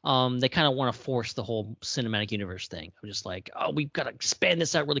 they kind of want to force the whole cinematic universe thing. I'm just like, oh, we've got to expand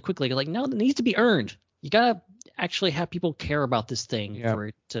this out really quickly. Like, no, it needs to be earned. You gotta actually have people care about this thing for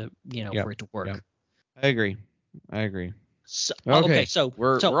it to, for it to work. Yep. I agree. So, okay, so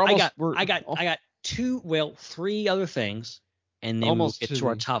I got three other things, and then we'll get to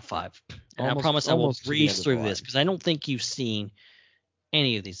our top five. And I promise I will breeze through this because I don't think you've seen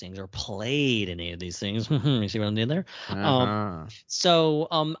any of these things or played any of these things. You see what I'm doing there? So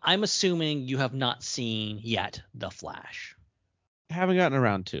I'm assuming you have not seen yet The Flash. I haven't gotten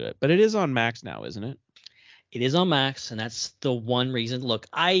around to it, but it is on Max now, isn't it? It is on Max, and that's the one reason. Look,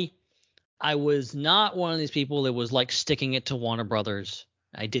 I was not one of these people that was like sticking it to Warner Brothers.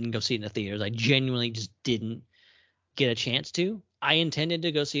 I didn't go see it in the theaters. I genuinely just didn't get a chance to. I intended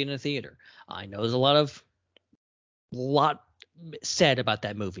to go see it in a theater. I know there's a lot said about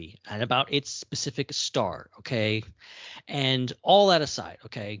that movie and about its specific star, okay? And all that aside,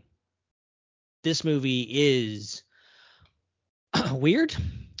 okay, this movie is weird.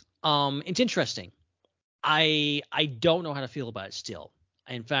 It's interesting. I don't know how to feel about it still.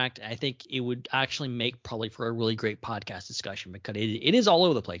 In fact, I think it would actually make probably for a really great podcast discussion because it is all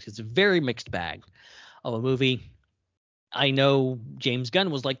over the place. It's a very mixed bag of a movie. I know James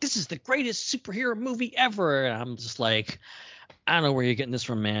Gunn was like, this is the greatest superhero movie ever. And I'm just like, I don't know where you're getting this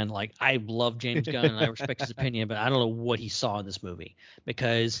from, man. Like, I love James Gunn and I respect his opinion, but I don't know what he saw in this movie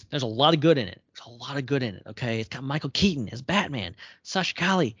because there's a lot of good in it. Okay. It's got Michael Keaton as Batman, Sasha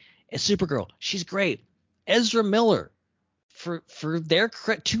Calle as Supergirl. She's great. Ezra Miller, for their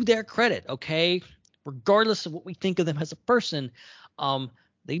to their credit, okay, regardless of what we think of them as a person,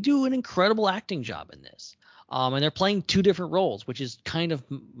 they do an incredible acting job in this. And they're playing two different roles, which is kind of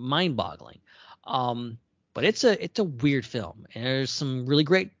mind-boggling. But it's a weird film, and there's some really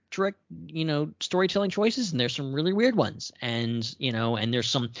great direct, storytelling choices, and there's some really weird ones, and and there's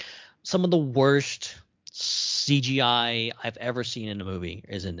some of the worst CGI I've ever seen in a movie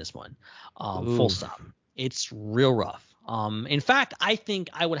is in this one. Full stop. It's real rough. In fact, I think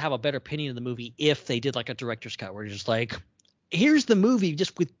I would have a better opinion of the movie if they did like a director's cut, where it's just like, here's the movie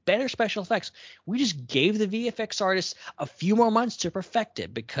just with better special effects. We just gave the VFX artists a few more months to perfect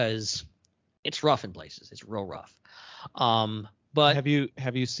it because it's rough in places. It's real rough. But have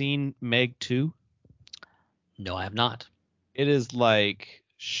you seen Meg 2? No, I have not. It is like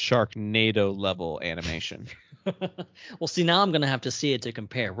Sharknado level animation. Well, see, now I'm gonna have to see it to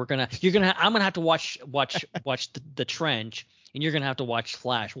compare. I'm gonna have to watch the Trench, and you're gonna have to watch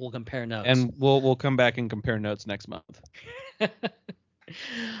Flash. We'll compare notes, and we'll come back and compare notes next month.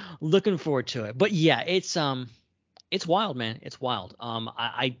 Looking forward to it. But yeah, it's wild, man. It's wild.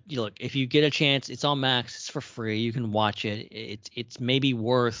 I look, if you get a chance, it's on Max. It's for free. You can watch it. It's maybe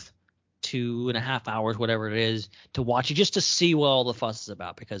worth 2.5 hours, whatever it is, to watch it just to see what all the fuss is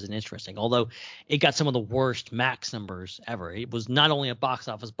about because it's interesting. Although it got some of the worst Max numbers ever. It was not only a box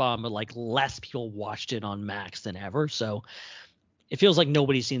office bomb, but like less people watched it on Max than ever. So it feels like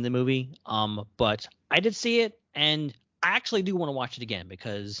nobody's seen the movie. But I did see it, and I actually do want to watch it again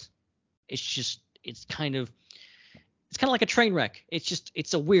because it's kind of like a train wreck.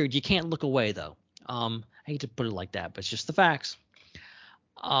 It's a weird. You can't look away though. I hate to put it like that, but it's just the facts.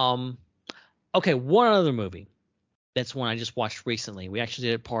 Okay, one other movie. That's one I just watched recently. We actually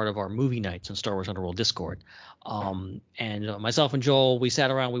did part of our movie nights on Star Wars Underworld Discord. And myself and Joel, we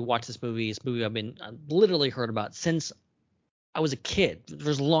sat around, we watched this movie. This movie I've literally heard about since I was a kid, for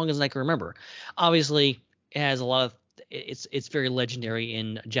as long as I can remember. Obviously, it has a lot of it's very legendary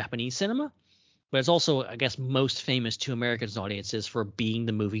in Japanese cinema, but it's also, I guess, most famous to Americans and audiences for being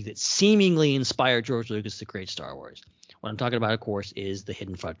the movie that seemingly inspired George Lucas to create Star Wars. What I'm talking about, of course, is The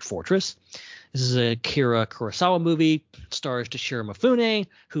Hidden Fortress. This is a Akira Kurosawa movie. It stars Toshiro Mifune,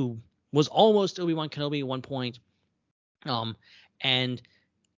 who was almost Obi-Wan Kenobi at one point. And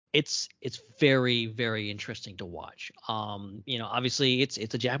it's very, very interesting to watch. Obviously it's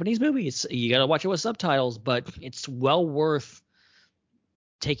a Japanese movie. You got to watch it with subtitles, but it's well worth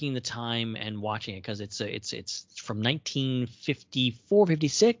taking the time and watching it, because it's from 1954,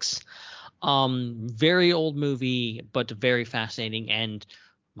 56. Very old movie, but very fascinating. And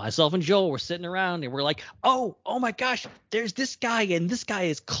myself and Joel were sitting around and we're like, oh my gosh, there's this guy, and this guy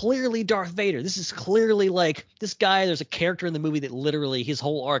is clearly Darth Vader. This is clearly like this guy. There's a character in the movie that literally his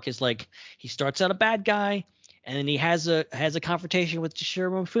whole arc is like, he starts out a bad guy, and then he has a confrontation with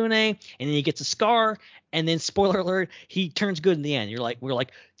Toshiro Mifune, and then he gets a scar, and then spoiler alert, he turns good in the end. We're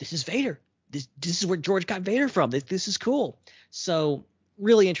like, this is Vader. This is where George got Vader from. This is cool. So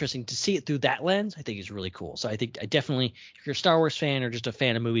really interesting to see it through that lens. I think is really cool. So I definitely, if you're a Star Wars fan or just a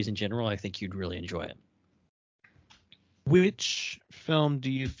fan of movies in general, I think you'd really enjoy it. Which film do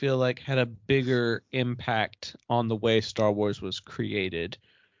you feel like had a bigger impact on the way Star Wars was created?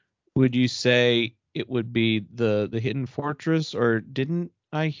 Would you say it would be the Hidden Fortress, or didn't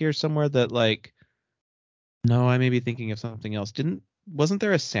I hear somewhere that like, no, I may be thinking of something else. Wasn't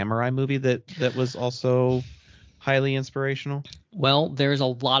there a samurai movie that was also highly inspirational? Well, there's a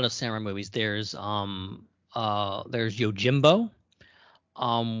lot of samurai movies. There's Yojimbo,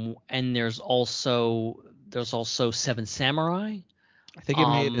 and there's also Seven Samurai. I think it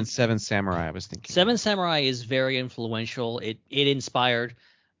may have been Seven Samurai. I was thinking Seven Samurai is very influential. It inspired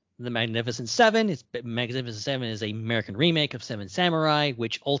the Magnificent Seven. Magnificent Seven is an American remake of Seven Samurai,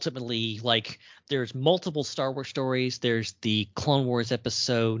 which ultimately, like, there's multiple Star Wars stories. There's the Clone Wars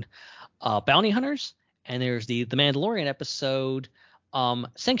episode, Bounty Hunters, and there's the Mandalorian episode,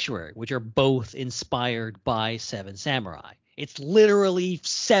 Sanctuary, which are both inspired by Seven Samurai. It's literally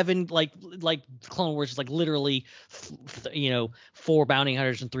seven, like Clone Wars is like literally, 4 bounty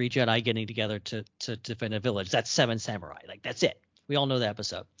hunters and 3 Jedi getting together to defend a village. That's Seven Samurai. Like, that's it. We all know the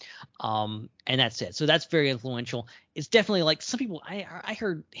episode. And that's it. So that's very influential. It's definitely like some people, I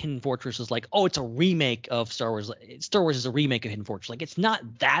heard Hidden Fortress was like, oh, it's a remake of Star Wars. Star Wars is a remake of Hidden Fortress. Like, it's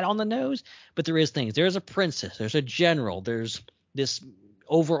not that on the nose, but there is things. There's a princess. There's a general. There's this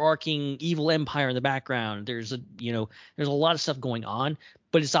overarching evil empire in the background. There's a lot of stuff going on,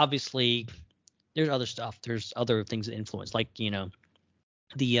 but it's obviously, there's other stuff. There's other things that influence, like, it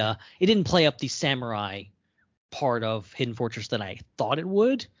didn't play up the samurai part of Hidden Fortress that I thought it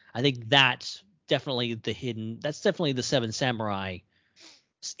would. I think that's definitely the Seven Samurai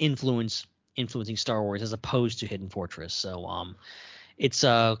influencing Star Wars as opposed to Hidden Fortress. So I'm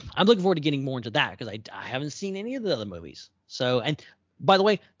looking forward to getting more into that, because I haven't seen any of the other movies. So, and by the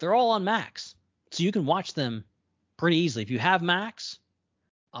way, they're all on Max, so you can watch them pretty easily. If you have Max,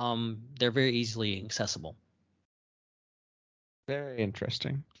 they're very easily accessible. Very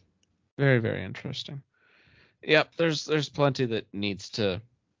interesting. Very, very interesting. Yep, there's plenty that needs to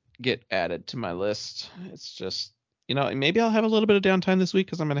get added to my list. It's just, maybe I'll have a little bit of downtime this week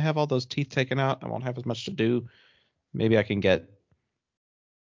because I'm going to have all those teeth taken out. I won't have as much to do. Maybe I can get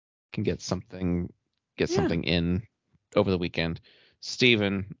something in over the weekend.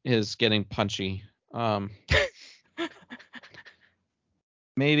 Steven is getting punchy.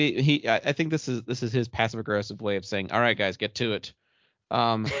 Maybe I think this is his passive aggressive way of saying, all right, guys, get to it.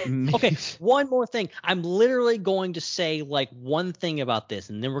 Okay, one more thing. I'm literally going to say like one thing about this,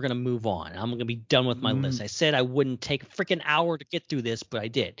 and then we're going to move on. I'm going to be done with my list. I said I wouldn't take a freaking hour to get through this, but I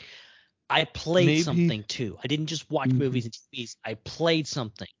did. I played something too. I didn't just watch movies and TVs. I played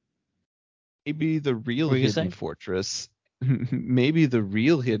something. Maybe the real Hidden Fortress. Maybe the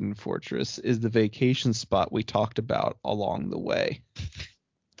real Hidden Fortress is the vacation spot we talked about along the way.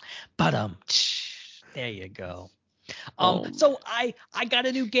 But there you go. So I got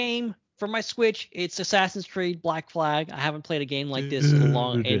a new game for my Switch. It's Assassin's Creed Black Flag. I haven't played a game like this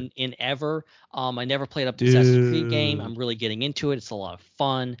in ever. I never played up the Assassin's Creed game. I'm really getting into it. It's a lot of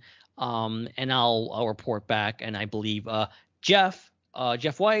fun. And I'll report back. And I believe Jeff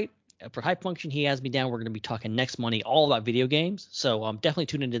White for Hype Function, he has me down. We're going to be talking next Monday all about video games. So definitely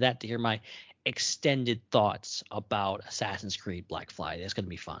tune into that to hear my extended thoughts about Assassin's Creed Black Flag. It's going to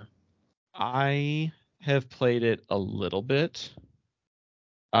be fun. I have played it a little bit.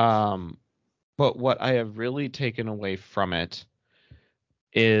 But what I have really taken away from it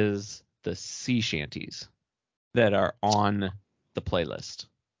is the sea shanties that are on the playlist.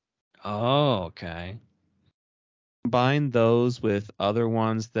 Oh, okay. Combine those with other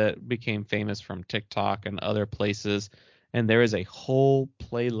ones that became famous from TikTok and other places, and there is a whole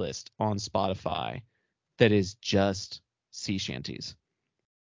playlist on Spotify that is just sea shanties.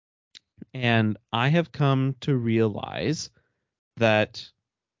 And I have come to realize that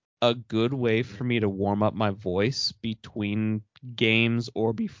a good way for me to warm up my voice between games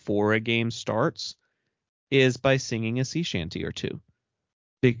or before a game starts is by singing a sea shanty or two.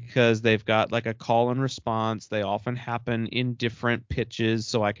 because they've got like a call and response. They often happen in different pitches,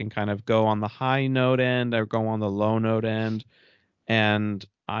 so I can kind of go on the high note end or go on the low note end. And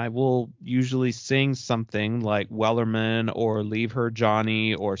I will usually sing something like Wellerman or Leave Her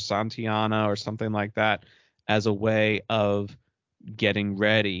Johnny or Santiana or something like that as a way of getting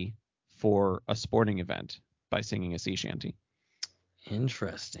ready for a sporting event by singing a sea shanty.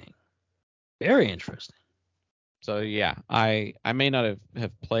 Interesting. Very interesting. So yeah, I may not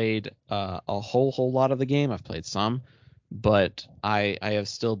have played a whole lot of the game. I've played some, but I have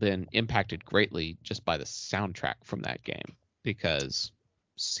still been impacted greatly just by the soundtrack from that game, because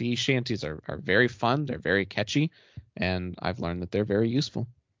sea shanties are very fun, they're very catchy, and I've learned that they're very useful.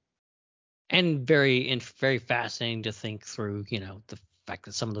 And very fascinating to think through, the fact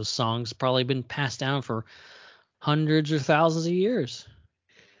that some of those songs probably been passed down for hundreds or thousands of years.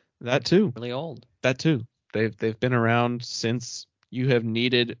 That too. Really old. That too. They've been around since you have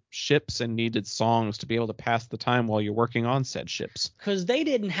needed ships and needed songs to be able to pass the time while you're working on said ships. Because they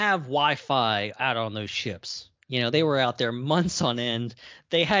didn't have Wi-Fi out on those ships. They were out there months on end.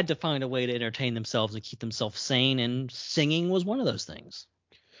 They had to find a way to entertain themselves and keep themselves sane, and singing was one of those things.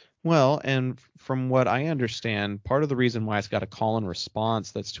 Well, and from what I understand, part of the reason why it's got a call and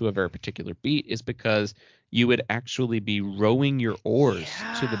response that's to a very particular beat is because you would actually be rowing your oars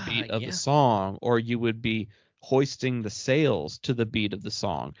to the beat of the song, or you would be hoisting the sails to the beat of the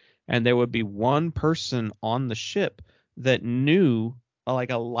song. And there would be one person on the ship that knew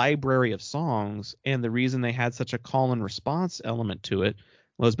like a library of songs, and the reason they had such a call and response element to it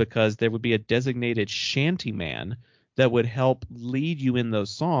was because there would be a designated shanty man that would help lead you in those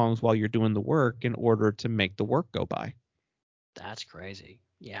songs while you're doing the work in order to make the work go by. That's crazy.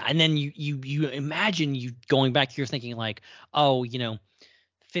 Yeah, and then you imagine you going back here thinking like, oh,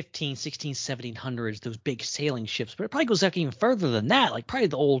 15, 16, 1700s, those big sailing ships, but it probably goes back even further than that. Like probably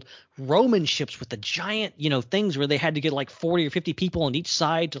the old Roman ships with the giant, things where they had to get like 40 or 50 people on each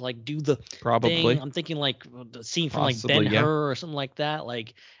side to like do the thing. I'm thinking like the scene from Possibly, like Ben-Hur yeah. or something like that.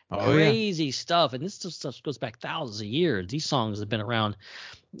 Like Oh, crazy stuff. And this stuff goes back thousands of years. These songs have been around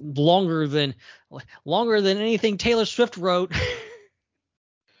longer than anything Taylor Swift wrote.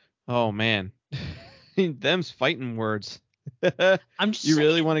 Oh man, them's fighting words. I'm just You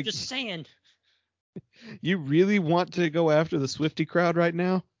really saying, want to? just saying. You really want to go after the Swiftie crowd right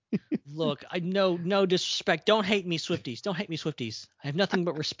now? Look, I know no disrespect. Don't hate me, Swifties. Don't hate me, Swifties. I have nothing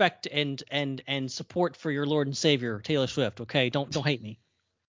but respect and support for your Lord and Savior, Taylor Swift. Okay, don't hate me.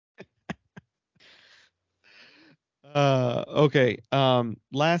 Okay.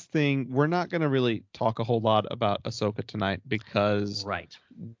 Last thing, we're not gonna really talk a whole lot about Ahsoka tonight because Right.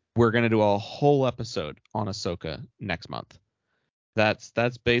 we're gonna do a whole episode on Ahsoka next month. That's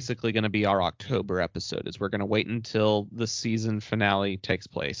basically gonna be our October episode. Is we're gonna wait until the season finale takes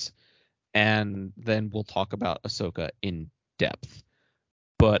place, and then we'll talk about Ahsoka in depth.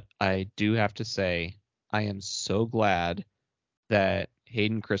 But I do have to say, I am so glad that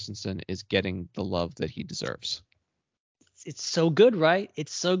Hayden Christensen is getting the love that he deserves. It's so good, right?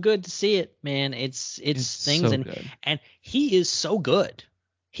 It's so good to see it, man. It's things so and good. and he is so good.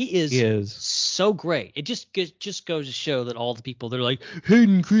 He is is so great. It just goes to show that all the people that are like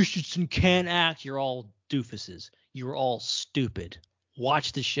Hayden Christensen can't act, you're all doofuses. You're all stupid.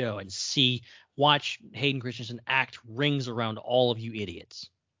 Watch the show and watch Hayden Christensen act rings around all of you idiots.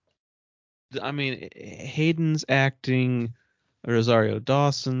 I mean, Hayden's acting, Rosario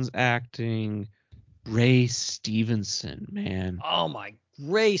Dawson's acting, Ray Stevenson, man. Oh my,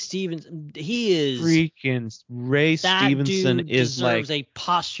 Ray Stevens, he is Freaking Ray that Stevenson dude is deserves like a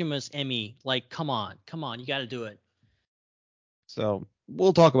posthumous Emmy. Like, come on, you got to do it. So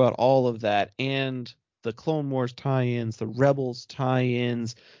we'll talk about all of that and the Clone Wars tie-ins, the Rebels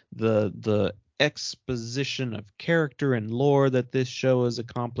tie-ins, the exposition of character and lore that this show is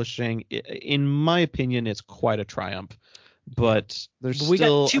accomplishing. In my opinion, it's quite a triumph. But there's we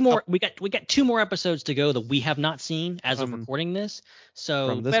still got two more. We got 2 more episodes to go that we have not seen as of recording this. So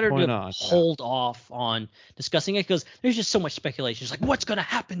from this better point to on, hold off on discussing it because there's just so much speculation. It's like what's gonna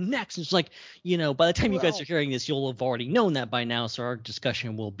happen next? It's like by the time you guys are hearing this, you'll have already known that by now. So our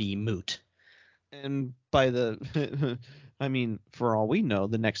discussion will be moot. And by the, I mean, for all we know,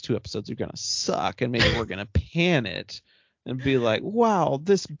 the next 2 episodes are gonna suck, and maybe we're gonna pan it and be like, wow,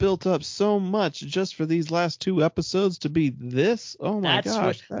 this built up so much just for these last 2 episodes to be this. Oh my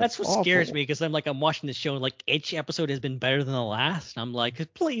gosh, that's what awful. scares me because I'm watching the show and like each episode has been better than the last. And I'm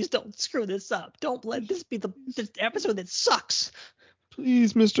like, please don't screw this up. Don't let this be the episode that sucks.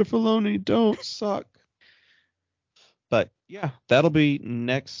 Please, Mr. Filoni, don't suck. But yeah, that'll be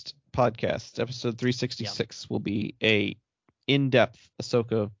next podcast. Episode 366 will be a in-depth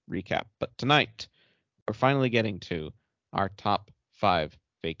Ahsoka recap. But tonight, we're finally getting to our top 5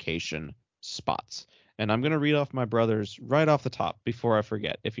 vacation spots. And I'm going to read off my brothers right off the top before I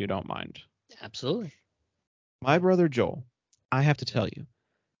forget, if you don't mind. Absolutely. My brother Joel, I have to tell you,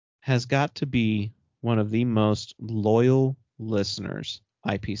 has got to be one of the most loyal listeners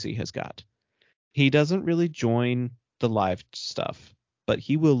IPC has got. He doesn't really join the live stuff, but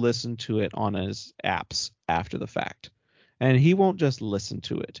he will listen to it on his apps after the fact. And he won't just listen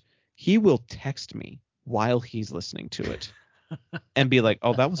to it. He will text me while he's listening to it and be like,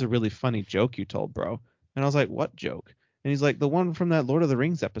 "Oh, that was a really funny joke you told, bro." And I was like, "What joke?" And he's like, "The one from that Lord of the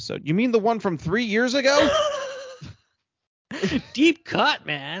Rings episode." "You mean the one from 3 years ago?" Deep cut,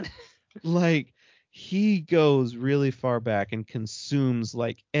 man. Like, he goes really far back and consumes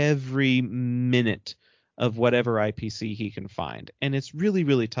like every minute of whatever IPC he can find. And it's really,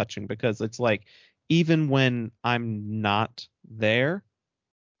 really touching because it's like, even when I'm not there,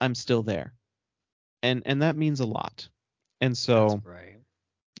 I'm still there. And that means a lot. And so That's right.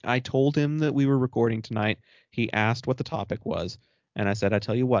 I told him that we were recording tonight. He asked what the topic was. And I said, I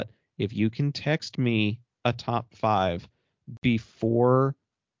tell you what, if you can text me a top 5 before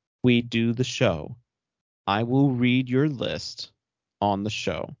we do the show, I will read your list on the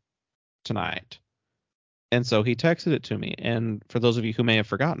show tonight. And so he texted it to me. And for those of you who may have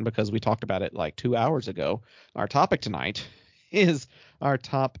forgotten, because we talked about it like 2 hours ago, our topic tonight is our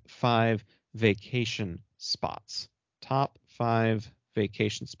top 5 vacation spots. Top 5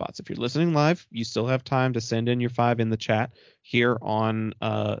 vacation spots. If you're listening live, you still have time to send in your 5 in the chat here on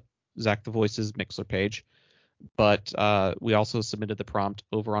Zach the Voice's Mixler page. But we also submitted the prompt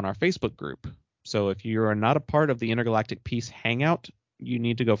over on our Facebook group. So if you are not a part of the Intergalactic Peace Hangout, you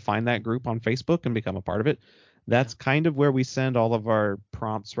need to go find that group on Facebook and become a part of it. That's kind of where we send all of our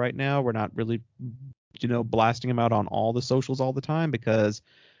prompts right now. We're not really, blasting them out on all the socials all the time because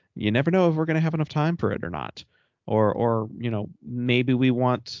you never know if we're going to have enough time for it or not. Or maybe we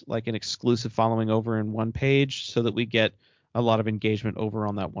want like an exclusive following over in one page so that we get a lot of engagement over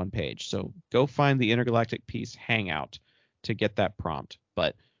on that one page. So go find the Intergalactic Peace Hangout to get that prompt.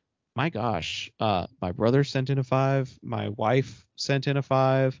 But my gosh, my brother sent in a 5. My wife sent in a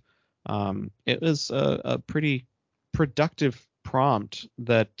 5. It was a pretty productive prompt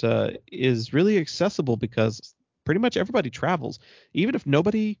that is really accessible because pretty much everybody travels. Even if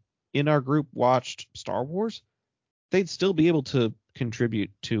nobody in our group watched Star Wars, they'd still be able to contribute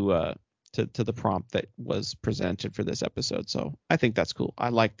to the prompt that was presented for this episode. So I think that's cool. I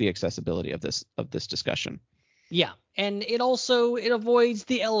like the accessibility of this discussion. Yeah, and it avoids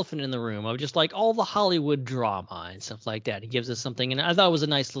the elephant in the room of just like all the Hollywood drama and stuff like that. It gives us something, and I thought it was a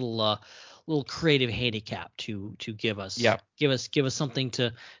nice little creative handicap to give us. Yeah. Give us something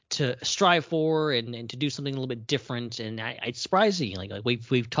to strive for and to do something a little bit different. And it's surprising. Like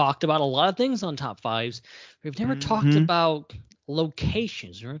we've talked about a lot of things on top 5s. We've never talked about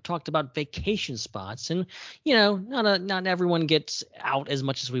locations. We've never talked about vacation spots, and not everyone gets out as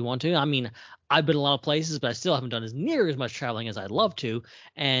much as we want to. I mean, I've been a lot of places, but I still haven't done as near as much traveling as I'd love to.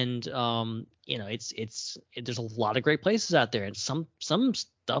 And there's a lot of great places out there, and some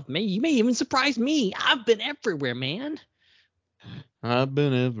stuff you may even surprise me. I've been everywhere, man. I've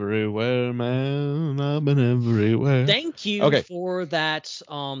been everywhere, man. I've been everywhere. Thank you for that.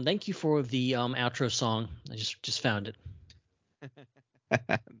 Thank you for the outro song. I just found it.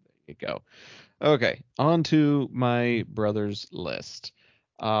 There you go. Okay, on to my brother's list.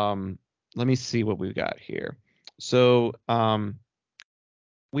 Let me see what we've got here. So,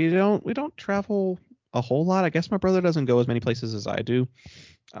 we don't travel a whole lot. I guess my brother doesn't go as many places as I do.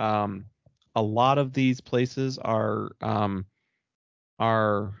 A lot of these places are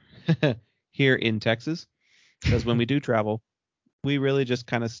here in Texas, because when we do travel, we really just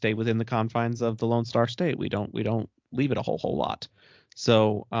kind of stay within the confines of the Lone Star State. We don't leave it a whole lot.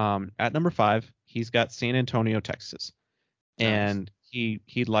 So, at number 5, he's got San Antonio, Texas. Nice. And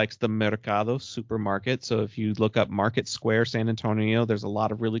he likes the Mercado supermarket. So if you look up Market Square San Antonio, there's a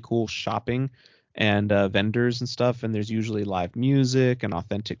lot of really cool shopping and vendors and stuff. And there's usually live music and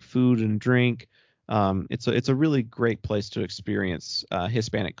authentic food and drink. It's a really great place to experience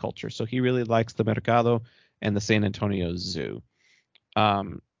Hispanic culture. So he really likes the Mercado and the San Antonio Zoo.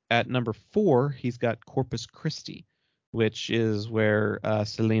 At number 4, he's got Corpus Christi, which is where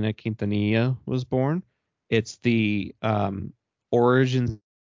Selena Quintanilla was born. It's the origins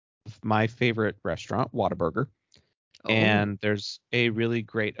of my favorite restaurant, Whataburger. Oh. And there's a really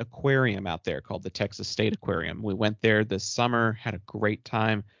great aquarium out there called the Texas State Aquarium. We went there this summer, had a great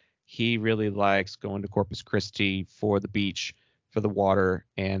time. He really likes going to Corpus Christi for the beach, for the water,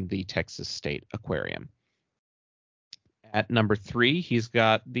 and the Texas State Aquarium. At number 3, he's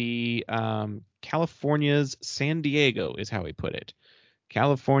got the California's San Diego, is how he put it.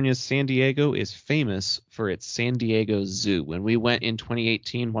 California's San Diego is famous for its San Diego Zoo. When we went in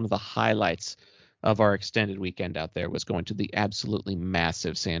 2018, one of the highlights of our extended weekend out there was going to the absolutely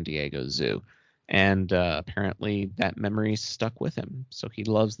massive San Diego Zoo. And apparently that memory stuck with him. So he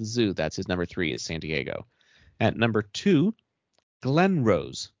loves the zoo. That's his number 3 is San Diego. At number 2, Glen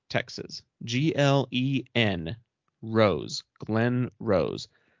Rose, Texas. Glen Rose. Glen Rose.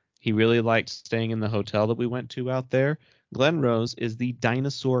 He really liked staying in the hotel that we went to out there. Glen Rose is the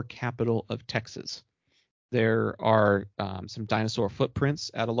dinosaur capital of Texas. There are some dinosaur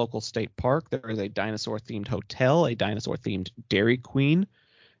footprints at a local state park. There is a dinosaur-themed hotel, a dinosaur-themed Dairy Queen,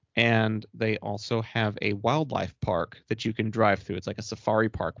 and they also have a wildlife park that you can drive through. It's like a safari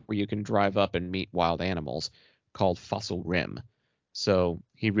park where you can drive up and meet wild animals called Fossil Rim. So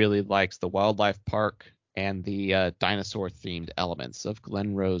he really likes the wildlife park and the dinosaur-themed elements of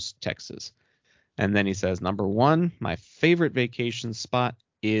Glen Rose, Texas. And then he says, number 1, my favorite vacation spot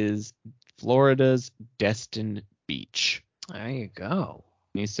is Florida's Destin Beach. There you go.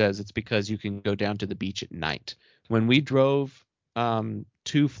 And he says it's because you can go down to the beach at night. When we drove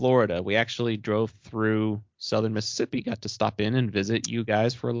to Florida, we actually drove through southern Mississippi, got to stop in and visit you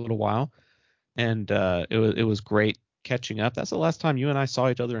guys for a little while. And it was great catching up. That's the last time you and I saw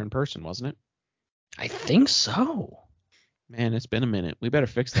each other in person, wasn't it? I think so. Man, it's been a minute. We better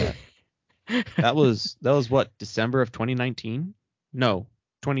fix that. That was what, December of 2019? No,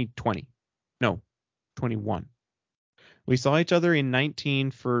 2020. No, 21. We saw each other in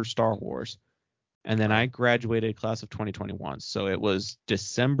 19 for Star Wars, and then I graduated class of 2021. So it was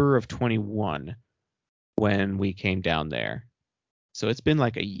December of 21 when we came down there. So it's been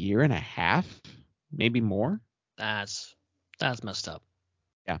like a year and a half, maybe more. That's messed up.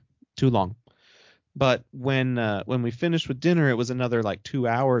 Yeah, too long. But when we finished with dinner, it was another like 2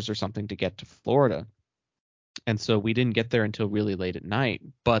 hours or something to get to Florida. And so we didn't get there until really late at night.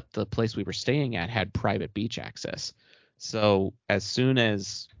 But the place we were staying at had private beach access. So as soon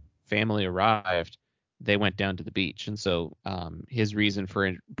as family arrived, they went down to the beach. And so his reason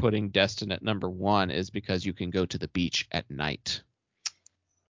for putting Destin at number 1 is because you can go to the beach at night.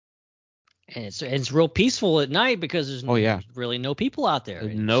 And it's real peaceful at night because there's really no people out there.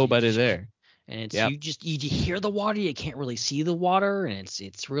 There's nobody there. And it's you hear the water, you can't really see the water, and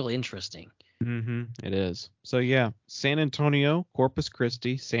it's really interesting. Mm-hmm. It is. So yeah, San Antonio, Corpus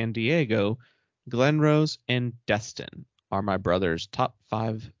Christi, San Diego, Glen Rose, and Destin are my brother's top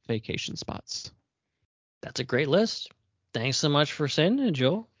 5 vacation spots. That's a great list. Thanks so much for sending it,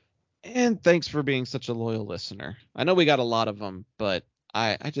 Joel. And thanks for being such a loyal listener. I know we got a lot of them, but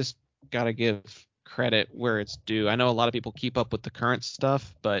I just gotta give credit where it's due. I know a lot of people keep up with the current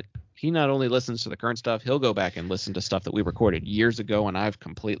stuff, but he not only listens to the current stuff, he'll go back and listen to stuff that we recorded years ago and I've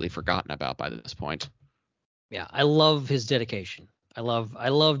completely forgotten about by this point. Yeah, I love his dedication. I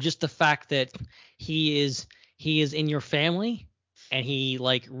love just the fact that he is in your family and he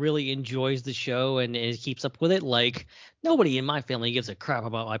like really enjoys the show and keeps up with it. Like nobody in my family gives a crap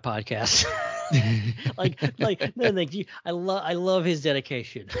about my podcast. No, thank you. I love his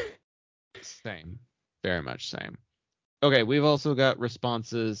dedication. Same. Very much same. Okay, we've also got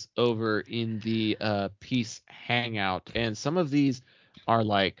responses over in the Peace Hangout, and some of these are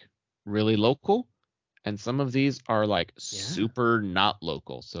like really local, and some of these are like super not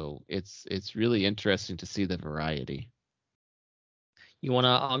local. So it's really interesting to see the variety. You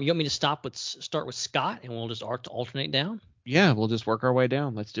want me to start with Scott, and we'll just alternate down? Yeah, we'll just work our way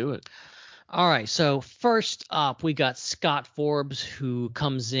down. Let's do it. All right, so first up, we got Scott Forbes, who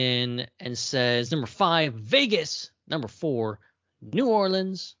comes in and says, number 5, Vegas. Number 4, New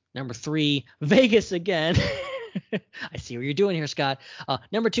Orleans. Number 3, Vegas again. I see what you're doing here, Scott.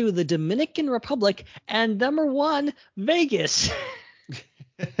 Number 2, the Dominican Republic. And number 1, Vegas.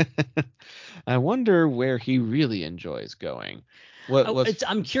 I wonder where he really enjoys going.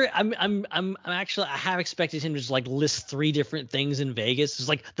 I'm curious. I'm actually, I have expected him to just like list 3 different things in Vegas. It's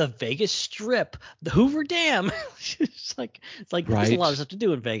like the Vegas Strip, the Hoover Dam. it's like right. There's a lot of stuff to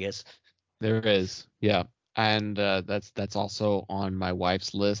do in Vegas. There is, yeah, and that's also on my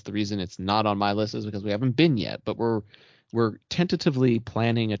wife's list. The reason it's not on my list is because we haven't been yet, but we're tentatively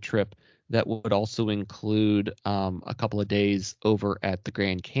planning a trip that would also include a couple of days over at the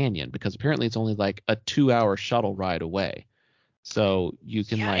Grand Canyon, because apparently it's only like a 2-hour shuttle ride away. So you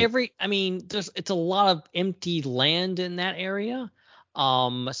can it's a lot of empty land in that area.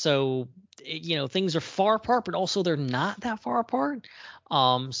 So things are far apart, but also they're not that far apart.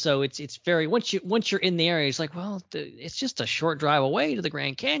 So it's very, once you're in the area, it's like, well, it's just a short drive away to the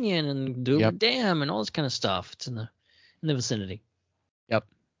Grand Canyon and the Hoover Dam and all this kind of stuff. in the vicinity. Yep.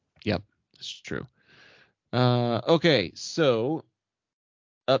 That's true. Okay, so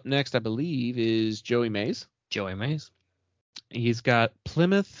up next, I believe, is Joey Mays. Joey Mays. He's got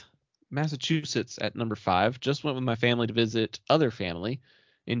Plymouth, Massachusetts at number 5. Just went with my family to visit other family.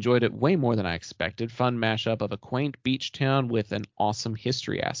 Enjoyed it way more than I expected. Fun mashup of a quaint beach town with an awesome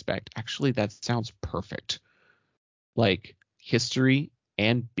history aspect. Actually, that sounds perfect. Like history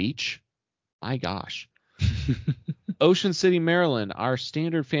and beach. My gosh. Ocean City, Maryland, our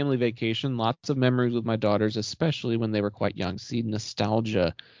standard family vacation. Lots of memories with my daughters, especially when they were quite young. See,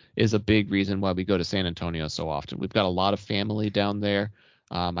 nostalgia is a big reason why we go to San Antonio so often. We've got a lot of family down there.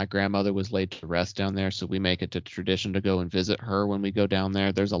 My grandmother was laid to rest down there, so we make it a tradition to go and visit her when we go down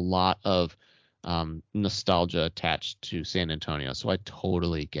there. There's a lot of nostalgia attached to San Antonio, so I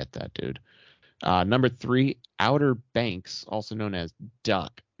totally get that, dude. Number 3, Outer Banks, also known as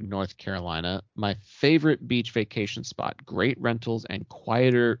Duck, North Carolina. My favorite beach vacation spot. Great rentals and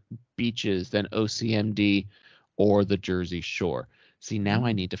quieter beaches than OCMD or the Jersey Shore. See, now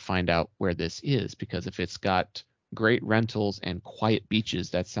I need to find out where this is, because if it's got great rentals and quiet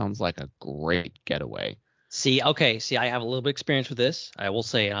beaches, that sounds like a great getaway. See, I have a little bit of experience with this. I will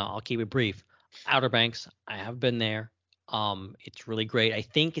say, I'll keep it brief. Outer Banks, I have been there. It's really great. I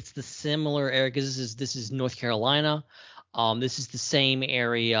think it's the similar area, because this is North Carolina. This is the same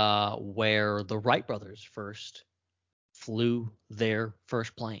area where the Wright brothers first flew their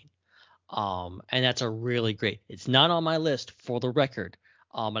first plane. And that's a really great. It's not on my list for the record.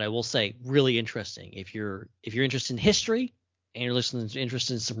 But I will say, really interesting. If you're interested in history and you're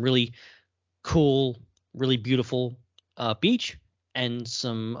interested in some really cool, really beautiful beach and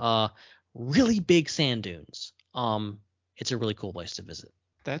some really big sand dunes, it's a really cool place to visit.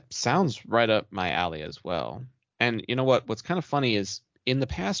 That sounds right up my alley as well. And you know what? What's kind of funny is in the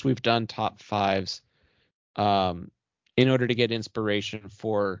past we've done top 5s in order to get inspiration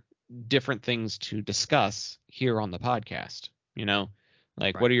for different things to discuss here on the podcast. You know,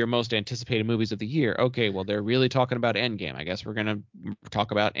 like Right. What are your most anticipated movies of the year? Okay, well, they're really talking about Endgame. I guess we're going to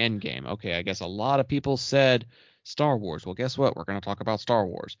talk about Endgame. Okay, I guess a lot of people said Star Wars. Well, guess what? We're going to talk about Star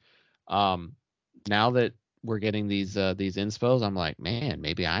Wars. Now that we're getting these inspos, I'm like, man,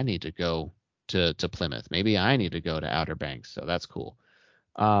 maybe I need to go to Plymouth. Maybe I need to go to Outer Banks. So that's cool.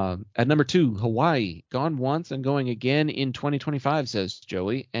 At number 2, Hawaii. Gone once and going again in 2025, says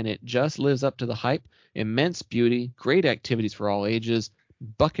Joey, and it just lives up to the hype. Immense beauty, great activities for all ages,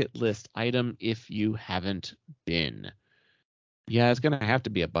 bucket list item if you haven't been. Yeah, it's gonna have to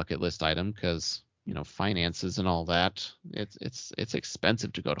be a bucket list item because finances and all that. It's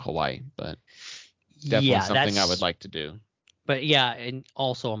expensive to go to Hawaii, but definitely something I would like to do. But yeah, and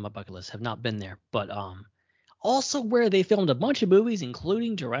also on my bucket list, have not been there, but also where they filmed a bunch of movies,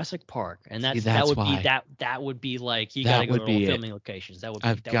 including Jurassic Park, and that would be like you got to go to all filming locations.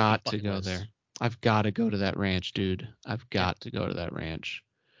 I've got to go there. I've got to go to that ranch, dude. I've got to go to that ranch.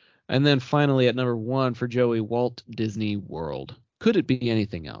 And then finally at number 1 for Joey, Walt Disney World. Could it be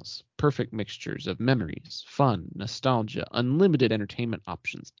anything else? Perfect mixtures of memories, fun, nostalgia, unlimited entertainment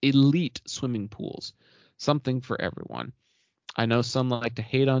options, elite swimming pools, something for everyone. I know some like to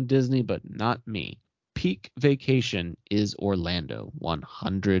hate on Disney, but not me. Peak vacation is Orlando,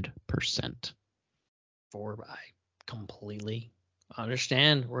 100%. I completely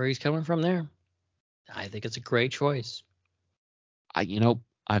understand where he's coming from there. I think it's a great choice.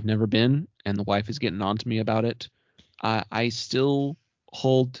 I've never been, and the wife is getting on to me about it. I still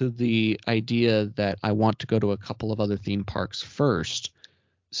hold to the idea that I want to go to a couple of other theme parks first,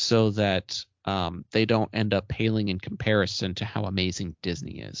 so that they don't end up paling in comparison to how amazing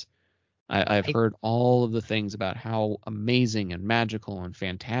Disney is. I've heard all of the things about how amazing and magical and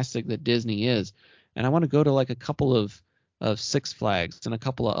fantastic that Disney is, and I want to go to like a couple of Six Flags and a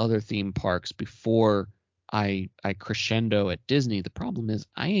couple of other theme parks before I crescendo at Disney. The problem is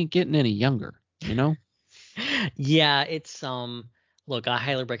I ain't getting any younger, Yeah, it's look, I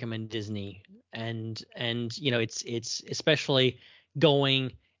highly recommend Disney, and it's especially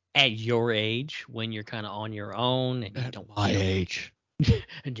going at your age when you're kind of on your own and you don't age.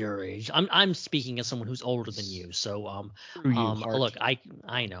 At your age. I'm speaking as someone who's older than you. So look,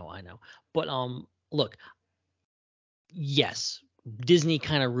 I know. But look, yes, Disney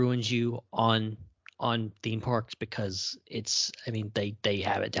kind of ruins you on theme parks because they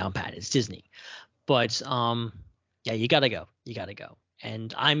have it down pat. It's Disney. But yeah, you got to go.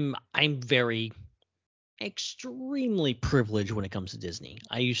 And I'm very extremely privileged when it comes to Disney.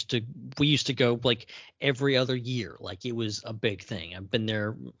 We used to go like every other year, like it was a big thing. I've been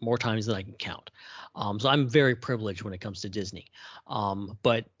there more times than I can count. So I'm very privileged when it comes to Disney.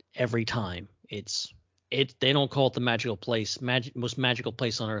 But every time it's They don't call it the magical place, most magical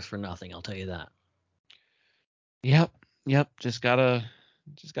place on earth for nothing. I'll tell you that. Yep. Just gotta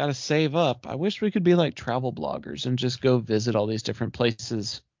save up. I wish we could be like travel bloggers and just go visit all these different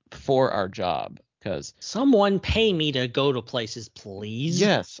places for our job. Because Someone pay me to go to places, please.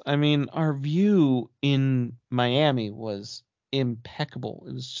 yes, I mean our view in Miami was impeccable.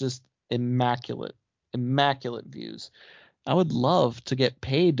 It was just immaculate views. I would love to get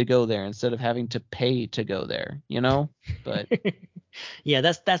paid to go there instead of having to pay to go there, you know? But Yeah,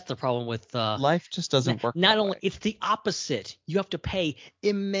 that's the problem with life just doesn't work not that only way. it's the opposite. You have to pay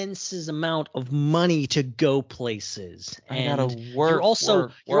immense amount of money to go places, I gotta and work, you're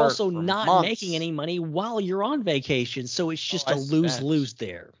also for not months. making any money while you're on vacation. So it's just I a lose-lose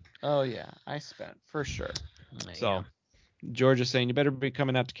there. Oh yeah, I spent for sure. So Yeah. Georgia's saying you better be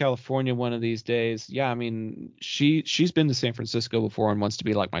coming out to California one of these days. Yeah, I mean she's been to San Francisco before and wants to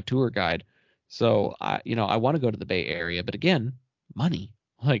be like my tour guide. So I want to go to the Bay Area, but again, money.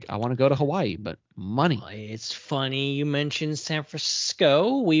 Like I want to go to Hawaii, but money. It's funny you mentioned San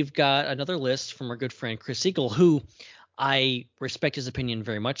Francisco. We've got another list from our good friend Chris Eagle, who I respect his opinion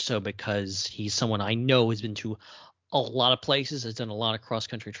very much so because he's someone I know has been to a lot of places, has done a lot of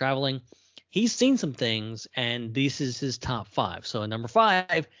cross-country traveling. He's seen some things, and this is his top 5. So number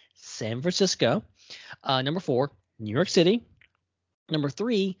 5, San Francisco. Number 4, New York City. Number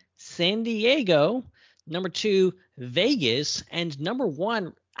 3, San Diego. Number 2, Vegas. And number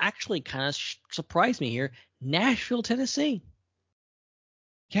 1 actually kind of surprised me here, Nashville, Tennessee.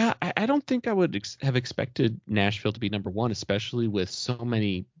 Yeah, I don't think I would have expected Nashville to be number 1, especially with so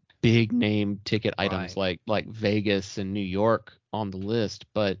many big name ticket items like Vegas and New York on the list.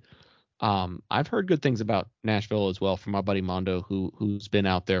 But I've heard good things about Nashville as well from my buddy Mondo, who's been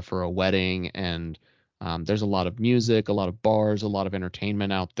out there for a wedding, and there's a lot of music, a lot of bars, a lot of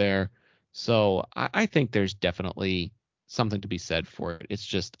entertainment out there. So I think there's definitely something to be said for it. It's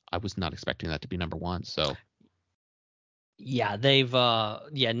just I was not expecting that to be number 1. So yeah,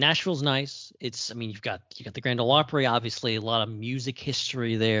 Nashville's nice. I mean, you've got the Grand Ole Opry, obviously a lot of music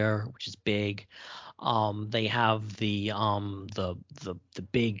history there, which is big. They have the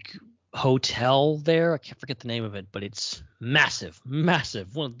big hotel there. I can't forget the name of it, but it's massive.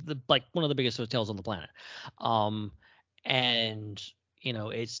 One of the biggest hotels on the planet. And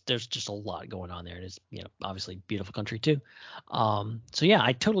there's just a lot going on there. And it's obviously beautiful country too. So yeah,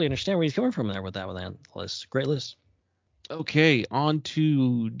 I totally understand where he's coming from there with that list. Great list. okay, on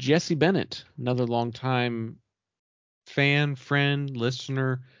to Jesse Bennett, another longtime fan, friend,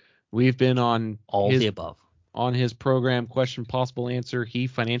 listener. We've been on All the above. On his program, Question Possible Answer. He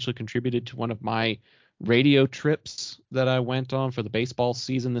financially contributed to one of my radio trips that I went on for the baseball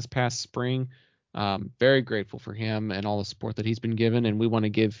season this past spring. Very grateful for him and all the support that he's been given, and we want to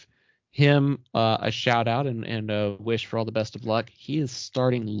give him a shout out and a wish for all the best of luck. He is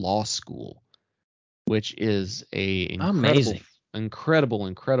starting law school, which is a Amazing.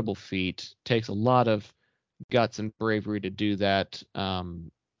 incredible feat. Takes a lot of guts and bravery to do that.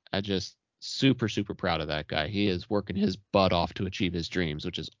 I just super proud of that guy. He is working his butt off to achieve his dreams,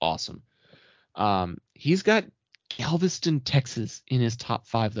 which is awesome. He's got Galveston, Texas in his top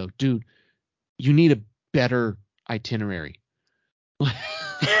 5 though. Dude, you need a better itinerary.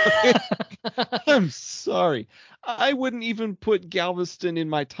 I'm sorry. I wouldn't even put Galveston in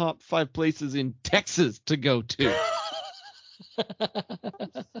my top 5 places in Texas to go to.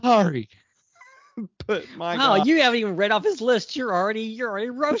 Sorry. But my God. You haven't even read off his list. You're already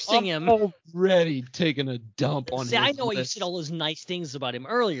roasting him. Already taking a dump on his I know list. you said all those nice things about him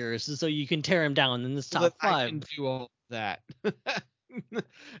earlier, so you can tear him down in this top 5. I can do all that.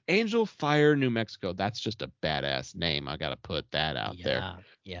 Angel Fire, New Mexico. That's just a badass name. I gotta put that out there.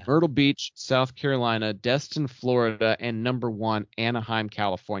 Yeah. Myrtle Beach, South Carolina, Destin, Florida, and number 1, Anaheim,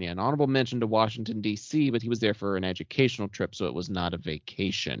 California. An honorable mention to Washington, D.C., but he was there for an educational trip, so it was not a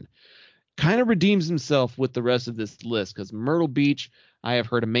vacation. Kind of redeems himself with the rest of this list because Myrtle Beach, I have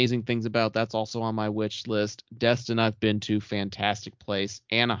heard amazing things about. That's also on my wish list. Destin, I've been to, fantastic place.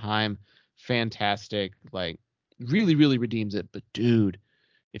 Anaheim, fantastic. Like, really redeems it. But dude,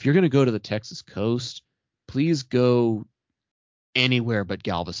 if you're gonna go to the Texas coast, please go anywhere but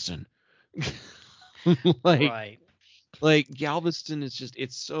Galveston. Right. Like Galveston is just,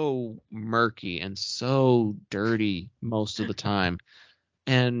 it's so murky and so dirty most of the time.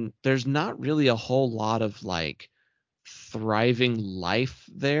 And there's not really a whole lot of like thriving life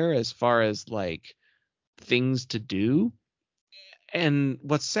there as far as like things to do. And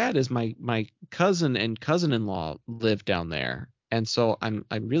what's sad is my cousin and cousin-in-law live down there. And so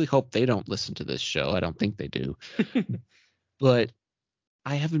I really hope they don't listen to this show. I don't think they do. But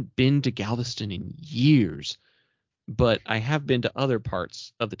I haven't been to Galveston in years, but I have been to other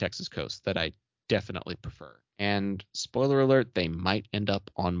parts of the Texas coast that I definitely prefer. And spoiler alert, they might end up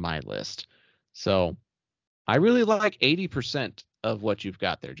on my list. So I really like 80% of what you've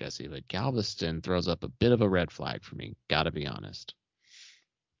got there, Jesse, but Galveston throws up a bit of a red flag for me, gotta be honest.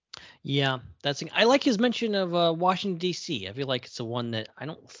 Yeah, I like his mention of Washington D.C. I feel like it's the one that I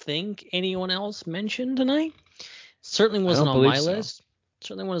don't think anyone else mentioned tonight. Certainly I wasn't don't on believe my so. list.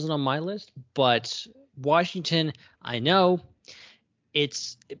 Certainly wasn't on my list. But Washington, I know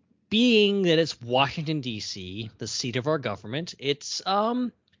it's being that it's Washington D.C., the seat of our government. It's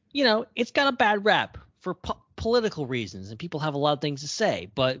it's got a bad rap for political reasons, and people have a lot of things to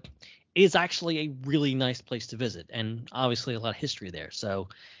say. But it is actually a really nice place to visit, and obviously a lot of history there. So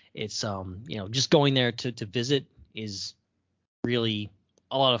it's just going there to visit is really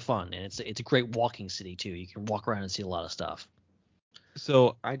a lot of fun, and it's a great walking city too. You can walk around and see a lot of stuff.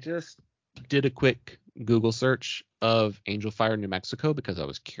 So I just did a quick Google search of Angel Fire, New Mexico, because I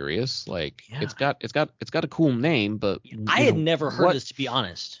was curious. Like, Yeah. it's got a cool name, but I had never heard this, to be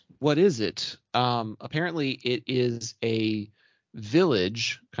honest. What is it? Apparently it is a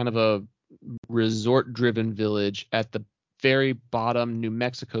village, kind of a resort-driven village at the very bottom New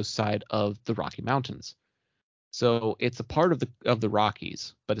Mexico side of the Rocky Mountains. So it's a part of the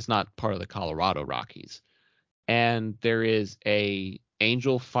Rockies, but it's not part of the Colorado Rockies. And there is a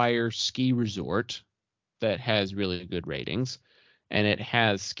Angel Fire ski resort that has really good ratings, and it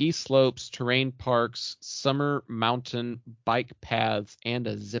has ski slopes, terrain parks, summer mountain bike paths, and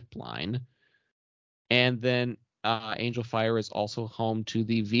a zip line. And then Angel Fire is also home to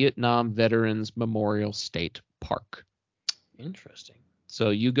the Vietnam Veterans Memorial State Park. Interesting.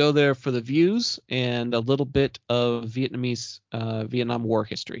 So you go there for the views and a little bit of Vietnam War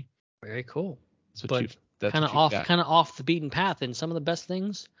history. Very cool. That's kind of off the beaten path, and some of the best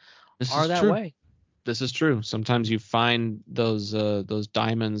things are that way. This is true. Sometimes you find those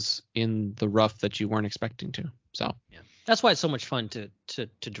diamonds in the rough that you weren't expecting to. So yeah, that's why it's so much fun to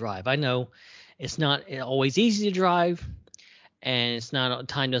drive. I know it's not always easy to drive, and it's not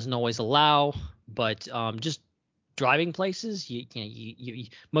time doesn't always allow, but just driving places, you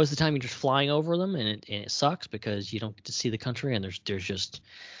most of the time you're just flying over them, and it sucks because you don't get to see the country, and there's just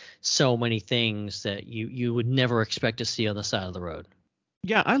so many things that you would never expect to see on the side of the road.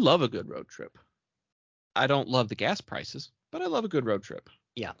 Yeah, I love a good road trip. I don't love the gas prices, but I love a good road trip.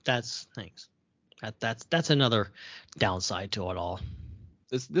 Yeah, that's another downside to it all.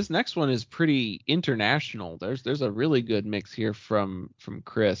 This next one is pretty international. There's a really good mix here from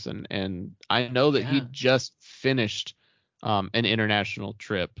Chris, and I know that he just finished an international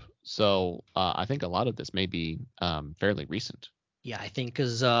trip, so I think a lot of this may be fairly recent. Yeah, I think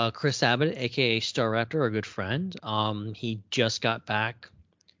because Chris Abbott, aka Star Raptor, a good friend, he just got back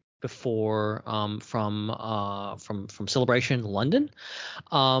before from Celebration London,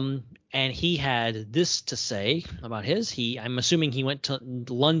 and he had this to say about I'm assuming he went to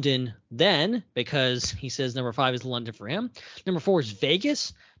London then, because he says number 5 is London for him. Number 4 is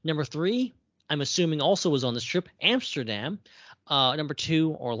Vegas. Number 3, I'm assuming also was on this trip, Amsterdam. Number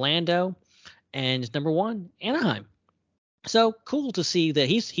 2, Orlando, and number 1, Anaheim. So cool to see that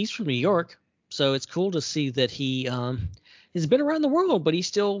he's from New York. So it's cool to see that he's been around the world, but he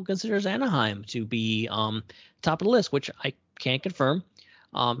still considers Anaheim to be top of the list, which I can't confirm.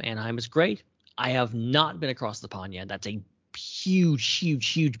 Anaheim is great. I have not been across the pond yet. That's a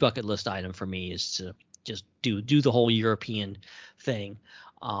huge bucket list item for me, is to just do the whole European thing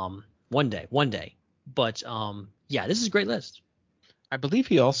one day. But yeah, this is a great list. I believe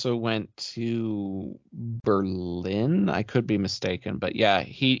he also went to Berlin. I could be mistaken, but yeah,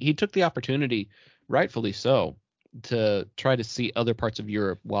 he took the opportunity, rightfully so, to try to see other parts of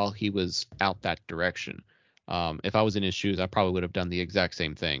Europe while he was out that direction. If I was in his shoes, I probably would have done the exact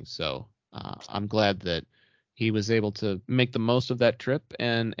same thing. So I'm glad that he was able to make the most of that trip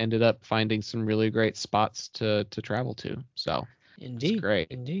and ended up finding some really great spots to travel to. So Indeed. That's great.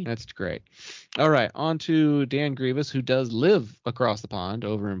 Indeed. That's great. All right, on to Dan Grievous, who does live across the pond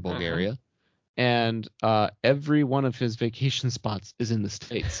over in Bulgaria. And every one of his vacation spots is in the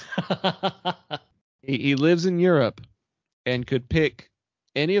States. He lives in Europe and could pick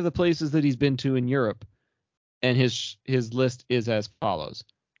any of the places that he's been to in Europe. And his list is as follows: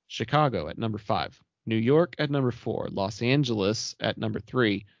 Chicago at number 5, New York at number 4, Los Angeles at number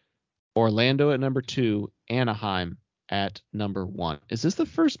 3, Orlando at number 2, Anaheim at number 1. Is this the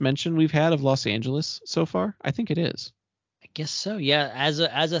first mention we've had of Los Angeles so far? I think it is. I guess so. Yeah, as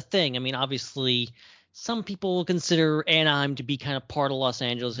a thing. I mean, obviously, some people consider Anaheim to be kind of part of Los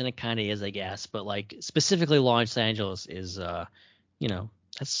Angeles, and it kind of is, I guess. But like specifically, Los Angeles is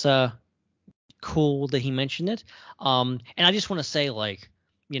that's cool that he mentioned it. And I just want to say, like,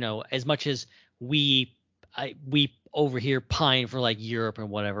 as much as we over here pine for like Europe and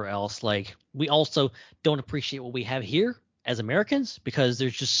whatever else, like we also don't appreciate what we have here as Americans, because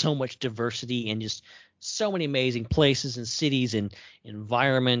there's just so much diversity and just so many amazing places and cities and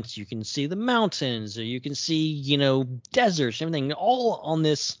environments. You can see the mountains, or you can see, deserts, everything, all on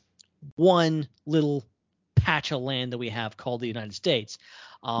this one little patch of land that we have called the United States.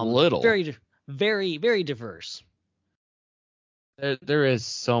 Very, very, very diverse. There is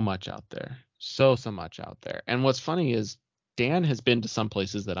so much out there. So much out there. And what's funny is Dan has been to some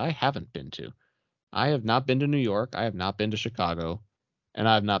places that I haven't been to. I have not been to New York. I have not been to Chicago. And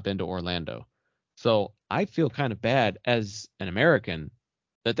I have not been to Orlando. So I feel kind of bad as an American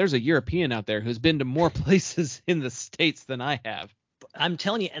that there's a European out there who's been to more places in the States than I have. I'm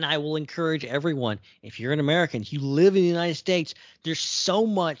telling you, and I will encourage everyone, if you're an American, you live in the United States, there's so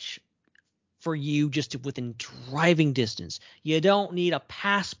much for you just within driving distance. You don't need a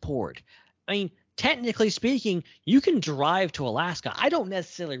passport. I mean, technically speaking, you can drive to Alaska. I don't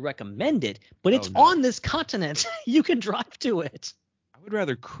necessarily recommend it, but it's on this continent. You can drive to it. I would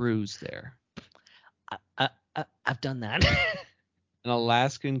rather cruise there. I've done that. An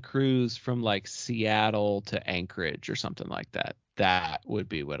Alaskan cruise from like Seattle to Anchorage or something like that. That would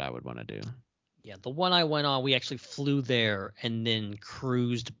be what I would want to do. Yeah, the one I went on, we actually flew there and then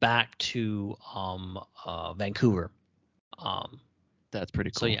cruised back to Vancouver. That's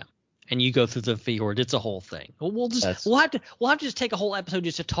pretty cool. So yeah, and you go through the fjord. It's a whole thing. We'll have to just take a whole episode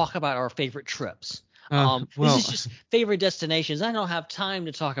just to talk about our favorite trips. This is just favorite destinations. I don't have time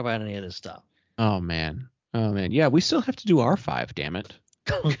to talk about any of this stuff. Oh man. Yeah, we still have to do R5. Damn it.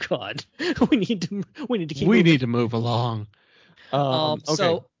 Oh God, we need to keep. We need to move along. Okay.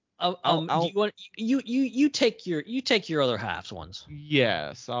 So. You take your other halves ones.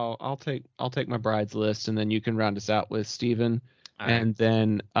 Yes, I'll take my bride's list, and then you can round us out with Steven. All right. And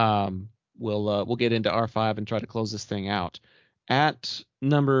then we'll get into R5 and try to close this thing out. At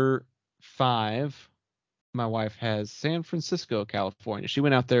number 5, my wife has San Francisco, California. She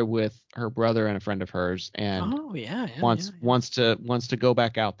went out there with her brother and a friend of hers, and wants to go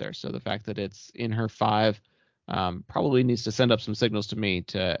back out there. So the fact that it's in her 5. Probably needs to send up some signals to me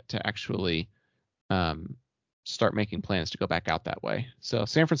to actually start making plans to go back out that way. So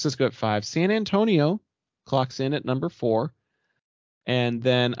San Francisco at 5. San Antonio clocks in at number 4. And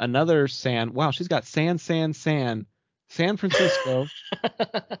then another San. Wow, she's got San Francisco,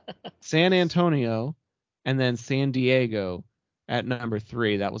 San Antonio, and then San Diego at number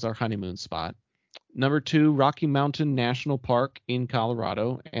 3. That was our honeymoon spot. Number 2, Rocky Mountain National Park in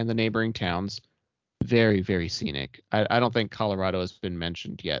Colorado and the neighboring towns. Very, very scenic. I don't think Colorado has been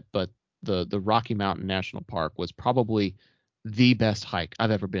mentioned yet, but the Rocky Mountain National Park was probably the best hike I've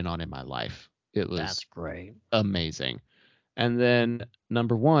ever been on in my life. That's great. Amazing. And then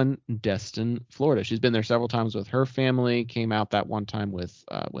number 1, Destin, Florida. She's been there several times with her family, came out that one time with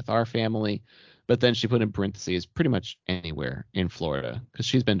our family, but then she put in parentheses pretty much anywhere in Florida because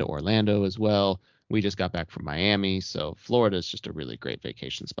she's been to Orlando as well. We just got back from Miami, so Florida is just a really great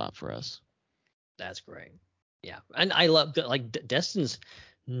vacation spot for us. That's great. Yeah. And I love that, like, Destin's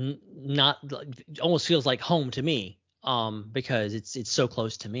not almost feels like home to me, because it's so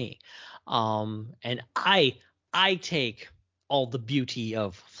close to me. And I take all the beauty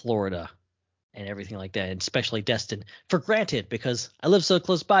of Florida and everything like that, and especially Destin, for granted because I live so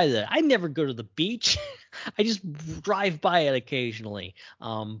close by there. I never go to the beach. I just drive by it occasionally.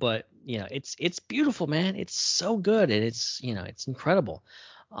 But it's beautiful, man. It's so good, and it's incredible.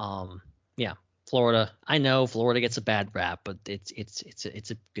 Yeah. Florida. I know Florida gets a bad rap, but it's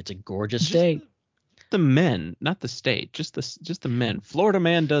a gorgeous state. The men, not the state, just the men. Florida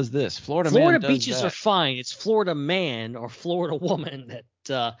man does this. Florida man does beaches that. are fine. It's Florida man or Florida woman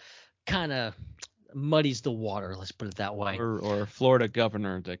that kind of muddies the water. Let's put it that way. Or Florida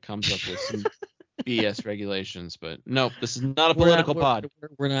governor that comes up with some BS regulations. But nope, this is not a political pod.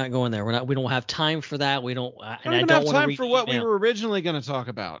 We're not going there. We don't have time for that. We don't. And I don't have time for what we were originally going to talk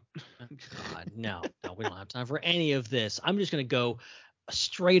about. God, no, we don't have time for any of this. I'm just going to go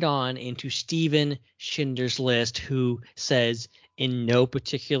straight on into Steven Schinder's list, who says, in no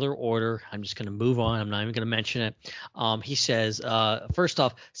particular order, I'm just going to move on. I'm not even going to mention it. He says, first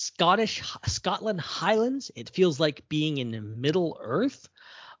off, Scotland Highlands. It feels like being in Middle Earth.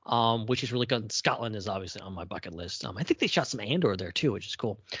 Which is really good. Scotland is obviously on my bucket list. I think they shot some Andor there too, which is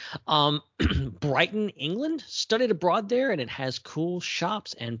cool. Brighton, England, studied abroad there, and it has cool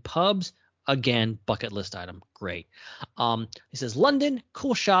shops and pubs. Again, bucket list item. Great. He says London,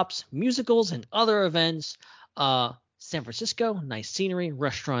 cool shops, musicals, and other events. San Francisco, nice scenery,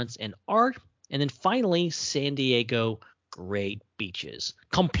 restaurants, and art. And then finally, San Diego, great beaches,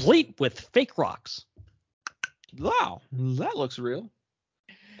 complete with fake rocks. Wow, that looks real.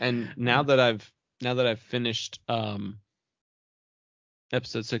 And now that I've finished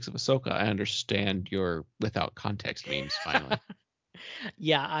episode 6 of Ahsoka, I understand your without context memes finally.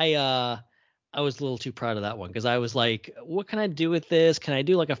 Yeah, I was a little too proud of that one because I was like, what can I do with this? Can I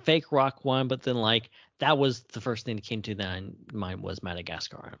do like a fake rock one? But then like that was the first thing that came to mind was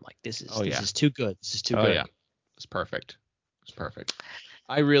Madagascar. And I'm like, this is too good. This is too good. Yeah, it's perfect. It's perfect.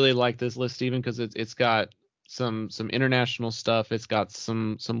 I really like this list, Steven, because it's got some international stuff. It's got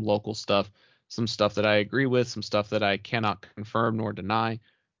some local stuff, some stuff that I agree with, some stuff that I cannot confirm nor deny.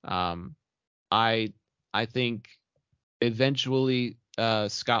 I think eventually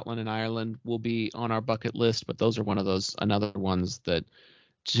Scotland and Ireland will be on our bucket list, but those are another ones that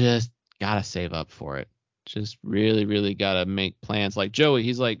just gotta save up for it. Just really, really gotta make plans. Like Joey,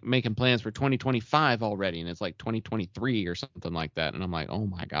 he's like making plans for 2025 already, and it's like 2023 or something like that. And I'm like, oh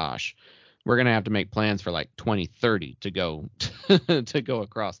my gosh, we're gonna have to make plans for like 2030 to go to go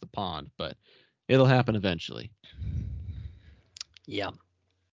across the pond, but it'll happen eventually. Yeah.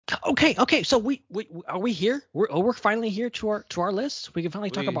 Okay. So we are we here? We're finally here to our list. We can finally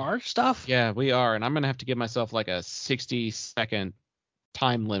talk about our stuff. Yeah, we are, and I'm gonna have to give myself like a 60-second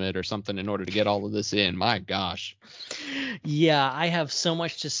time limit or something in order to get all of this in. My gosh. Yeah, I have so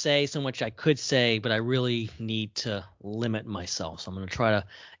much to say, so much I could say, but I really need to limit myself. So I'm going to try to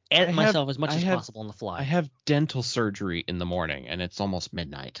edit myself as much as possible on the fly. I have dental surgery in the morning, and it's almost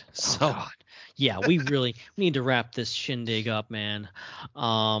midnight. So, God. Yeah, we need to wrap this shindig up, man.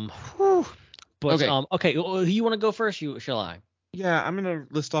 But okay, you want to go first? Shall I? Yeah, I'm gonna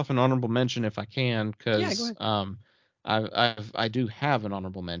list off an honorable mention if I can, because I do have an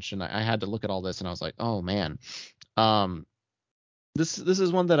honorable mention. I had to look at all this, and I was like, oh man. This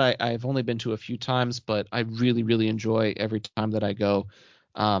is one that I've only been to a few times, but I really, really enjoy every time that I go.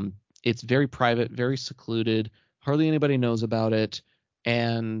 It's very private, very secluded. Hardly anybody knows about it,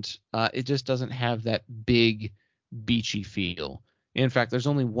 and it just doesn't have that big beachy feel. In fact, there's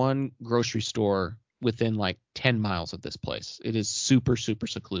only one grocery store within like 10 miles of this place. It is super, super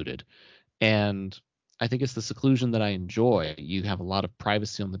secluded, and I think it's the seclusion that I enjoy. You have a lot of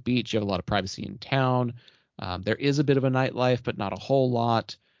privacy on the beach. You have a lot of privacy in town. There is a bit of a nightlife, but not a whole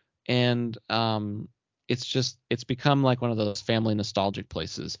lot. And it's become like one of those family nostalgic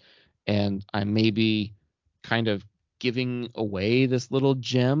places. And I may be kind of giving away this little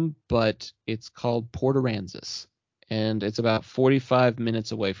gem, but it's called Port Aransas. And it's about 45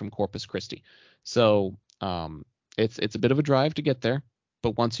 minutes away from Corpus Christi. So it's a bit of a drive to get there.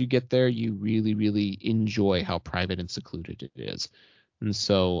 But once you get there, you really, really enjoy how private and secluded it is. And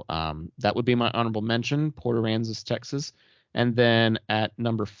so that would be my honorable mention, Port Aransas, Texas. And then at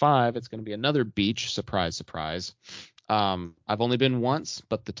number 5, it's going to be another beach. Surprise, surprise. I've only been once,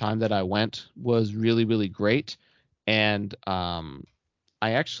 but the time that I went was really, really great. And I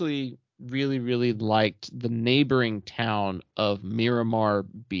actually really, really liked the neighboring town of Miramar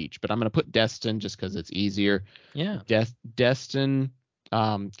Beach. But I'm going to put Destin just because it's easier. Yeah. Destin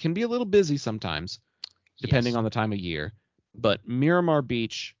can be a little busy sometimes, depending on the time of year. But Miramar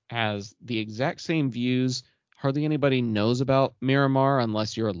Beach has the exact same views. Hardly anybody knows about Miramar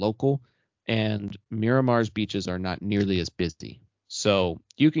unless you're a local, and Miramar's beaches are not nearly as busy. So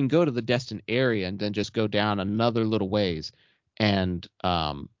you can go to the Destin area and then just go down another little ways, and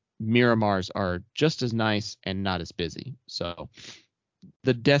Miramar's are just as nice and not as busy. So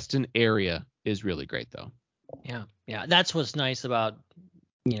the Destin area is really great, though. Yeah. That's what's nice about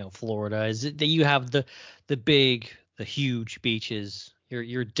Florida is that you have the huge beaches.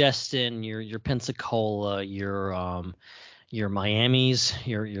 Your Destin, your Pensacola, your Miamis,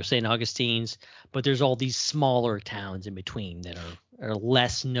 your St. Augustine's, but there's all these smaller towns in between that are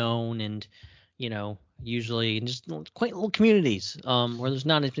less known and usually just quaint little communities where there's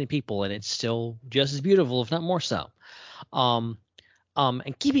not as many people and it's still just as beautiful, if not more so. And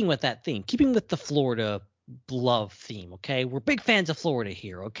keeping with that theme, keeping with the Florida love theme, okay? We're big fans of Florida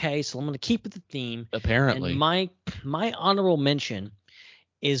here, okay? So I'm going to keep with the theme. Apparently. And my honorable mention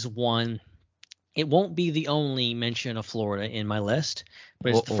is one. It won't be the only mention of Florida in my list,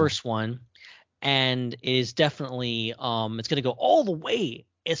 but it's the first one. And it is definitely it's going to go all the way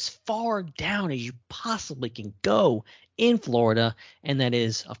as far down as you possibly can go in Florida, and that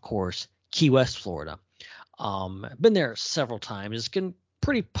is, of course, Key West, Florida. I've been there several times. It's been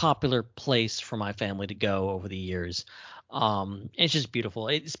pretty popular place for my family to go over the years. It's just beautiful.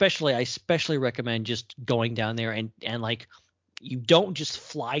 I especially recommend just going down there and like you don't just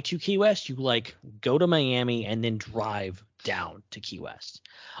fly to Key West. You like go to Miami and then drive down to Key West,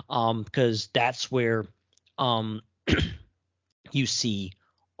 because that's where you see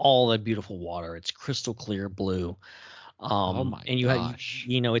all that beautiful water. It's crystal clear blue. Oh my and gosh.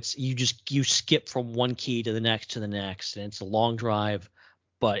 it's you skip from one key to the next, and it's a long drive,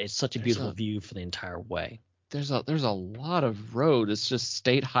 but it's such a beautiful view for the entire way. There's a lot of road. It's just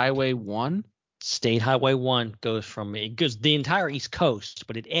State Highway 1. State Highway 1 goes the entire East Coast,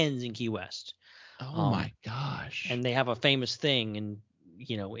 but it ends in Key West. Oh my gosh. And they have a famous thing in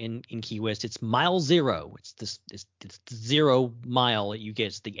Key West. It's mile zero. It's the 0 mile that you get.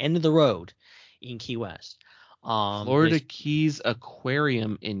 It's the end of the road in Key West. Florida Keys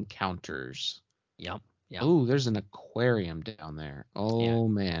Aquarium Encounters. Yep. Oh, there's an aquarium down there. Oh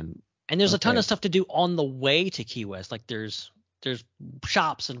man. And there's a ton of stuff to do on the way to Key West. Like there's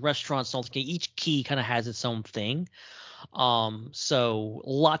shops and restaurants and all. Each key kind of has its own thing. So a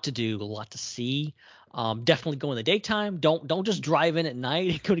lot to do, a lot to see. Definitely go in the daytime. Don't just drive in at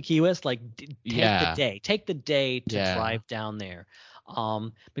night and go to Key West. Like take the day to drive down there.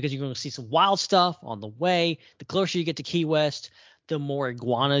 Because you're going to see some wild stuff on the way. The closer you get to Key West, the more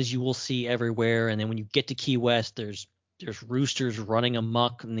iguanas you will see everywhere. And then when you get to Key West, there's roosters running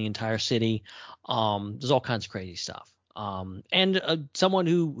amok in the entire city. There's all kinds of crazy stuff. And someone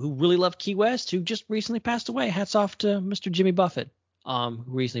who really loved Key West, who just recently passed away. Hats off to Mr. Jimmy Buffett, who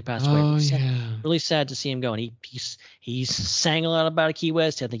recently passed away. Really sad to see him go. And he sang a lot about Key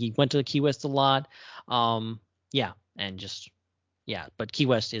West. I think he went to Key West a lot. But Key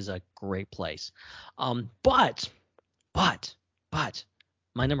West is a great place. But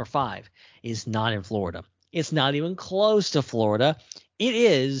my number 5 is not in Florida. It's not even close to Florida. It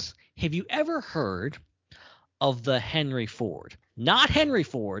is. Have you ever heard of the Henry Ford? Not Henry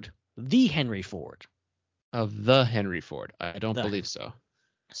Ford, the Henry Ford. Of the Henry Ford. I don't believe so.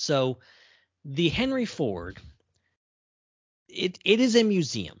 So the Henry Ford, it is a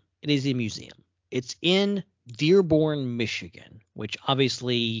museum. It is a museum. It's in Dearborn, Michigan, which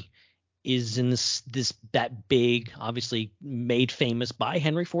obviously is in that big, obviously made famous by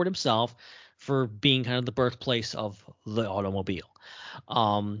Henry Ford himself for being kind of the birthplace of the automobile.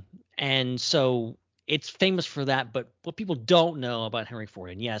 And so it's famous for that. But what people don't know about Henry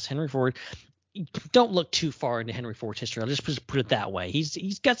Ford, and yes, Henry Ford, don't look too far into Henry Ford's history. I'll just put it that way.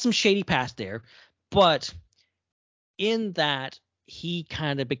 He's got some shady past there, but in that he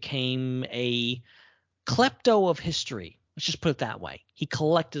kind of became a klepto of history. Let's just put it that way. He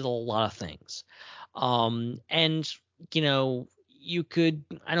collected a lot of things. And you could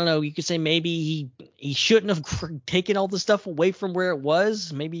say maybe he shouldn't have taken all the stuff away from where it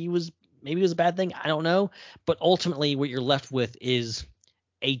was. Maybe it was a bad thing. I don't know. But ultimately what you're left with is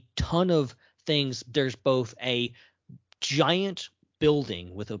a ton of things. There's both a giant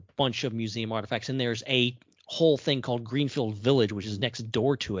building with a bunch of museum artifacts, and there's a whole thing called Greenfield Village, which is next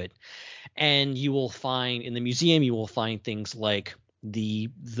door to it. And you will find in the museum, you will find things like the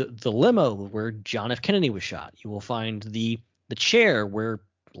limo where John F. Kennedy was shot. You will find the chair where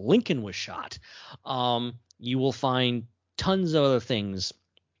Lincoln was shot. You will find tons of other things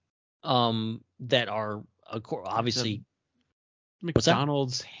that are obviously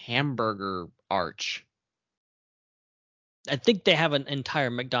McDonald's hamburger arch. I think they have an entire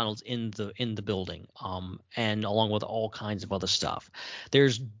McDonald's in the building, and along with all kinds of other stuff.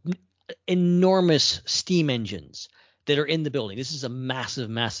 There's enormous steam engines that are in the building. This is a massive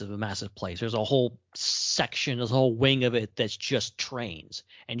place. There's a whole section, there's a whole wing of it that's just trains,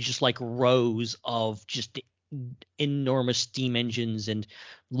 and just like rows of just enormous steam engines and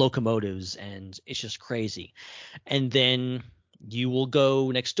locomotives, and it's just crazy. And then you will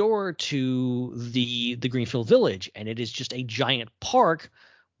go next door to the Greenfield Village, and it is just a giant park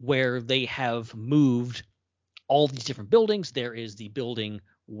where they have moved all these different buildings. There is the building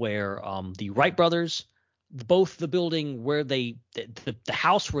where the Wright brothers, both the building where the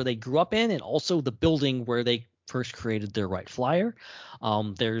house where they grew up in, and also the building where they first created their Wright Flyer.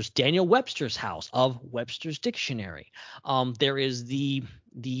 There's Daniel Webster's house of Webster's Dictionary. There is the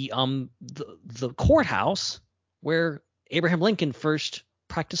courthouse where Abraham Lincoln first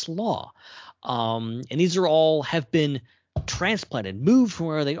practiced law. And these are all have been transplanted, moved from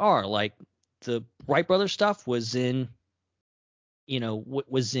where they are. Like the Wright brothers stuff was in, I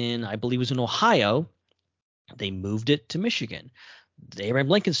believe it was in Ohio. They moved it to Michigan. The Abraham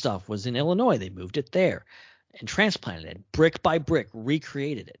Lincoln stuff was in Illinois. They moved it there and transplanted it brick by brick,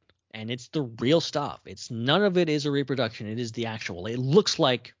 recreated it. And it's the real stuff. None of it is a reproduction. It is the actual. It looks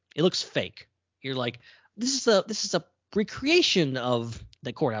fake. You're like, this is a recreation of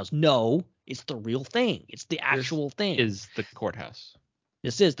the courthouse. No, It's the real thing. It's the actual thing. Is the courthouse.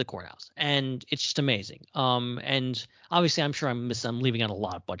 This is the courthouse, and it's just amazing. And obviously, I'm sure I'm leaving out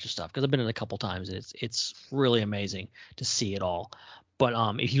a bunch of stuff because I've been in a couple times, and it's really amazing to see it all. But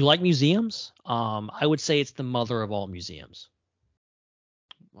if you like museums, I would say it's the mother of all museums.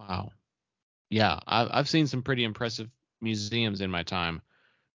 Wow. Yeah, I've seen some pretty impressive museums in my time,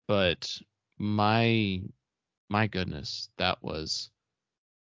 but my goodness, that was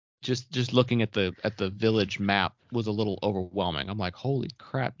just looking at the village map was a little overwhelming. I'm like, holy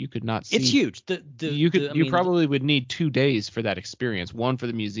crap, you could not see. It's huge. You probably would need 2 days for that experience, one for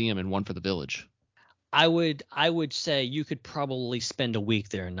the museum and one for the village. I would say you could probably spend a week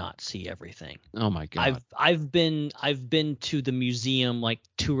there and not see everything. Oh my god. I've been to the museum like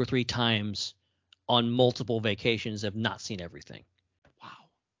 2 or 3 times on multiple vacations. Have not seen everything. Wow.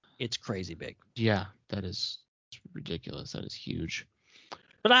 It's crazy big. Yeah, that is ridiculous. That is huge.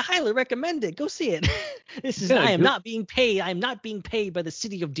 But I highly recommend it. Go see it. I am not being paid. I am not being paid by the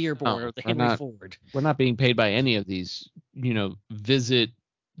city of Dearborn or the Henry Ford. We're not being paid by any of these, visit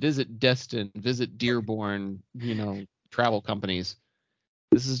Destin, visit Dearborn, travel companies.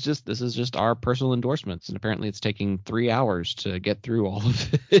 This is just our personal endorsements, and apparently it's taking 3 hours to get through all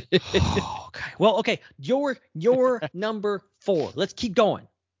of it. Okay. Well, okay. Your number 4. Let's keep going.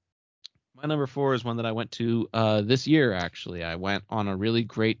 My number 4 is one that I went to this year, actually. I went on a really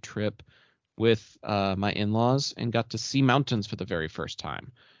great trip with my in-laws and got to see mountains for the very first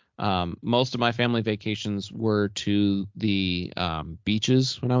time. Most of my family vacations were to the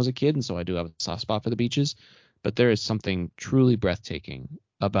beaches when I was a kid, and so I do have a soft spot for the beaches. But there is something truly breathtaking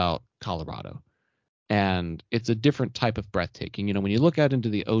about Colorado. And it's a different type of breathtaking. When you look out into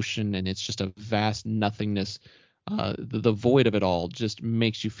the ocean and it's just a vast nothingness, the void of it all just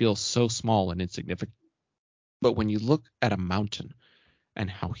makes you feel so small and insignificant. But when you look at a mountain and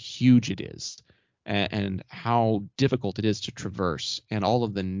how huge it is and how difficult it is to traverse and all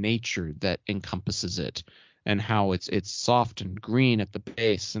of the nature that encompasses it and how it's soft and green at the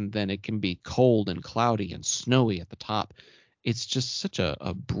base and then it can be cold and cloudy and snowy at the top. It's just such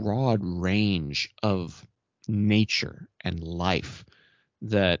a broad range of nature and life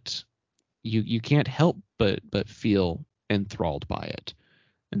that you can't help but feel enthralled by it.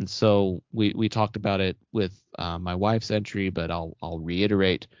 And so we talked about it with my wife's entry, but I'll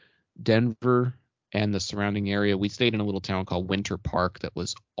reiterate Denver and the surrounding area. We stayed in a little town called Winter Park that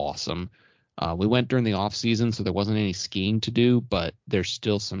was awesome. We went during the off season, so there wasn't any skiing to do, but there's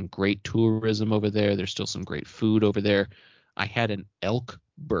still some great tourism over there. There's still some great food over there. I had an elk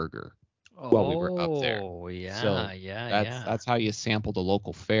burger while we were up there. Oh, yeah, So yeah. That's how you sample the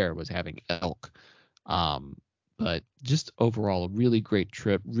local fare, was having elk. But just overall, a really great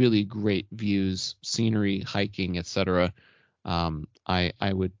trip, really great views, scenery, hiking, etc. I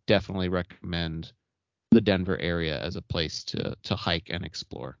would definitely recommend the Denver area as a place to hike and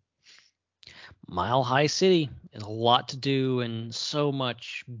explore. Mile High City, and a lot to do and so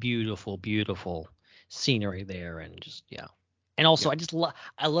much beautiful, beautiful scenery there, and just And also,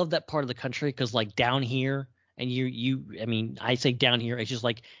 I love that part of the country because like down here, and I say down here, it's just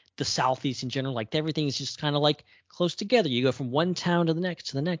like the Southeast in general, like everything is just kind of like close together. You go from one town to the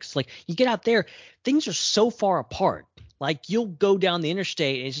next. Like you get out there, things are so far apart. Like you'll go down the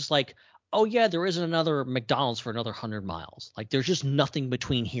interstate, and it's just like, oh yeah, there isn't another McDonald's for another 100 miles. Like there's just nothing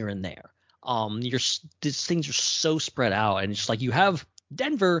between here and there. These things are so spread out, and it's just like you have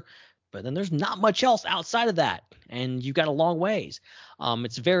Denver, but then there's not much else outside of that, and you got a long ways.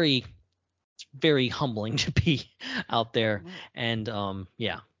 It's very humbling to be out there, and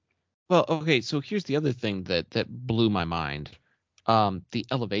yeah. Well, okay, so here's the other thing that blew my mind. The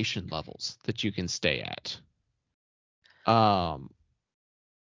elevation levels that you can stay at.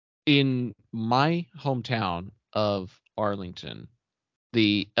 In my hometown of Arlington,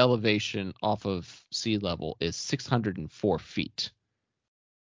 the elevation off of sea level is 604 feet.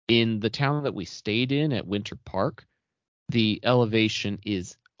 In the town that we stayed in at Winter Park, the elevation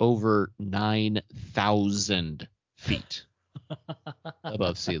is over 9,000 feet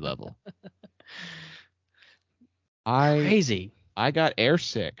above sea level. Crazy. I got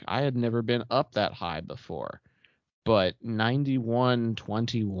airsick. I had never been up that high before. But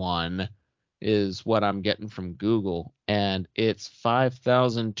 9121 is what I'm getting from Google, and it's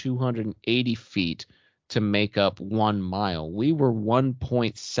 5,280 feet to make up 1 mile. We were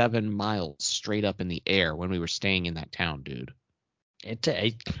 1.7 miles straight up in the air when we were staying in that town, dude.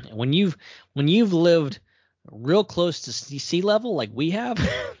 When you've lived real close to sea level like we have,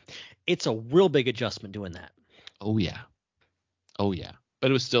 it's a real big adjustment doing that. Oh yeah. But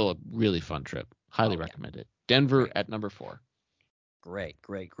it was still a really fun trip. Highly recommend it. Denver at number 4. Great,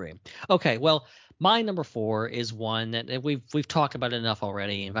 great, great. Okay, well, my number 4 is one that we've talked about enough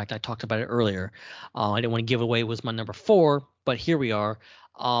already. In fact, I talked about it earlier. I didn't want to give away was my number 4, but here we are.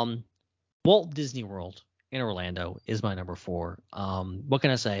 Walt Disney World in Orlando is my number 4. What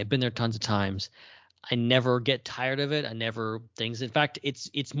can I say? I've been there tons of times. I never get tired of it. I never things. In fact,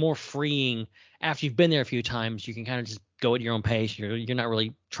 it's more freeing after you've been there a few times. You can kind of just go at your own pace. You're not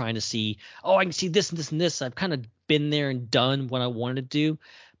really trying to see, oh, I can see this and this and this. I've kind of been there and done what I wanted to do,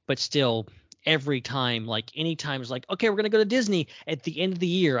 but still, every time, like anytime, it's like, okay, we're gonna go to Disney at the end of the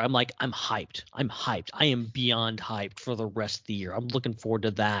year. I'm like, I'm hyped. I'm hyped. I am beyond hyped for the rest of the year. I'm looking forward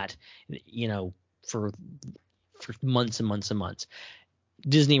to that. For months and months and months.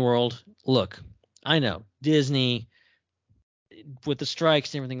 Disney World, look. I know Disney with the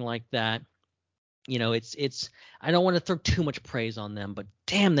strikes and everything like that. It's I don't want to throw too much praise on them, but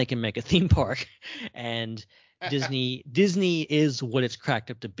damn, they can make a theme park. And Disney is what it's cracked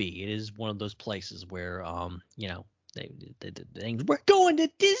up to be. It is one of those places where we're going to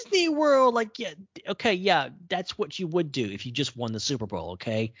Disney World. Like, yeah, okay, yeah, that's what you would do if you just won the Super Bowl.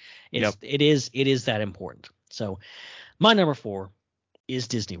 Okay, it is that important. So my number 4 is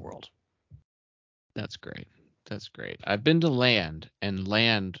Disney World. That's great. That's great. I've been to Land, and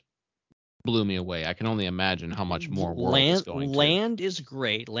Land blew me away. I can only imagine how much more World is going to. Land is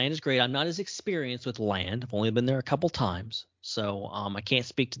great. Land is great. I'm not as experienced with Land. I've only been there a couple times, so I can't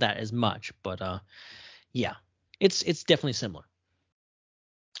speak to that as much. But yeah, it's definitely similar.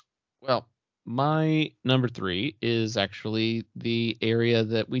 Well, my number 3 is actually the area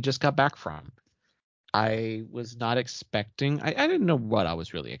that we just got back from. I was not expecting. I didn't know what I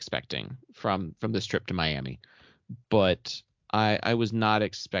was really expecting from this trip to Miami, but I was not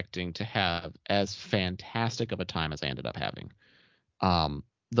expecting to have as fantastic of a time as I ended up having.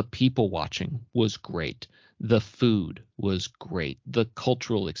 The people watching was great. The food was great. The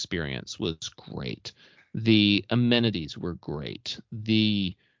cultural experience was great. The amenities were great.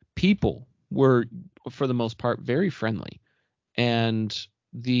 The people were, for the most part, very friendly. And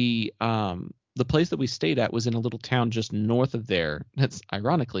the place that we stayed at was in a little town just north of there that's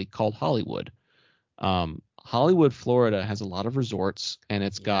ironically called Hollywood. Hollywood, Florida has a lot of resorts, and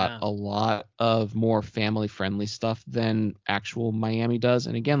it's got a lot of more family-friendly stuff than actual Miami does.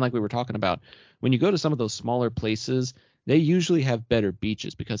 And again, like we were talking about, when you go to some of those smaller places, they usually have better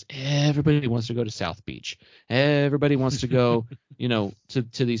beaches because everybody wants to go to South Beach. Everybody wants to go,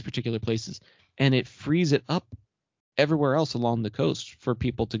 to these particular places. And it frees it up everywhere else along the coast for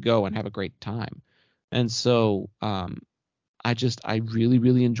people to go and have a great time. And so I really,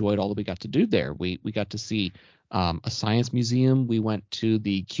 really enjoyed all that we got to do there. We got to see a science museum. We went to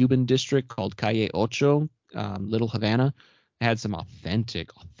the Cuban district called Calle Ocho, Little Havana. It had some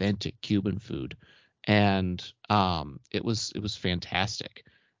authentic Cuban food, and it was fantastic.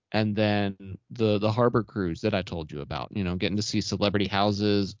 And then the harbor cruise that I told you about, getting to see celebrity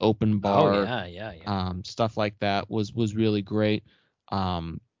houses, open bar, stuff like that was really great.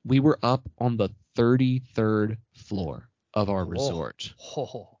 We were up on the 33rd floor of our resort.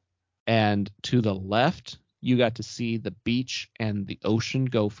 And to the left, you got to see the beach and the ocean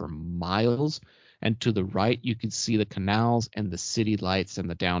go for miles. And to the right, you could see the canals and the city lights and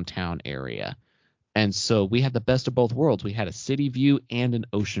the downtown area. And so we had the best of both worlds. We had a city view and an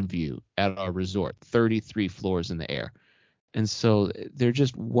ocean view at our resort, 33 floors in the air. And so there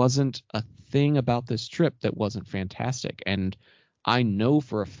just wasn't a thing about this trip that wasn't fantastic. And I know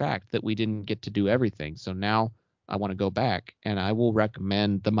for a fact that we didn't get to do everything. So now I want to go back, and I will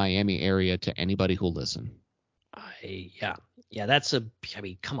recommend the Miami area to anybody who'll listen. That's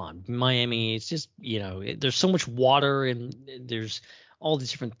come on, Miami. It's just, there's so much water and there's all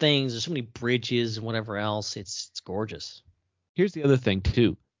these different things. There's so many bridges and whatever else. It's gorgeous. Here's the other thing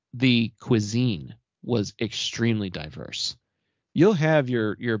too. The cuisine was extremely diverse. You'll have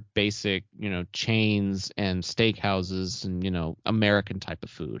your basic, chains and steakhouses and, American type of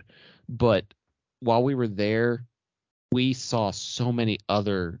food. But while we were there, we saw so many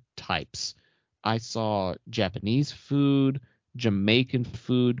other types. I saw Japanese food, Jamaican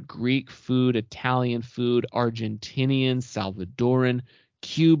food, Greek food, Italian food, Argentinian, Salvadoran,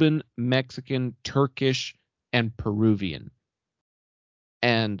 Cuban, Mexican, Turkish, and Peruvian.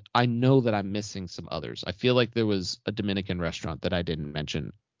 And I know that I'm missing some others. I feel like there was a Dominican restaurant that I didn't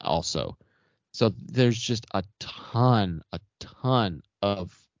mention also. So there's just a ton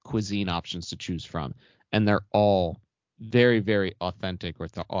of cuisine options to choose from. And they're all very, very authentic, or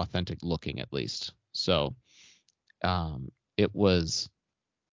authentic looking at least. So it was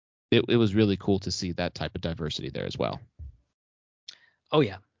really cool to see that type of diversity there as well. Oh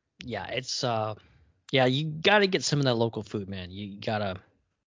yeah. Yeah, it's Yeah, you got to get some of that local food, man. You got to.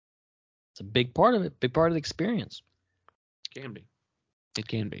 It's a big part of it, big part of the experience. Can be. It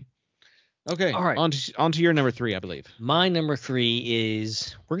can be. Okay, All right. on to your number 3, I believe. My number 3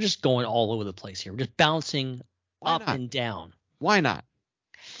 is we're just going all over the place here. We're just bouncing Why up not? and down. Why not?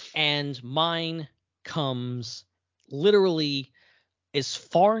 And mine comes literally as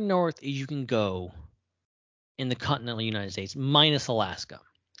far north as you can go in the continental United States, minus Alaska.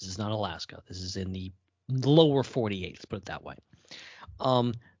 This is not Alaska. This is in the lower 48, let's put it that way.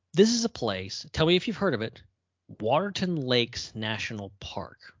 This is a place, tell me if you've heard of it, Waterton Lakes National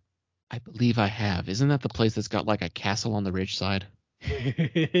Park. I believe I have. Isn't that the place that's got like a castle on the ridge side?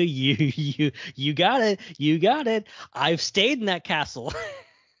 You got it. You got it. I've stayed in that castle.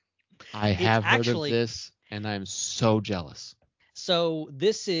 I have heard of this, and I'm so jealous. So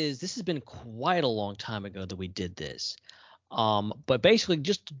this has been quite a long time ago that we did this. But basically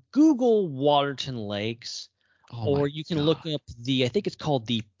just Google Waterton Lakes, or you can look up I think it's called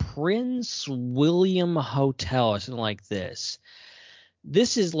the Prince William Hotel or something like this.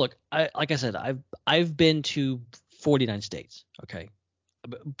 This is, look, like I said, I've been to 49 states, okay?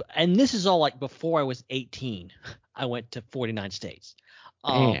 And this is all like before I was 18. I went to 49 states.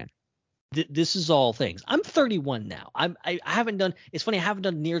 Man. This is all things. I'm 31 now. I haven't done. It's funny. I haven't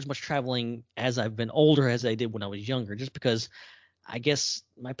done near as much traveling as I've been older as I did when I was younger, just because I guess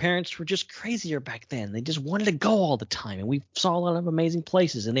my parents were just crazier back then. They just wanted to go all the time, and we saw a lot of amazing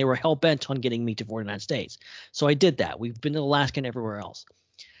places, and they were hell bent on getting me to 49 states. So I did that. We've been to Alaska and everywhere else.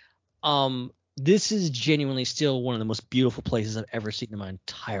 This is genuinely still one of the most beautiful places I've ever seen in my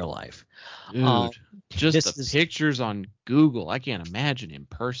entire life. Dude, just the pictures on Google, I can't imagine in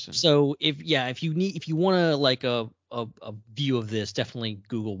person. So if you want to like a view of this, definitely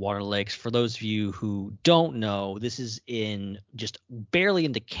Google Water Lakes. For those of you who don't know, this is in just barely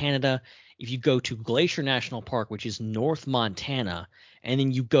into Canada. If you go to Glacier National Park, which is North Montana, and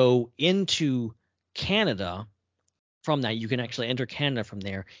then you go into Canada. From that, you can actually enter Canada from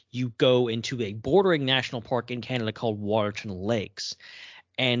there. You go into a bordering national park in Canada called Waterton Lakes.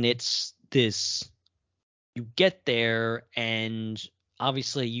 And it's this, you get there and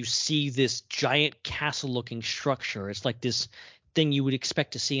obviously you see this giant castle looking structure. It's like this thing you would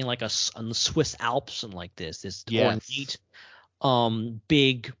expect to see in like on the Swiss Alps and like this ornate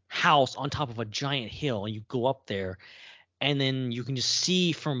big house on top of a giant hill. And you go up there and then you can just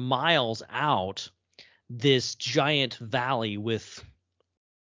see for miles out this giant valley with,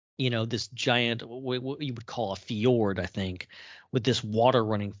 this giant, what you would call a fjord, I think, with this water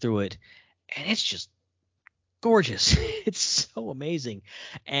running through it. And it's just gorgeous. It's so amazing.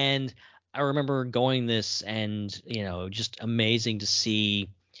 And I remember going this and, just amazing to see.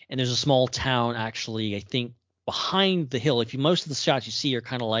 And there's a small town actually, I think, behind the hill. Most of the shots you see are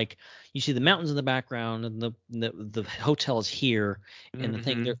kind of like, you see the mountains in the background and the hotel is here, and the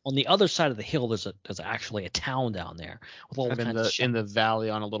thing there on the other side of the hill there's actually a town down there with all kinds of in the valley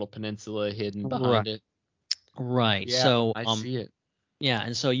on a little peninsula hidden behind it. Right. Yeah, so I see it. Yeah,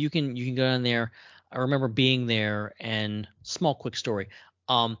 and so you can go down there. I remember being there, and small quick story.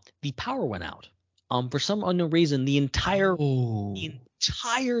 The power went out. For some unknown reason, the entire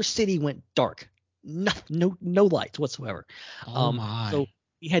city went dark. No lights whatsoever. Oh my. So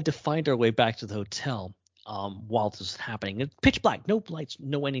we had to find our way back to the hotel while this was happening. It's pitch black, no lights,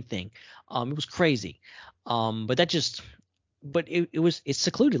 no anything. It was crazy. But it's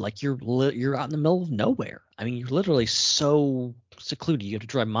secluded. Like you're out in the middle of nowhere. I mean, you're literally so secluded. You have to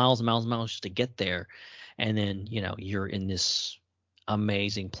drive miles and miles and miles just to get there, and then you're in this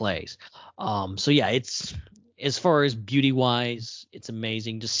amazing place. So yeah, it's, as far as beauty wise, it's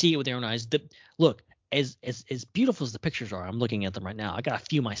amazing to see it with your own eyes. Look, as beautiful as the pictures are, I'm looking at them right now. I got a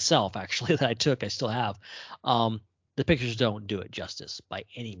few myself actually that I took. I still have. The pictures don't do it justice by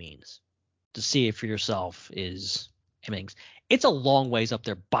any means. To see it for yourself is amazing. It's a long ways up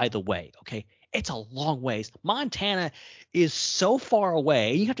there, by the way. Okay, it's a long ways. Montana is so far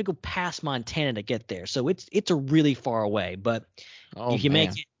away. You have to go past Montana to get there, so it's a really far away. But if you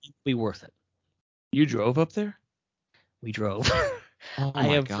make it, it'll be worth it. You drove up there? We drove. Oh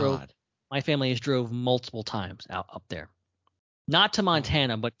my God. My family has drove multiple times out up there. Not to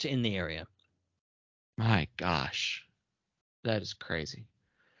Montana, but in the area. My gosh. That is crazy.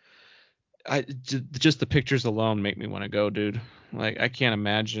 Just the pictures alone make me want to go, dude. Like, I can't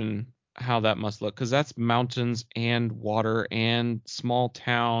imagine how that must look, because that's mountains and water and small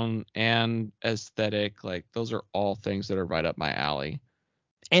town and aesthetic. Like, those are all things that are right up my alley.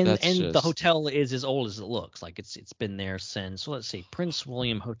 And the hotel is as old as it looks. Like it's been there since, let's see, Prince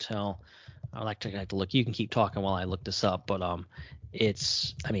William Hotel. I like to look. You can keep talking while I look this up, but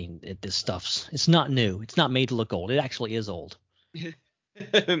This stuff's it's not new. It's not made to look old. It actually is old.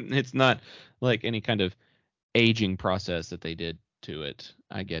 It's not like any kind of aging process that they did to it.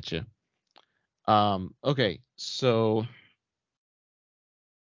 I get you. Okay, so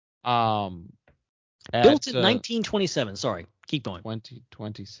Built at in 1927. Sorry, keep going.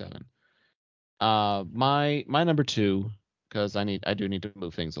 2027. My number two, because I do need to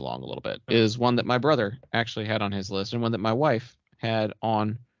move things along a little bit, is one that my brother actually had on his list and one that my wife had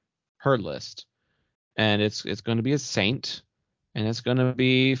on her list. And it's going to be a saint, and it's going to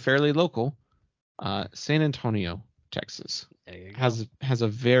be fairly local. San Antonio, Texas There you go. has a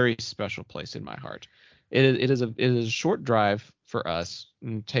very special place in my heart. It is a short drive for us,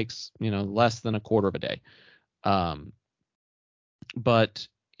 and takes less than a quarter of a day. But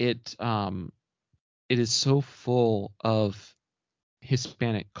it is so full of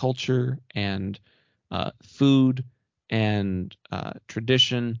Hispanic culture and food and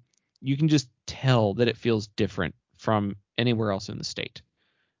tradition. You can just tell that it feels different from anywhere else in the state.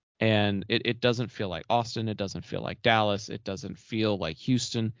 And it doesn't feel like Austin. It doesn't feel like Dallas. It doesn't feel like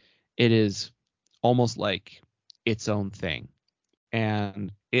Houston. It is almost like its own thing.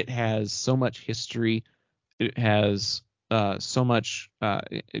 And it has so much history. It has so much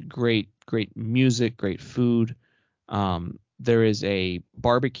great music, great food. There is a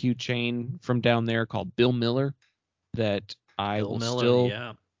barbecue chain from down there called Bill Miller that I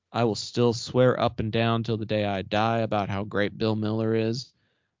will still swear up and down till the day I die about how great Bill Miller is.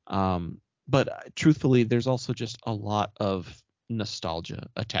 But truthfully, there's also just a lot of nostalgia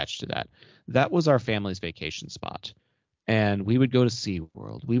attached to that. That was our family's vacation spot. And we would go to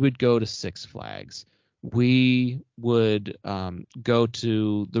SeaWorld. We would go to Six Flags. We would go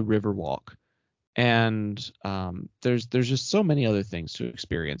to the Riverwalk. And there's just so many other things to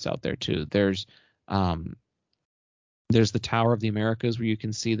experience out there too. There's the Tower of the Americas where you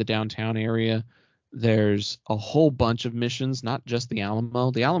can see the downtown area. There's a whole bunch of missions, not just the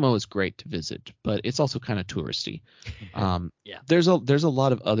Alamo. The Alamo is great to visit, but it's also kind of touristy. Yeah. There's a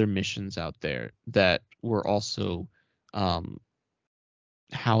lot of other missions out there that were also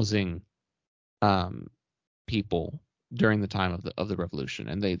housing people during the time of the revolution,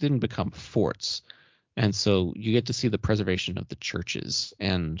 and they didn't become forts. And so you get to see the preservation of the churches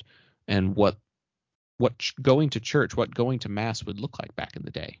and what going to church, what going to mass would look like back in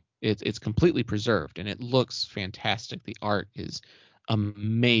the day. It's completely preserved, and it looks fantastic. The art is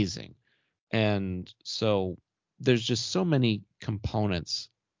amazing. And so there's just so many components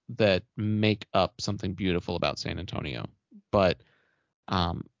that make up something beautiful about San Antonio. But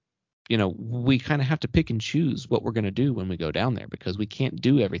we kind of have to pick and choose what we're going to do when we go down there, because we can't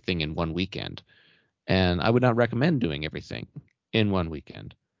do everything in one weekend. And I would not recommend doing everything in one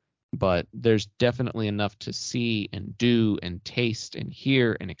weekend. But there's definitely enough to see and do and taste and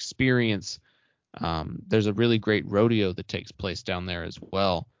hear and experience. There's a really great rodeo that takes place down there as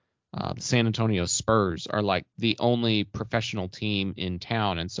well. The San Antonio Spurs are like the only professional team in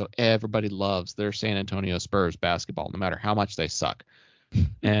town, and so everybody loves their San Antonio Spurs basketball, no matter how much they suck.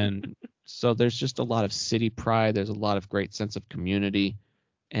 And so there's just a lot of city pride. There's a lot of great sense of community,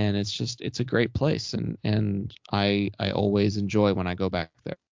 and it's a great place. And I always enjoy when I go back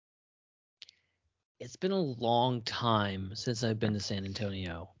there. It's been a long time since I've been to San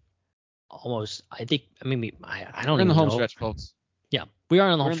Antonio. Almost, I think. I mean, I don't We're in the even home know. stretch, folks. Yeah, we are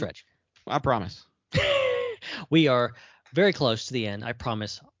in the We're home in the- stretch. I promise. We are very close to the end. I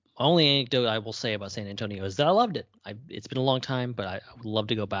promise. Only anecdote I will say about San Antonio is that I loved it. It's been a long time, but I would love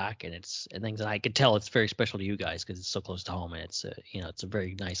to go back. And things that I could tell it's very special to you guys because it's so close to home, and it's a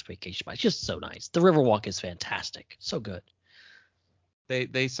very nice vacation spot. It's just so nice. The Riverwalk is fantastic. So good.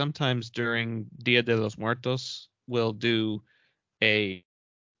 They sometimes during Dia de los Muertos will do a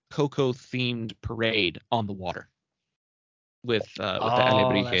Coco themed parade on the water with the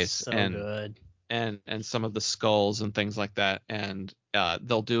alebrijes that's so good. and some of the skulls and things like that. And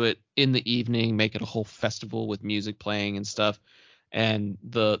they'll do it in the evening, make it a whole festival with music playing and stuff. And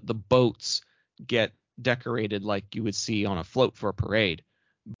the boats get decorated like you would see on a float for a parade,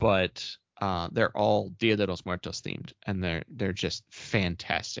 but they're all Dia de los Muertos themed, and they're just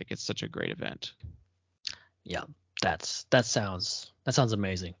fantastic. It's such a great event. Yeah, that sounds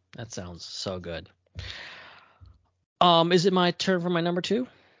amazing. That sounds so good. Is it my turn for my number two?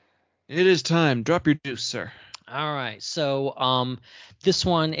 It is time. Drop your deuce, sir. All right. So this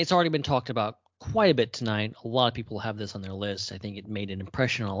one, it's already been talked about quite a bit tonight. A lot of people have this on their list. I think it made an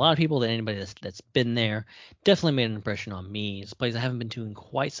impression on a lot of people. That anybody that's been there definitely made an impression on me. It's a place I haven't been to in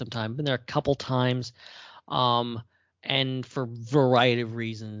quite some time. I've been there a couple times, and for a variety of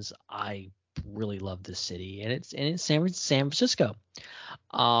reasons, I really love this city, and it's San Francisco.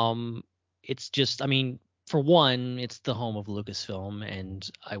 It's just, I mean, for one, it's the home of Lucasfilm, and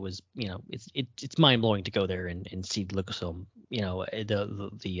I was, it's mind blowing to go there and see Lucasfilm,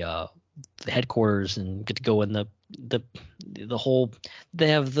 the headquarters, and get to go in the whole. They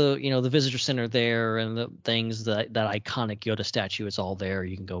have the visitor center there, and the things, that iconic Yoda statue. It's all there.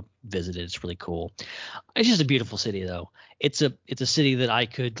 You can go visit it. It's really cool. It's just a beautiful city, though. It's a city that I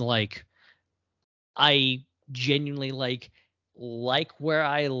could I genuinely like where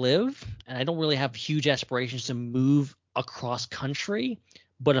I live, and I don't really have huge aspirations to move across country.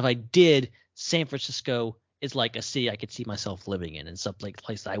 But if I did, San Francisco is like a city I could see myself living in, and something like a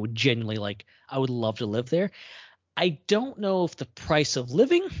place that I would genuinely like. I would love to live there. I don't know if the price of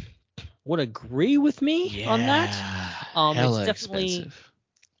living would agree with me on that. It's Hella definitely expensive.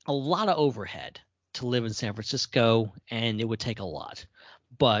 a lot of overhead to live in San Francisco, and it would take a lot.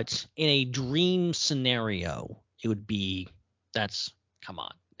 But in a dream scenario, it would be, come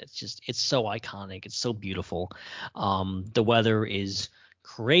on. It's so iconic. It's so beautiful. The weather is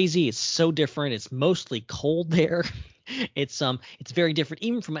crazy. It's so different. It's mostly cold there. It's very different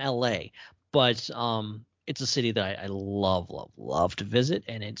even from LA, but it's a city that I love to visit,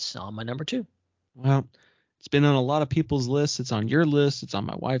 and it's on my number 2. Well, it's been on a lot of people's lists. It's on your list. It's on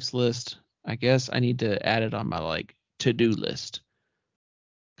my wife's list. I guess I need to add it on my to-do list,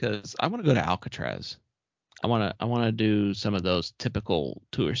 because I want to go to Alcatraz. I want to do some of those typical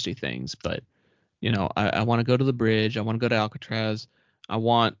touristy things, but I want to go to the bridge. I want to go to Alcatraz. I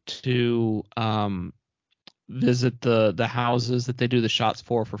want to visit the houses that they do the shots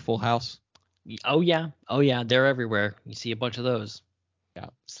for Full House. Oh yeah, they're everywhere. You see a bunch of those. Yeah.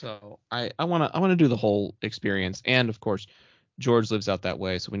 So I want to do the whole experience, and of course George lives out that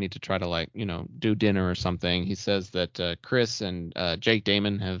way, so we need to try to do dinner or something. He says that Chris and Jake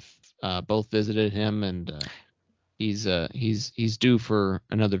Damon have both visited him, and he's due for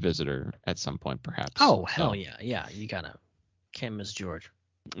another visitor at some point, perhaps. Oh hell yeah, you can't miss George.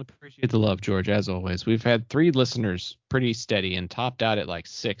 Appreciate the love, George, as always. We've had 3 listeners pretty steady and topped out at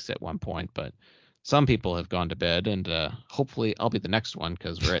 6 at one point, but some people have gone to bed, and hopefully I'll be the next one,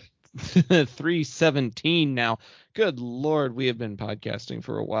 because we're at 317 now. Good Lord, we have been podcasting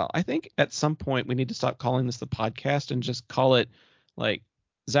for a while. I think at some point we need to stop calling this the podcast and just call it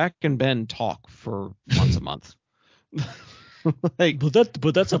Zach and Ben talk for once a month. But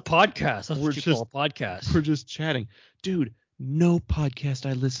that's a podcast. That's what you call a podcast. We're just chatting. Dude, no podcast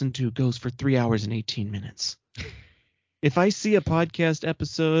I listen to goes for 3 hours and 18 minutes. If I see a podcast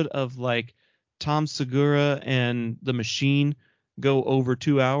episode of Tom Segura and The Machine go over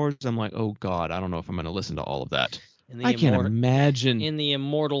 2 hours, I'm like, oh God, I don't know if I'm going to listen to all of that. I can't imagine. In the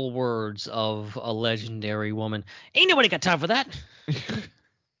immortal words of a legendary woman, ain't nobody got time for that.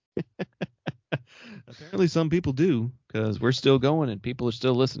 Apparently some people do, because we're still going and people are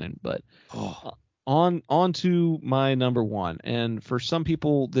still listening. But on to my number 1. And for some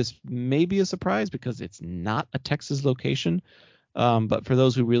people, this may be a surprise because it's not a Texas location. But for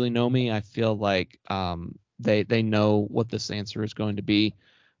those who really know me, I feel like they know what this answer is going to be.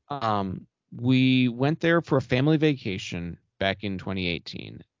 We went there for a family vacation back in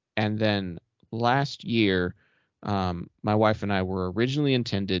 2018. And then last year, my wife and I were originally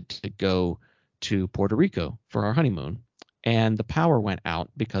intended to go to Puerto Rico for our honeymoon, and the power went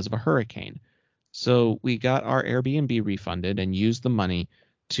out because of a hurricane. So we got our Airbnb refunded and used the money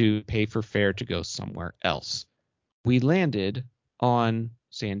to pay for fare to go somewhere else. We landed on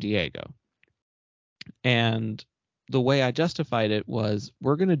San Diego, and the way I justified it was,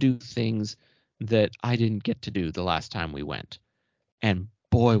 we're going to do things that I didn't get to do the last time we went. And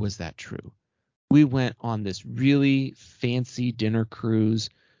boy, was that true. We went on this really fancy dinner cruise.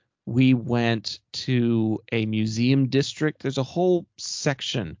 We went to a museum district. There's a whole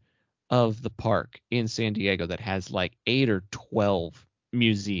section of the park in San Diego that has 8 or 12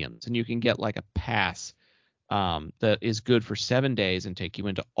 museums, and you can get a pass that is good for 7 days and take you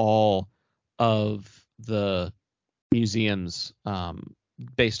into all of the museums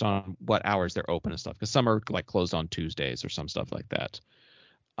based on what hours they're open and stuff, because some are closed on Tuesdays or some stuff like that.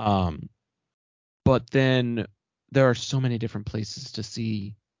 But then there are so many different places to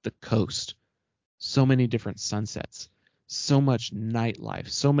see the coast, so many different sunsets, so much nightlife,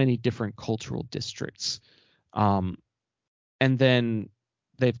 so many different cultural districts. And then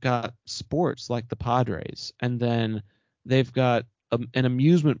they've got sports like the Padres, and then they've got an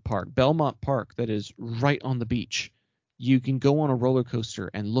amusement park, Belmont Park, that is right on the beach. You can go on a roller coaster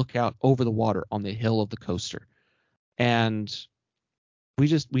and look out over the water on the hill of the coaster. And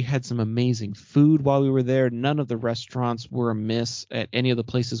we had some amazing food while we were there. None of the restaurants were amiss at any of the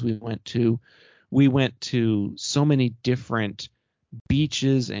places we went to. We went to so many different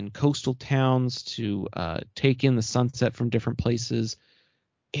beaches and coastal towns to take in the sunset from different places.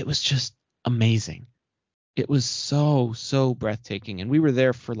 It was just amazing. It was so breathtaking. And we were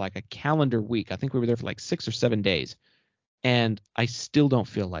there for like a calendar week. I think we were there for like 6 or 7 days. And I still don't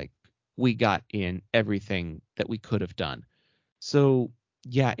feel like we got in everything that we could have done. So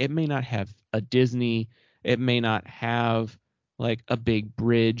yeah, it may not have a Disney, it may not have like a big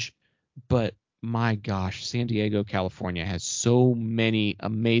bridge, but my gosh, San Diego, California has so many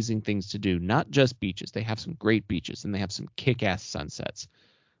amazing things to do. Not just beaches. They have some great beaches and they have some kick-ass sunsets.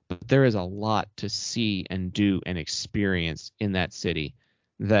 But there is a lot to see and do and experience in that city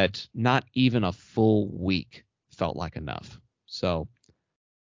that not even a full week felt like enough. So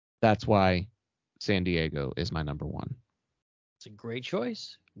that's why San Diego is my number one. It's a great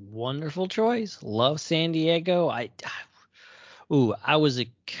choice. Wonderful choice. Love San Diego. I was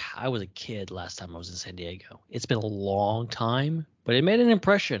a kid last time I was in San Diego. It's been a long time, but it made an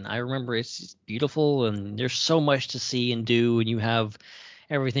impression. I remember it's just beautiful and there's so much to see and do, and you have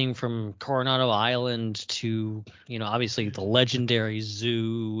everything from Coronado Island to, obviously the legendary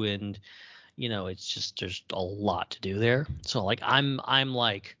zoo, and it's just there's a lot to do there. So like I'm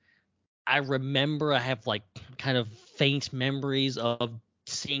like I remember I have like kind of faint memories of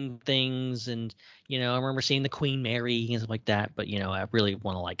seeing things, and I remember seeing the Queen Mary and stuff like that. But I really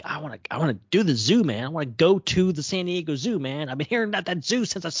want to I want to do the zoo, man. I want to go to the San Diego Zoo, man. I've been hearing about that zoo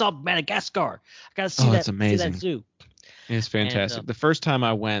since I saw Madagascar. I gotta see It's amazing. See that zoo. It's fantastic. And, the first time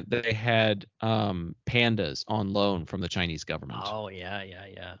I went, they had pandas on loan from the Chinese government. Oh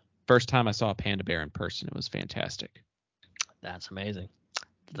yeah. First time I saw a panda bear in person, it was fantastic. That's amazing.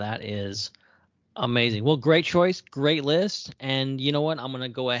 That is amazing. Well, great choice, great list. And you know what? I'm gonna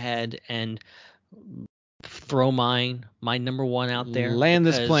go ahead and throw my number one out there. Land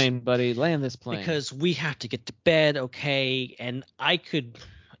this plane, buddy. Land this plane. Because we have to get to bed, okay? And I could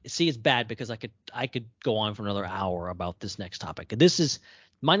see it's bad because I could go on for another hour about this next topic. This is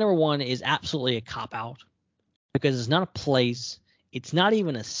my number one is absolutely a cop out because it's not a place, it's not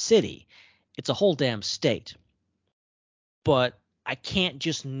even a city, it's a whole damn state. But I can't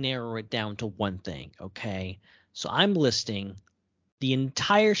just narrow it down to one thing, okay? So I'm listing the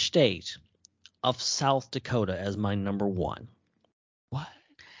entire state of South Dakota as my number one. What?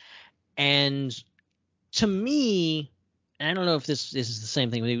 And to me, and I don't know if this is the same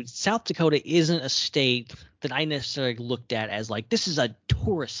thing with you, South Dakota isn't a state that I necessarily looked at as like, this is a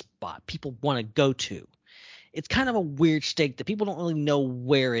tourist spot people want to go to. It's kind of a weird state that people don't really know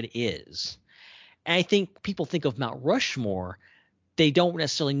where it is. And I think people think of Mount Rushmore, they don't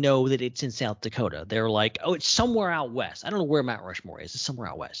necessarily know that it's in South Dakota. They're like, oh, it's somewhere out west. I don't know where Mount Rushmore is. It's somewhere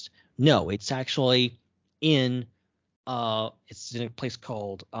out west. No, it's actually in it's in a place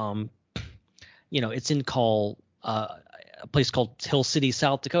called it's in a place called Hill City,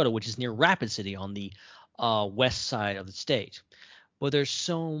 South Dakota, which is near Rapid City on the west side of the state. But there's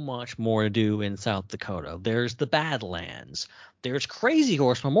so much more to do in South Dakota. There's the Badlands. There's Crazy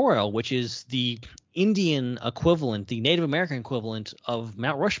Horse Memorial, which is the Indian equivalent, the Native American equivalent of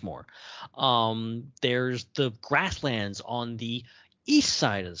Mount Rushmore. There's the grasslands on the east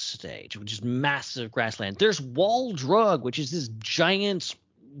side of the state, which is massive grassland. There's Wall Drug, which is this giant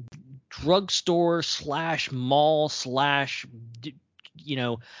drugstore / mall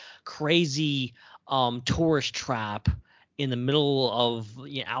 / crazy tourist trap in the middle of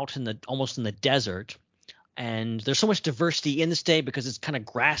out in the almost in the desert. And there's so much diversity in the state because it's kind of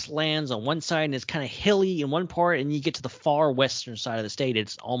grasslands on one side and it's kind of hilly in one part, and you get to the far western side of the state,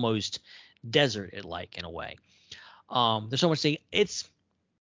 it's almost desert like in a way. There's so much to say. It's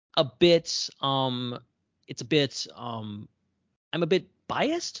a bit I'm a bit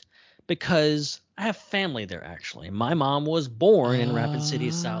biased because I have family there, actually. My mom was born in Rapid City,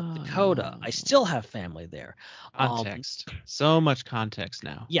 South Dakota. I still have family there. Context. So much context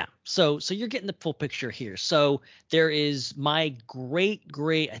now. Yeah. So you're getting the full picture here. So there is my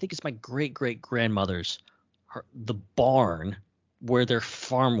I think it's my great grandmother's, the barn where their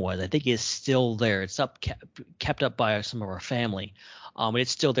farm was. I think is still there. It's kept up by some of our family. But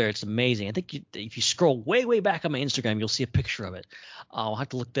it's still there. It's amazing. I think if you scroll way back on my Instagram, you'll see a picture of it. I'll have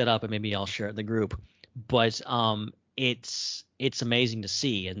to look that up and maybe I'll share it in the group. But it's amazing to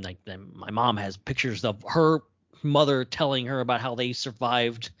see. And like my mom has pictures of her mother telling her about how they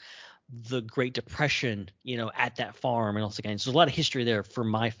survived the Great Depression, at that farm and also. So there's a lot of history there for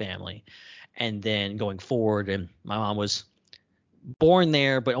my family. And then going forward, and my mom was born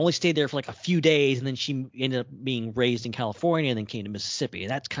there, but only stayed there for like a few days, and then she ended up being raised in California and then came to Mississippi.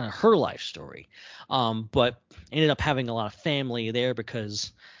 And that's kind of her life story. But ended up having a lot of family there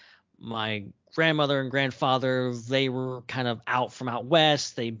because my grandmother and grandfather, they were kind of out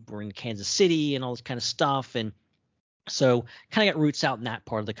west. They were in Kansas City and all this kind of stuff. And so kind of got roots out in that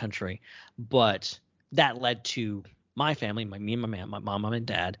part of the country. But that led to my family, me and my mom and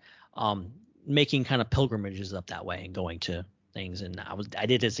dad, making kind of pilgrimages up that way and going to things. And I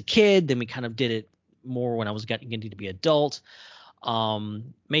did it as a kid. Then we kind of did it more when I was getting to be adult.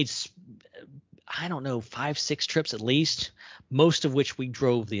 Made, I don't know, 5-6 trips at least, most of which we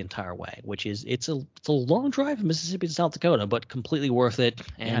drove the entire way, which is it's a long drive from Mississippi to South Dakota, but completely worth it.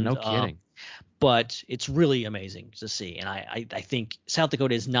 And, yeah, no kidding. But it's really amazing to see. And I think South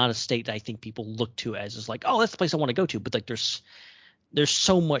Dakota is not a state that I think people look to as just like, oh, that's the place I want to go to. But like there's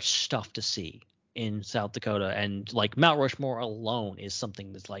so much stuff to see in South Dakota. And like Mount Rushmore alone is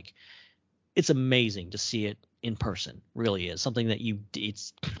something that's like, it's amazing to see it in person. Really is something that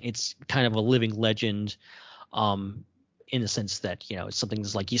it's kind of a living legend, in the sense that, you know, it's something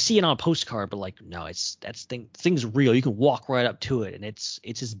that's like you see it on a postcard, but like, no, thing's real. You can walk right up to it, and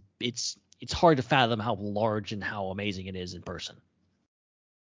it's hard to fathom how large and how amazing it is in person.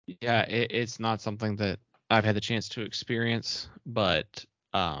 Yeah, it's not something that I've had the chance to experience, but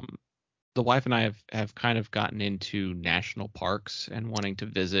the wife and I have kind of gotten into national parks and wanting to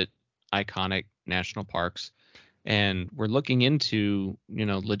visit iconic national parks, and we're looking into, you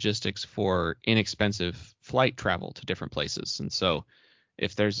know, logistics for inexpensive flight travel to different places. And so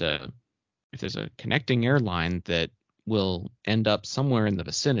if there's a connecting airline that will end up somewhere in the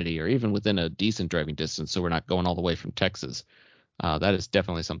vicinity or even within a decent driving distance, so we're not going all the way from Texas, that is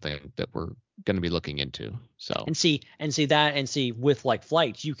definitely something that we're going to be looking into. So and see with like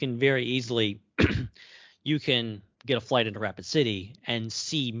flights, you can very easily you can get a flight into Rapid City and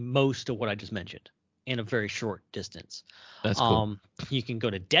see most of what I just mentioned in a very short distance. That's cool. You can go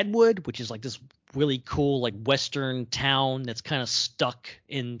to Deadwood, which is like this really cool like western town that's kind of stuck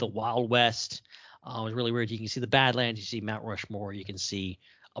in the Wild West. It's really weird. You can see the Badlands, you see Mount Rushmore, you can see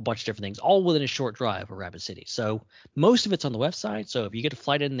a bunch of different things, all within a short drive of Rapid City. So most of it's on the website. So if you get a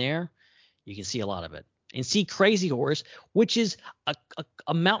flight in there, you can see a lot of it. And see Crazy Horse, which is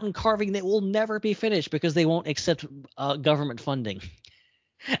a mountain carving that will never be finished because they won't accept government funding.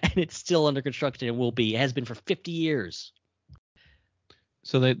 And it's still under construction and it has been for 50 years.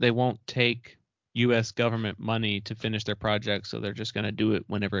 So they won't take U.S. government money to finish their project, so they're just going to do it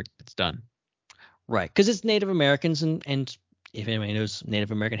whenever it gets done. Right, because it's Native Americans, and if anybody knows Native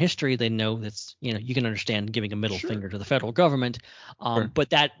American history, they know that's, you know, you can understand giving a middle finger to the federal government. Sure.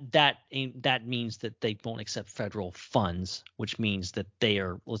 But that means that they won't accept federal funds, which means that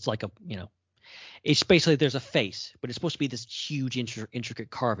it's like a, you know, it's basically there's a face, but it's supposed to be this huge intricate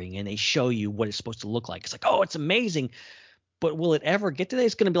carving, and they show you what it's supposed to look like. It's like, oh, it's amazing, but will it ever get to that?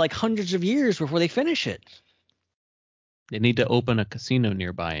 It's going to be like hundreds of years before they finish it. They need to open a casino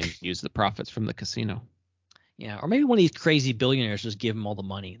nearby and use the profits from the casino. Yeah, or maybe one of these crazy billionaires just give them all the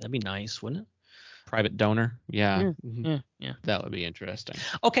money. That'd be nice, wouldn't it? Private donor, yeah. Yeah. That would be interesting.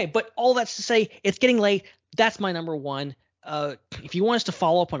 Okay, but all that's to say, it's getting late. That's my number one. If you want us to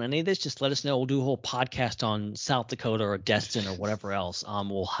follow up on any of this, just let us know. We'll do a whole podcast on South Dakota or Destin or whatever else.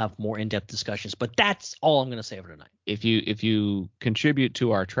 We'll have more in-depth discussions. But that's all I'm going to say for tonight. If you contribute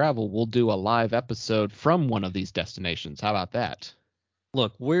to our travel, we'll do a live episode from one of these destinations. How about that?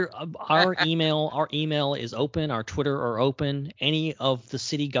 Look, our email is open. Our Twitter are open. Any of the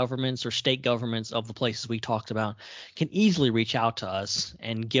city governments or state governments of the places we talked about can easily reach out to us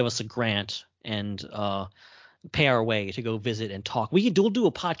and give us a grant and pay our way to go visit and talk. We'll do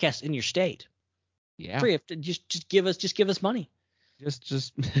a podcast in your state. Yeah. Free. Just give us money.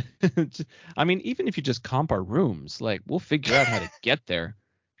 Just I mean, even if you just comp our rooms, like we'll figure out how to get there.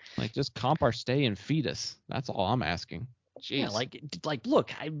 Like just comp our stay and feed us. That's all I'm asking. Jeez. Yeah, like look,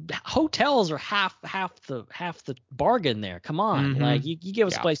 hotels are half the bargain there. Come on, Mm-hmm. like you give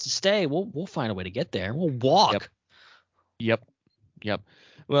us a place to stay, we'll find a way to get there. We'll walk. Yep.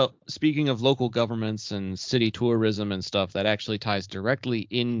 Well, speaking of local governments and city tourism and stuff, that actually ties directly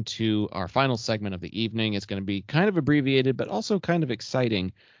into our final segment of the evening. It's going to be kind of abbreviated, but also kind of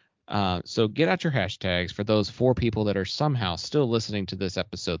exciting. So get out your hashtags for those 4 people that are somehow still listening to this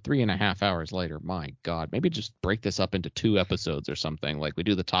episode 3.5 hours later. My God, maybe just break this up into 2 episodes or something. Like we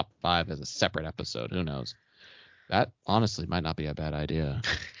do the top 5 as a separate episode. Who knows? That honestly might not be a bad idea.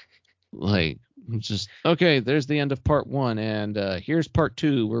 Like just, okay, there's the end of part 1. And here's part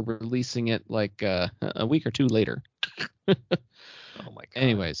 2. We're releasing it like a week or 2 later. Oh my God.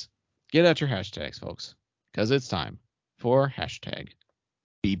 Anyways, get out your hashtags, folks, because it's time for hashtag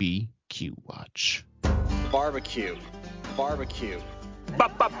BBQ Watch. Barbecue. Barbecue.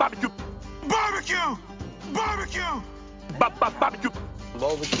 Barbecue. Barbecue. Barbecue. Barbecue.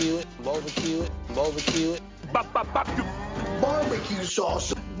 Barbecue it. Barbecue it. Barbecue it. Barbecue. Barbecue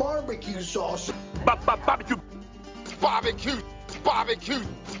sauce. Barbecue sauce. Barbecue. Barbecue. Barbecue.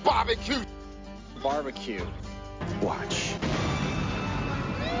 Barbecue. Barbecue. Watch.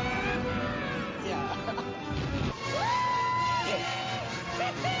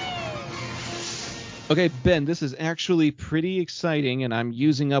 Okay, Ben, this is actually pretty exciting, and I'm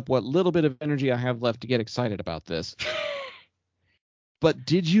using up what little bit of energy I have left to get excited about this. But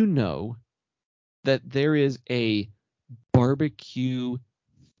did you know that there is a barbecue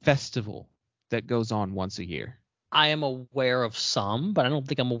festival that goes on once a year? I am aware of some, but I don't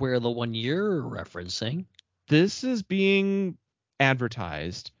think I'm aware of the one you're referencing. This is being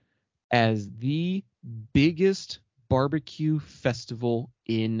advertised as the biggest barbecue festival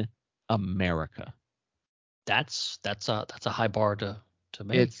in America. That's a high bar to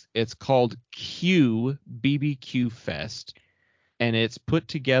make. It's called Q BBQ Fest, and it's put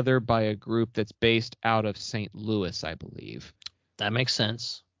together by a group that's based out of St. Louis, I believe. That makes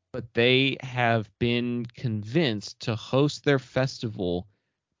sense. But they have been convinced to host their festival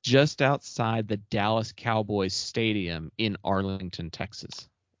just outside the Dallas Cowboys Stadium in Arlington, Texas.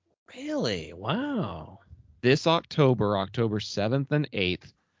 Really? Wow. This October 7th and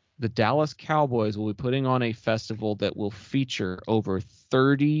 8th, the Dallas Cowboys will be putting on a festival that will feature over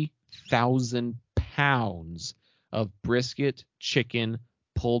 30,000 pounds of brisket, chicken,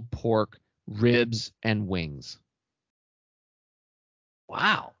 pulled pork, ribs, and wings.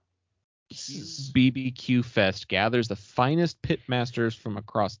 Wow. BBQ Fest gathers the finest pitmasters from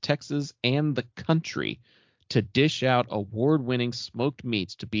across Texas and the country to dish out award-winning smoked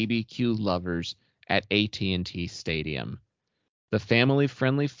meats to BBQ lovers at AT&T Stadium. The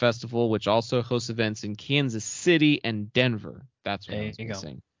family-friendly festival, which also hosts events in Kansas City and Denver, that's what I was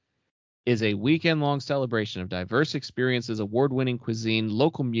missing, is a weekend-long celebration of diverse experiences, award-winning cuisine,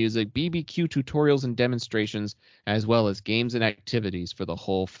 local music, BBQ tutorials and demonstrations, as well as games and activities for the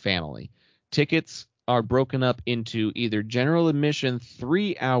whole family. Tickets are broken up into either general admission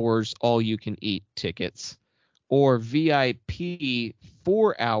 3 hours all-you-can-eat tickets or VIP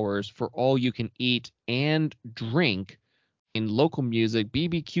 4 hours for all-you-can-eat and drink in local music,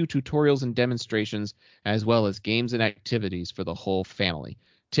 BBQ tutorials and demonstrations, as well as games and activities for the whole family.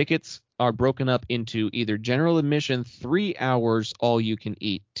 Tickets are broken up into either general admission 3 hours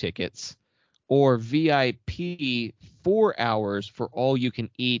all-you-can-eat tickets or VIP 4 hours for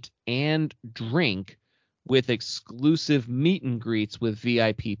all-you-can-eat and drink with exclusive meet and greets with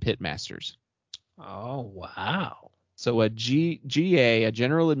VIP pitmasters. Oh, wow. So a GA, a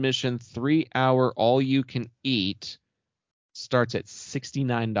general admission 3 hour all-you-can-eat, starts at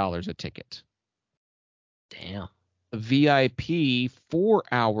 $69 a ticket. Damn. VIP 4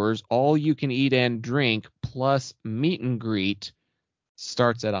 hours all you can eat and drink plus meet and greet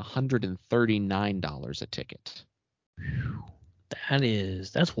starts at $139 a ticket.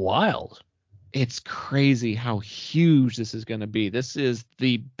 That's wild. It's crazy how huge this is going to be. This is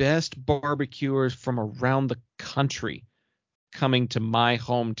the best barbecuers from around the country coming to my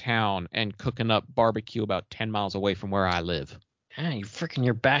hometown and cooking up barbecue about 10 miles away from where I live. Yeah, you're freaking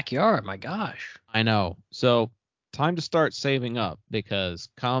your backyard. My gosh. I know. So time to start saving up because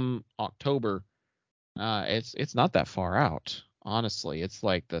come October, it's not that far out. Honestly, it's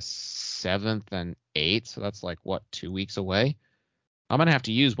like the 7th and 8th. So that's like, 2 weeks away? I'm going to have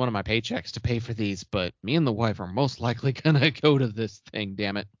to use one of my paychecks to pay for these, but me and the wife are most likely going to go to this thing,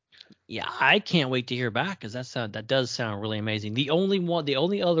 damn it. Yeah, I can't wait to hear back because that does sound really amazing. The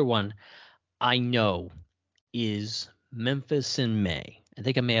only other one I know is Memphis in May. I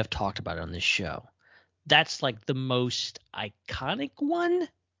think I may have talked about it on this show. That's like the most iconic one,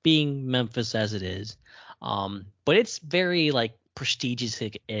 being Memphis as it is. But it's very like prestigious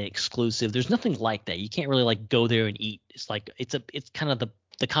and exclusive. There's nothing like that. You can't really like go there and eat. It's like it's kind of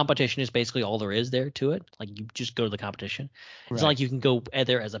the competition is basically all there is there to it. Like you just go to the competition. It's not like you can go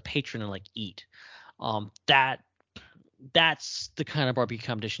there as a patron and like eat. That's the kind of barbecue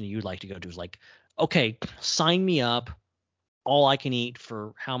competition that you'd like to go to. Is like, okay, sign me up. All I can eat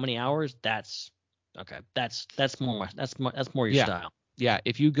for how many hours? That's okay. That's more your style. Yeah,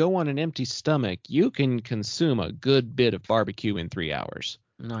 if you go on an empty stomach, you can consume a good bit of barbecue in 3 hours.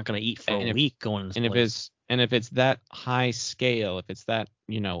 I'm not gonna eat for a week going to this place. If it's that high scale, if it's that,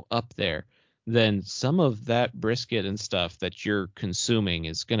 up there, then some of that brisket and stuff that you're consuming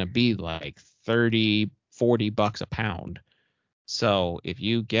is going to be like $30-$40 a pound. So if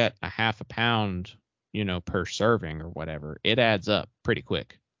you get a half a pound per serving or whatever, it adds up pretty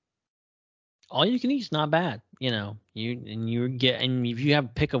quick. All you can eat is not bad. And if you have a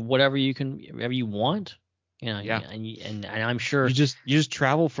pick of whatever you want, Yeah. and I'm sure You just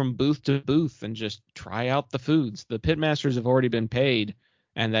travel from booth to booth and just try out the foods. The pitmasters have already been paid,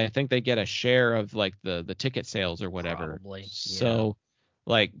 and I think they get a share of like the ticket sales or whatever. Probably, yeah. So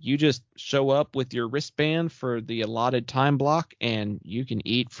like you just show up with your wristband for the allotted time block, and you can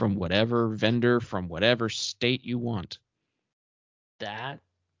eat from whatever vendor from whatever state you want.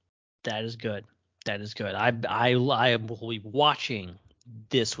 that is good. That is good. I will be watching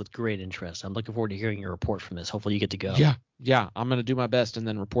this with great interest. I'm looking forward to hearing your report from this. Hopefully you get to go. Yeah, I'm going to do my best and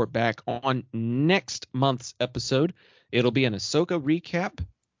then report back on next month's episode. It'll be an Ahsoka recap,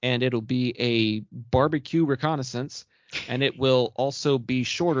 and it'll be a barbecue reconnaissance, and it will also be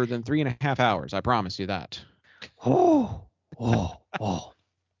shorter than 3.5 hours. I promise you that. Oh.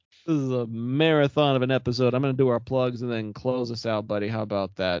 This is a marathon of an episode. I'm going to do our plugs and then close us out, buddy. How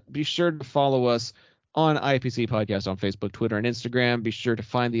about that? Be sure to follow us on IPC Podcast on Facebook, Twitter, and Instagram. Be sure to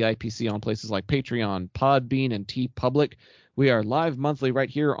find the IPC on places like Patreon, Podbean, and TeePublic. We are live monthly right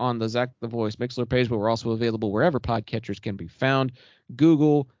here on the Zach the Voice Mixler page, but we're also available wherever podcatchers can be found.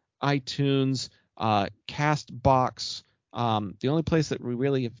 Google, iTunes, CastBox. The only place that we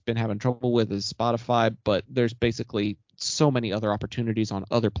really have been having trouble with is Spotify, but there's basically so many other opportunities on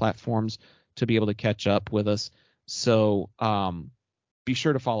other platforms to be able to catch up with us. So be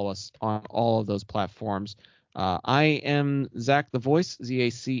sure to follow us on all of those platforms. I am Zach the Voice,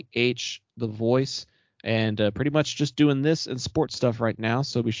 Z-A-C-H the Voice, and pretty much just doing this and sports stuff right now.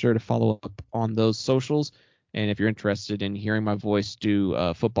 So be sure to follow up on those socials. And if you're interested in hearing my voice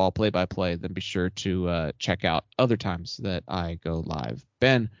do football play-by-play, then be sure to check out other times that I go live.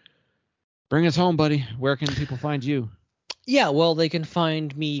 Ben, bring us home, buddy. Where can people find you? Yeah, well, they can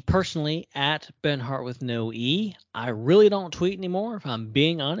find me personally at Ben Hart with no E. I really don't tweet anymore, if I'm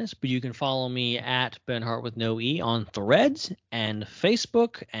being honest, but you can follow me at Ben Hart with no E on Threads and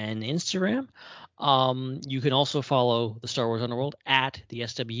Facebook and Instagram. You can also follow the Star Wars Underworld at the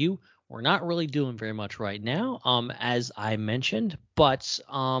SW. We're not really doing very much right now, as I mentioned, but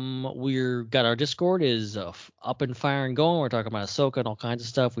we're got our Discord is up and firing going. We're talking about Ahsoka and all kinds of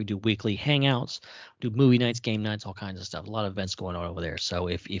stuff. We do weekly hangouts, do movie nights, game nights, all kinds of stuff. A lot of events going on over there. So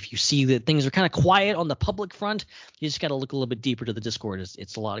if you see that things are kind of quiet on the public front, you just got to look a little bit deeper to the Discord.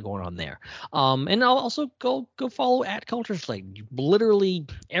 It's a lot going on there. And I'll also go follow at Culture Slate. Literally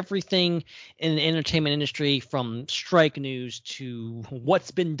everything in the entertainment industry, from strike news to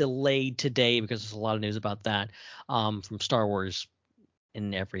what's been delayed today, because there's a lot of news about that, from Star Wars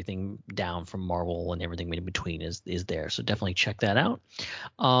and everything down from Marvel and everything in between is there. So definitely check that out.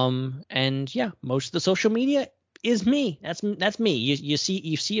 And yeah, most of the social media is me. That's me. You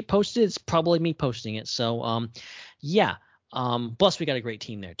see it posted. It's probably me posting it. So yeah. Plus we got a great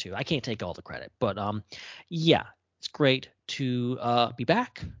team there too. I can't take all the credit, but yeah, it's great to be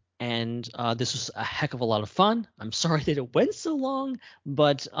back. And this was a heck of a lot of fun. I'm sorry that it went so long,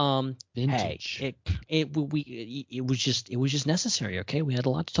 but Vintage. hey, it was just necessary. Okay, we had a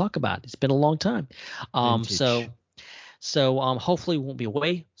lot to talk about. It's been a long time. So hopefully we won't be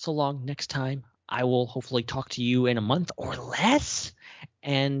away so long next time. I will hopefully talk to you in a month or less,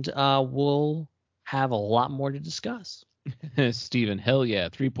 and we'll have a lot more to discuss. Steven, hell yeah,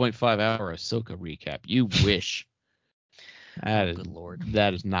 3.5 hour Ahsoka recap. You wish. Good Lord.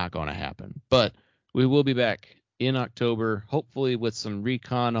 That is not going to happen. But we will be back in October, hopefully with some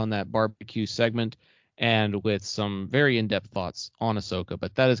recon on that barbecue segment and with some very in-depth thoughts on Ahsoka.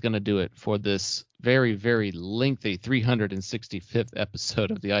 But that is going to do it for this very, very lengthy 365th episode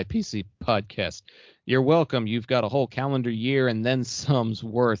of the IPC podcast. You're welcome. You've got a whole calendar year and then some's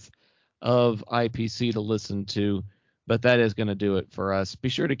worth of IPC to listen to. But that is going to do it for us. Be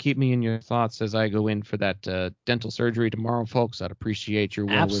sure to keep me in your thoughts as I go in for that dental surgery tomorrow, folks. I'd appreciate your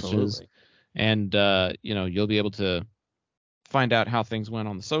well wishes. And, you'll be able to find out how things went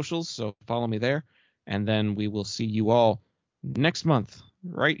on the socials. So follow me there. And then we will see you all next month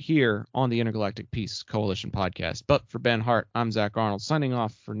right here on the Intergalactic Peace Coalition podcast. But for Ben Hart, I'm Zach Arnold signing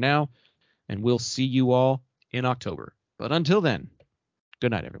off for now. And we'll see you all in October. But until then,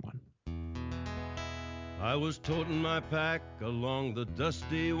 good night, everyone. I was toting my pack along the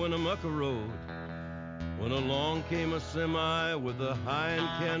dusty Winnemucca road when along came a semi with a high and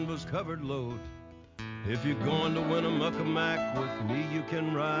canvas-covered load. If you're going to Winnemucca Mac with me, you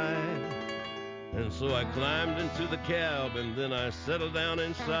can ride. And so I climbed into the cab and then I settled down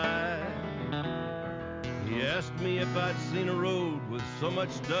inside. He asked me if I'd seen a road with so much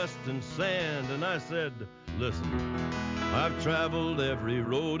dust and sand, and I said, listen, I've traveled every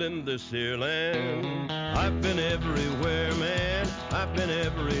road in this here land. I've been everywhere, man. I've been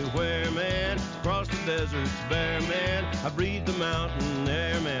everywhere, man. Across the deserts bare, man. I breathed the mountain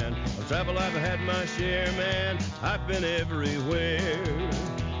air, man. Of travel I've had my share, man. I've been everywhere.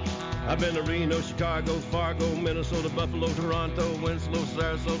 I've been to Reno, Chicago, Fargo, Minnesota, Buffalo, Toronto, Winslow,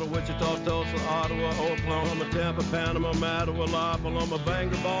 Sarasota, Wichita, Tulsa, Ottawa, Oklahoma, Tampa, Panama, Mattawa, La Paloma,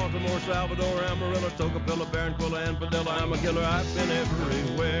 Bangor, Baltimore, Salvador, Amarillo, Tocopilla, Barranquilla, and Padilla. I'm a killer. I've been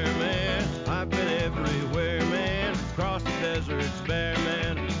everywhere, man. I've been everywhere, man. Across the deserts bare,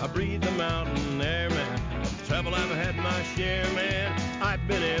 man. I breathe the mountain air, man. Of travel I've had my share, man. I've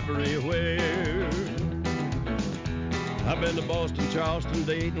been everywhere. I've been to Boston, Charleston,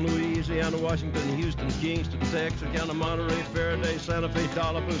 Dayton, Louisiana, Washington, Houston, Kingston, Texarkana, Monterey, Faraday, Santa Fe,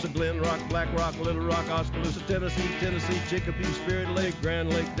 Tallapoosa, Glen Rock, Black Rock, Little Rock, Oskaloosa, Tennessee, Chicopee, Spirit Lake,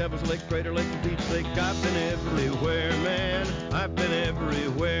 Grand Lake, Devil's Lake, Crater Lake, and Peach Lake. I've been everywhere, man. I've been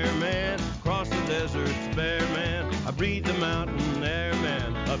everywhere, man. Across the deserts bare, man. I breathe the mountain air,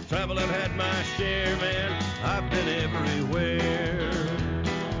 man. Of travel I've had my share, man. I've been everywhere.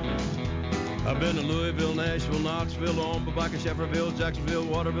 I've been to Louisville, Nashville, Knoxville, Omaha, Baca, Shefferville, Jacksonville,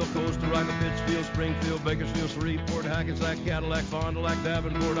 Waterville, Costa Rica, Pittsfield, Springfield, Bakersfield, Shreveport, Hackensack, Cadillac, Fond du Lac,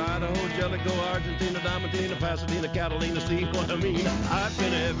 Davenport, Idaho, Jellicoe, Argentina, Diamantina, Pasadena, Catalina, see what I mean? I've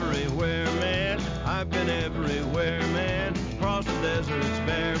been everywhere, man. I've been everywhere, man. Across the deserts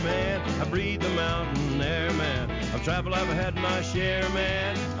bare, man. I breathe the mountain air, man. Of travel I've had my share,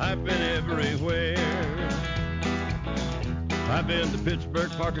 man. I've been everywhere. I've been to Pittsburgh,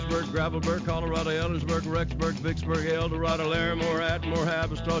 Parkersburg, Gravelburg, Colorado, Ellensburg, Rexburg, Vicksburg, El Dorado, Larimore, Atmore,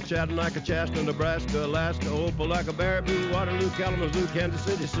 Haverstraw, Chattanooga, Chaska, Nebraska, Alaska, Opelika, Baraboo, Waterloo, Kalamazoo, Kansas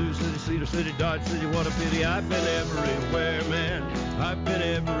City, Sioux City, Cedar City, Dodge City, what a pity. I've been everywhere, man. I've been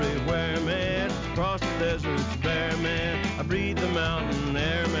everywhere, man. Across the deserts bare, man. I breathe the mountain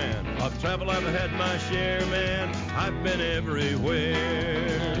air, man. Of travel I've had my share, man. I've been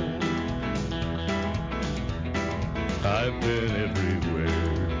everywhere. I've been everywhere.